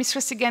 Now, let me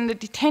stress again, the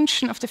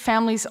detention of the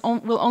families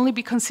will only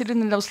be considered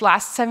in those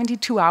last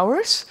 72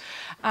 hours.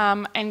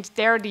 And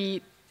there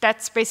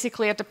that's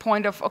basically at the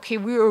point of, okay,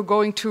 we are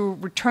going to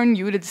return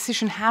you, the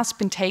decision has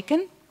been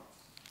taken.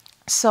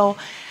 So,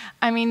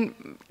 I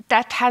mean,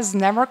 that has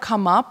never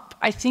come up.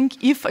 I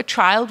think if a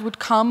child would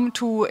come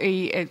to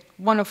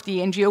one of the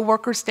NGO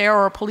workers there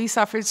or a police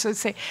officer and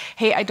say,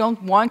 hey, I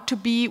don't want to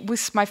be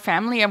with my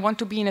family, I want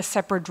to be in a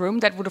separate room,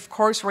 that would of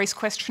course raise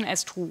question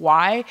as to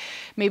why.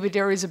 Maybe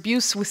there is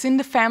abuse within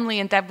the family,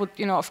 and that would,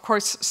 you know, of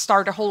course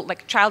start a whole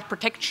like child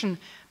protection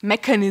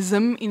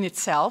mechanism in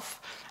itself.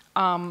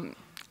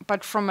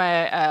 But from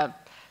a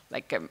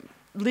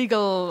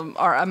legal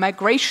or a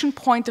migration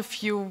point of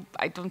view,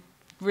 I don't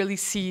really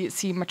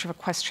see much of a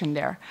question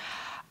there.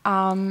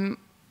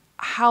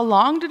 How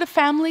long do the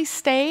families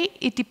stay?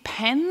 It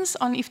depends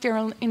on if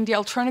they're in the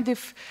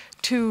alternative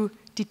to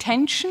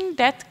detention.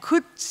 That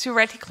could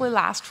theoretically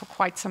last for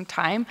quite some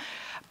time,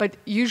 but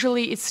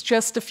usually it's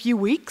just a few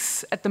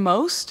weeks at the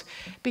most,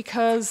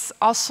 because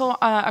also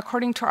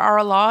according to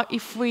our law,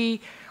 if we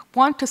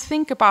want to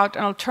think about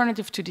an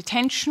alternative to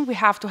detention, we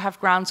have to have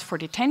grounds for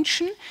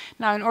detention.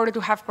 Now, in order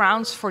to have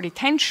grounds for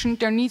detention,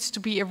 there needs to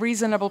be a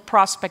reasonable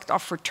prospect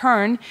of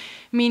return,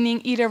 meaning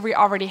either we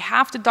already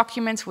have the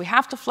documents, we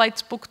have the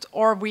flights booked,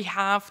 or we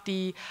have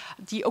the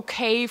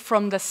okay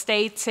from the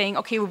state saying,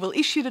 okay, we will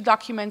issue the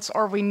documents,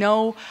 or we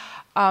know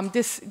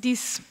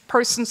these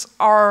persons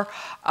are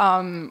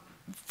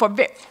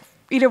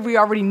either we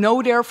already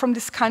know they're from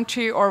this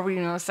country, or we,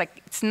 you know, it's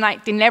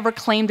like they never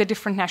claimed a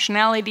different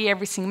nationality,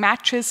 everything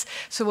matches.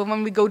 So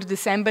when we go to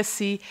this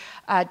embassy,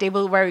 they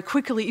will very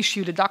quickly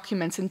issue the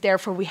documents, and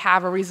therefore we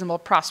have a reasonable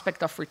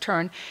prospect of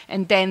return,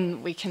 and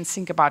then we can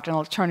think about an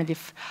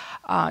alternative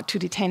to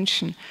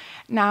detention.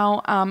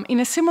 Now, in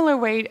a similar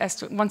way as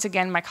to, once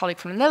again, my colleague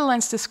from the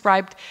Netherlands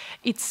described,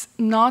 it's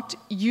not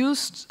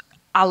used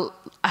a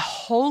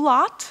whole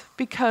lot,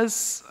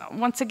 because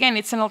once again,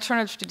 it's an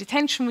alternative to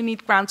detention. We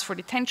need grounds for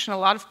detention. A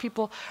lot of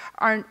people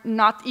are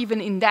not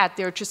even in that.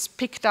 They're just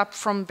picked up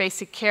from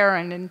basic care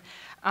and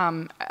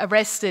then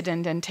arrested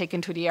and then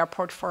taken to the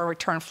airport for a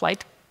return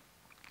flight.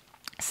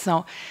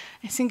 So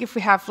I think if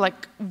we have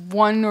like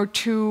 1 or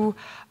 2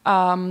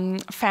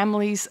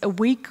 families a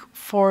week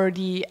for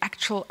the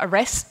actual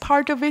arrest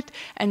part of it,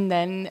 and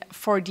then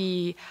for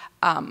the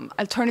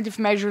alternative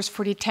measures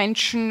for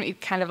detention,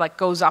 it kind of like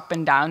goes up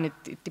and down.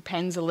 It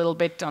depends a little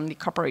bit on the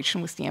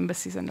cooperation with the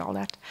embassies and all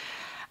that.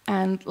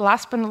 And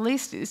last but not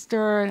least, is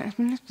there a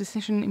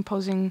decision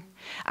imposing?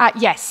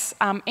 Yes,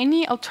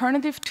 any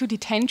alternative to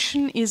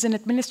detention is an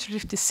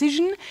administrative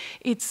decision.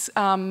 It's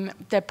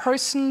the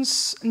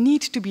persons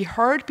need to be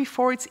heard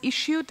before it's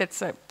issued.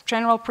 That's a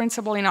general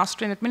principle in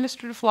Austrian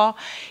administrative law.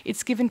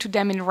 It's given to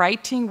them in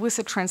writing with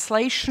a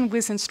translation,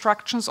 with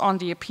instructions on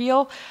the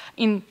appeal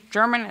in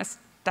German, as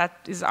that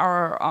is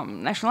our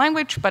national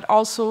language, but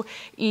also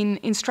in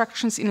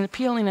instructions in an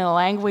appeal in a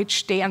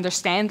language they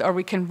understand, or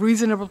we can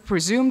reasonably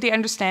presume they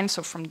understand,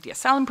 so from the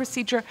asylum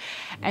procedure.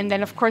 And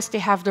then, of course, they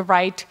have the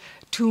right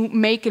to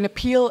make an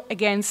appeal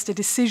against the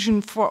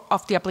decision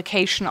of the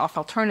application of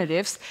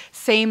alternatives,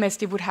 same as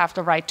they would have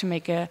the right to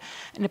make an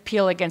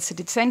appeal against a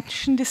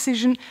detention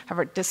decision.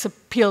 However, this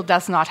appeal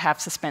does not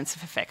have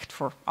suspensive effect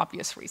for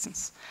obvious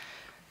reasons.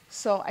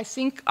 So I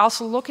think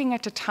also looking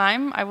at the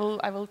time, I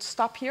will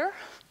stop here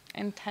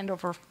and hand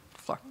over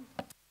the floor.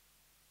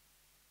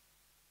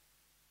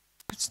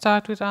 Let's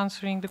start with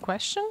answering the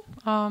question.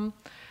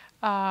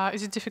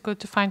 Is it difficult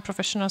to find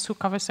professionals who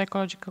cover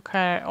psychological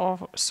care or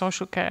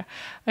social care,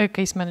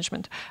 case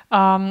management?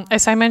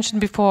 As I mentioned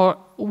before,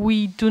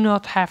 we do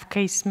not have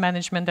case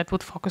management that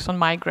would focus on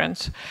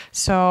migrants.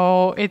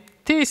 So it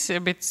is a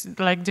bit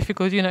like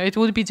difficult, you know, it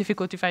would be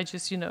difficult if I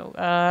just, you know,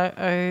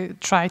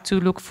 try to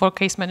look for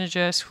case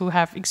managers who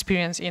have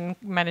experience in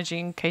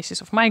managing cases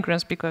of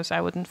migrants, because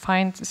I wouldn't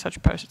find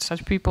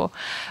such people.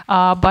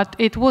 But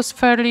it was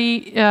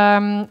fairly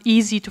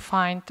easy to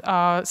find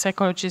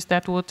psychologists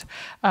that would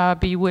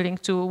be willing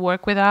to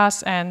work with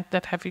us and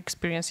that have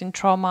experience in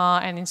trauma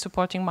and in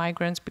supporting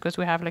migrants, because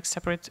we have like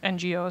separate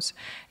NGOs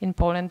in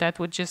Poland that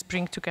would just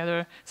bring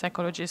together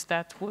psychologists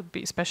that would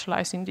be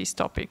specialized in these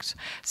topics.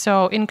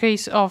 So in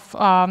case of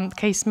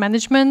case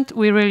management,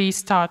 we really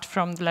start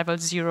from level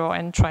 0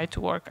 and try to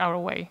work our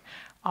way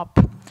up.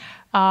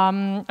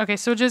 Okay,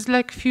 so just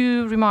like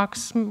few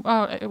remarks,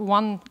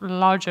 one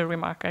larger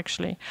remark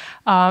actually.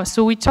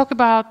 So we talk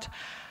about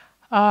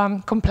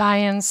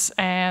compliance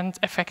and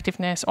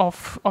effectiveness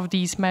of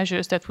these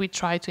measures that we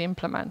try to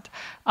implement.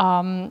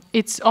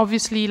 It's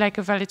obviously like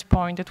a valid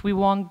point that we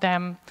want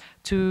them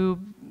to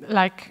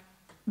like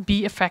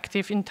be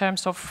effective in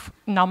terms of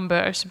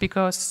numbers,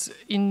 because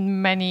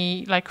in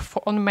many, like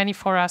on many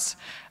for us,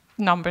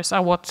 numbers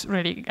are what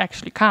really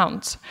actually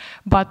counts.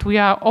 But we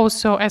are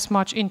also as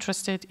much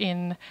interested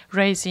in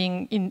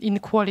raising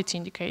inequality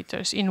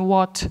indicators, in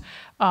what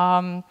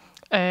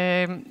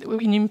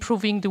in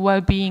improving the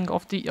well-being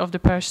of the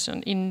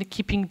person, in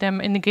keeping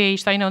them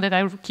engaged. I know that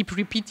I keep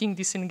repeating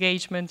this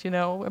engagement,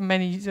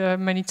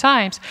 many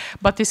times,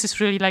 but this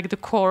is really like the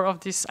core of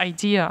this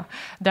idea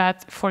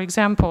that, for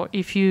example,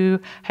 if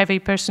you have a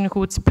person who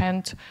would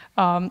spend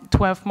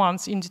 12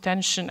 months in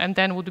detention and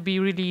then would be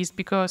released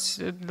because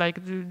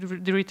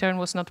the return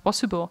was not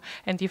possible,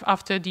 and if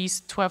after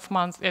these 12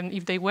 months, and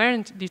if they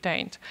weren't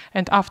detained,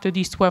 and after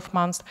these 12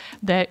 months,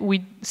 that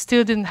we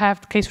still didn't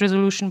have case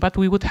resolution, but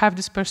we would have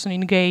this person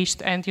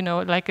engaged, and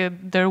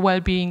their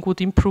well-being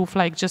would improve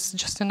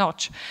just a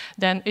notch,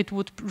 then it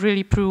would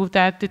really prove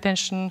that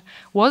detention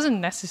wasn't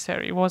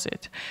necessary, was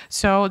it?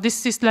 So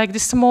this is like the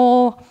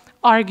small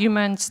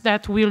arguments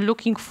that we're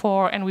looking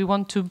for, and we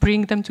want to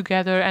bring them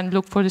together and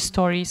look for the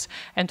stories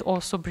and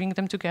also bring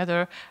them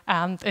together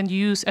and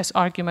use as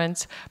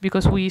arguments,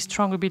 because we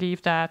strongly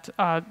believe that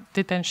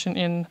detention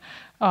in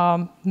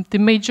the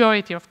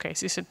majority of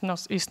cases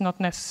is not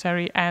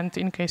necessary, and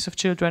in case of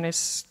children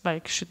is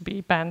should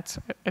be banned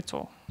at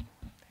all.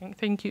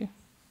 Thank you.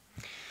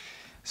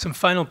 Some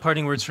final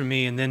parting words from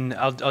me, and then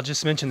I'll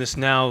just mention this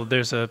now.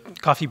 There's a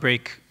coffee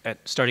break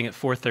starting at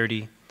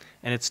 4:30,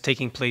 and it's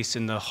taking place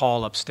in the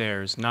hall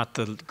upstairs, not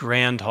the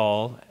grand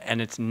hall,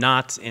 and it's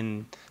not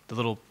in the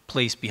little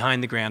place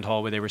behind the grand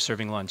hall where they were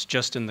serving lunch,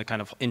 just in the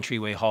kind of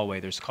entryway hallway.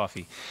 There's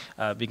coffee,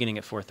 beginning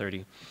at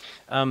 4:30.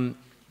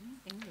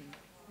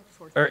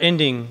 Or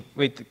ending,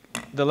 wait,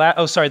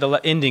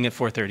 the ending at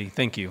 4:30,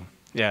 thank you.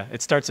 Yeah,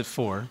 it starts at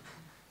 4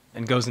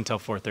 and goes until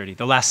 4:30.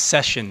 The last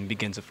session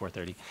begins at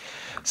 4:30.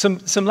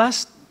 Some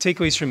last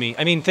takeaways from me.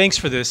 I mean, thanks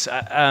for this.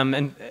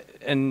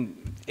 And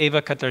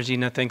Eva,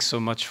 Katarzyna, thanks so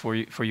much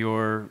for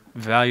your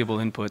valuable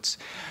inputs.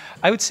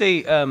 I would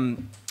say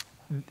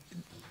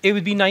it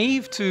would be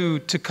naive to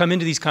come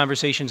into these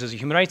conversations as a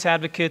human rights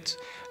advocate,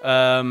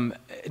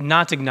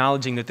 not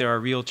acknowledging that there are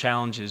real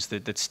challenges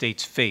that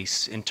states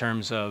face in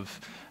terms of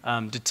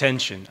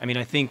detention. I mean,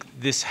 I think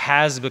this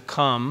has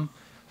become,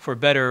 for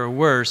better or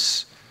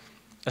worse,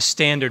 a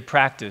standard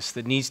practice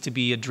that needs to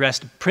be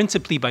addressed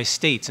principally by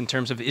states in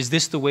terms of, is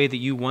this the way that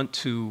you want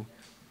to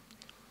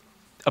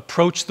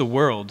approach the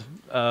world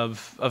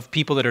of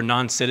people that are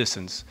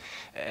non-citizens?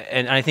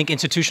 And I think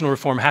institutional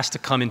reform has to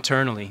come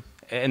internally.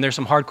 And there's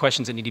some hard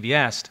questions that need to be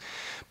asked.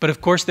 But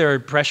of course there are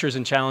pressures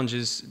and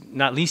challenges,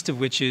 not least of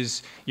which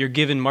is you're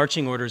given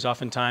marching orders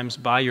oftentimes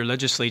by your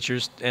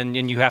legislatures, and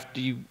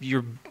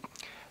you're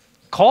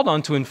called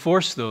on to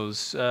enforce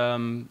those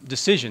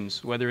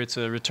decisions, whether it's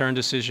a return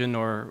decision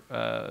or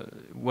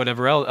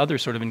whatever other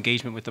sort of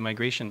engagement with the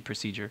migration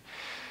procedure.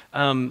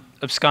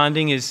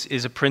 Absconding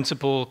is a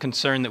principal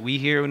concern that we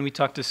hear when we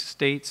talk to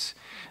states.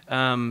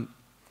 And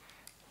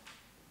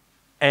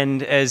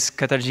as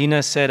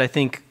Katarzyna said, I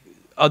think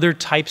other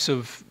types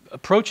of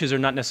approaches are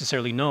not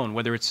necessarily known,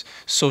 whether it's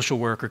social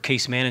work or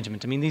case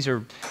management. I mean, these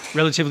are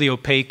relatively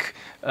opaque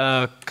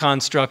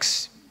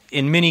constructs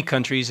in many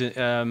countries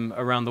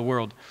around the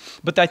world.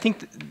 But I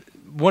think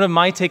one of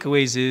my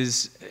takeaways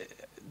is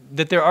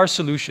that there are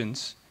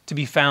solutions to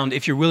be found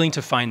if you're willing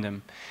to find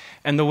them.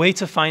 And the way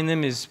to find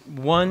them is,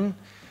 one,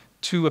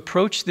 to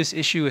approach this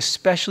issue,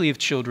 especially of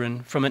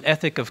children, from an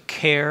ethic of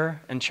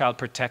care and child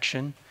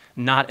protection,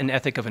 not an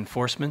ethic of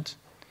enforcement.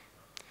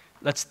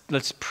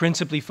 Let's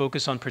principally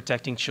focus on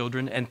protecting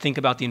children and think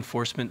about the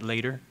enforcement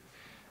later,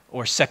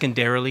 or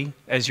secondarily,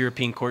 as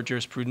European court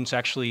jurisprudence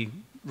actually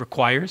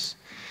requires.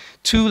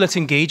 Two, let's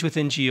engage with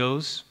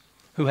NGOs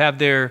who have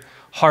their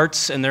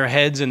hearts and their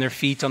heads and their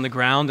feet on the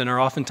ground and are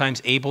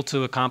oftentimes able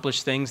to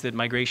accomplish things that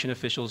migration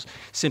officials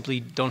simply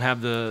don't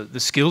have the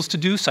skills to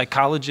do.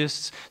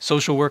 Psychologists,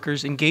 social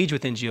workers, engage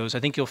with NGOs.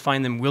 I think you'll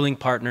find them willing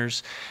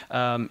partners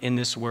in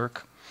this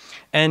work.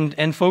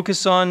 And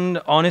focus on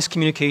honest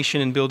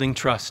communication and building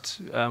trust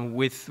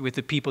with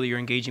the people that you're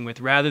engaging with,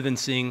 rather than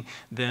seeing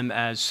them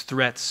as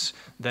threats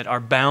that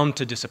are bound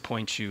to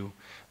disappoint you.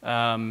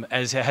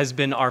 As has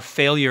been our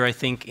failure, I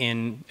think,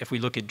 if we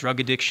look at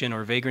drug addiction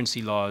or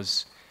vagrancy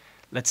laws,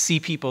 let's see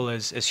people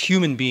as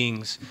human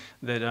beings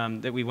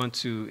that we want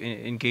to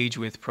engage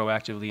with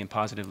proactively and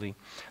positively.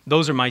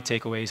 Those are my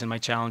takeaways and my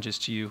challenges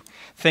to you.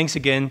 Thanks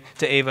again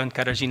to Eva and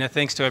Katarzyna.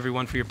 Thanks to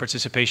everyone for your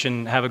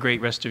participation. Have a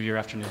great rest of your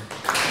afternoon.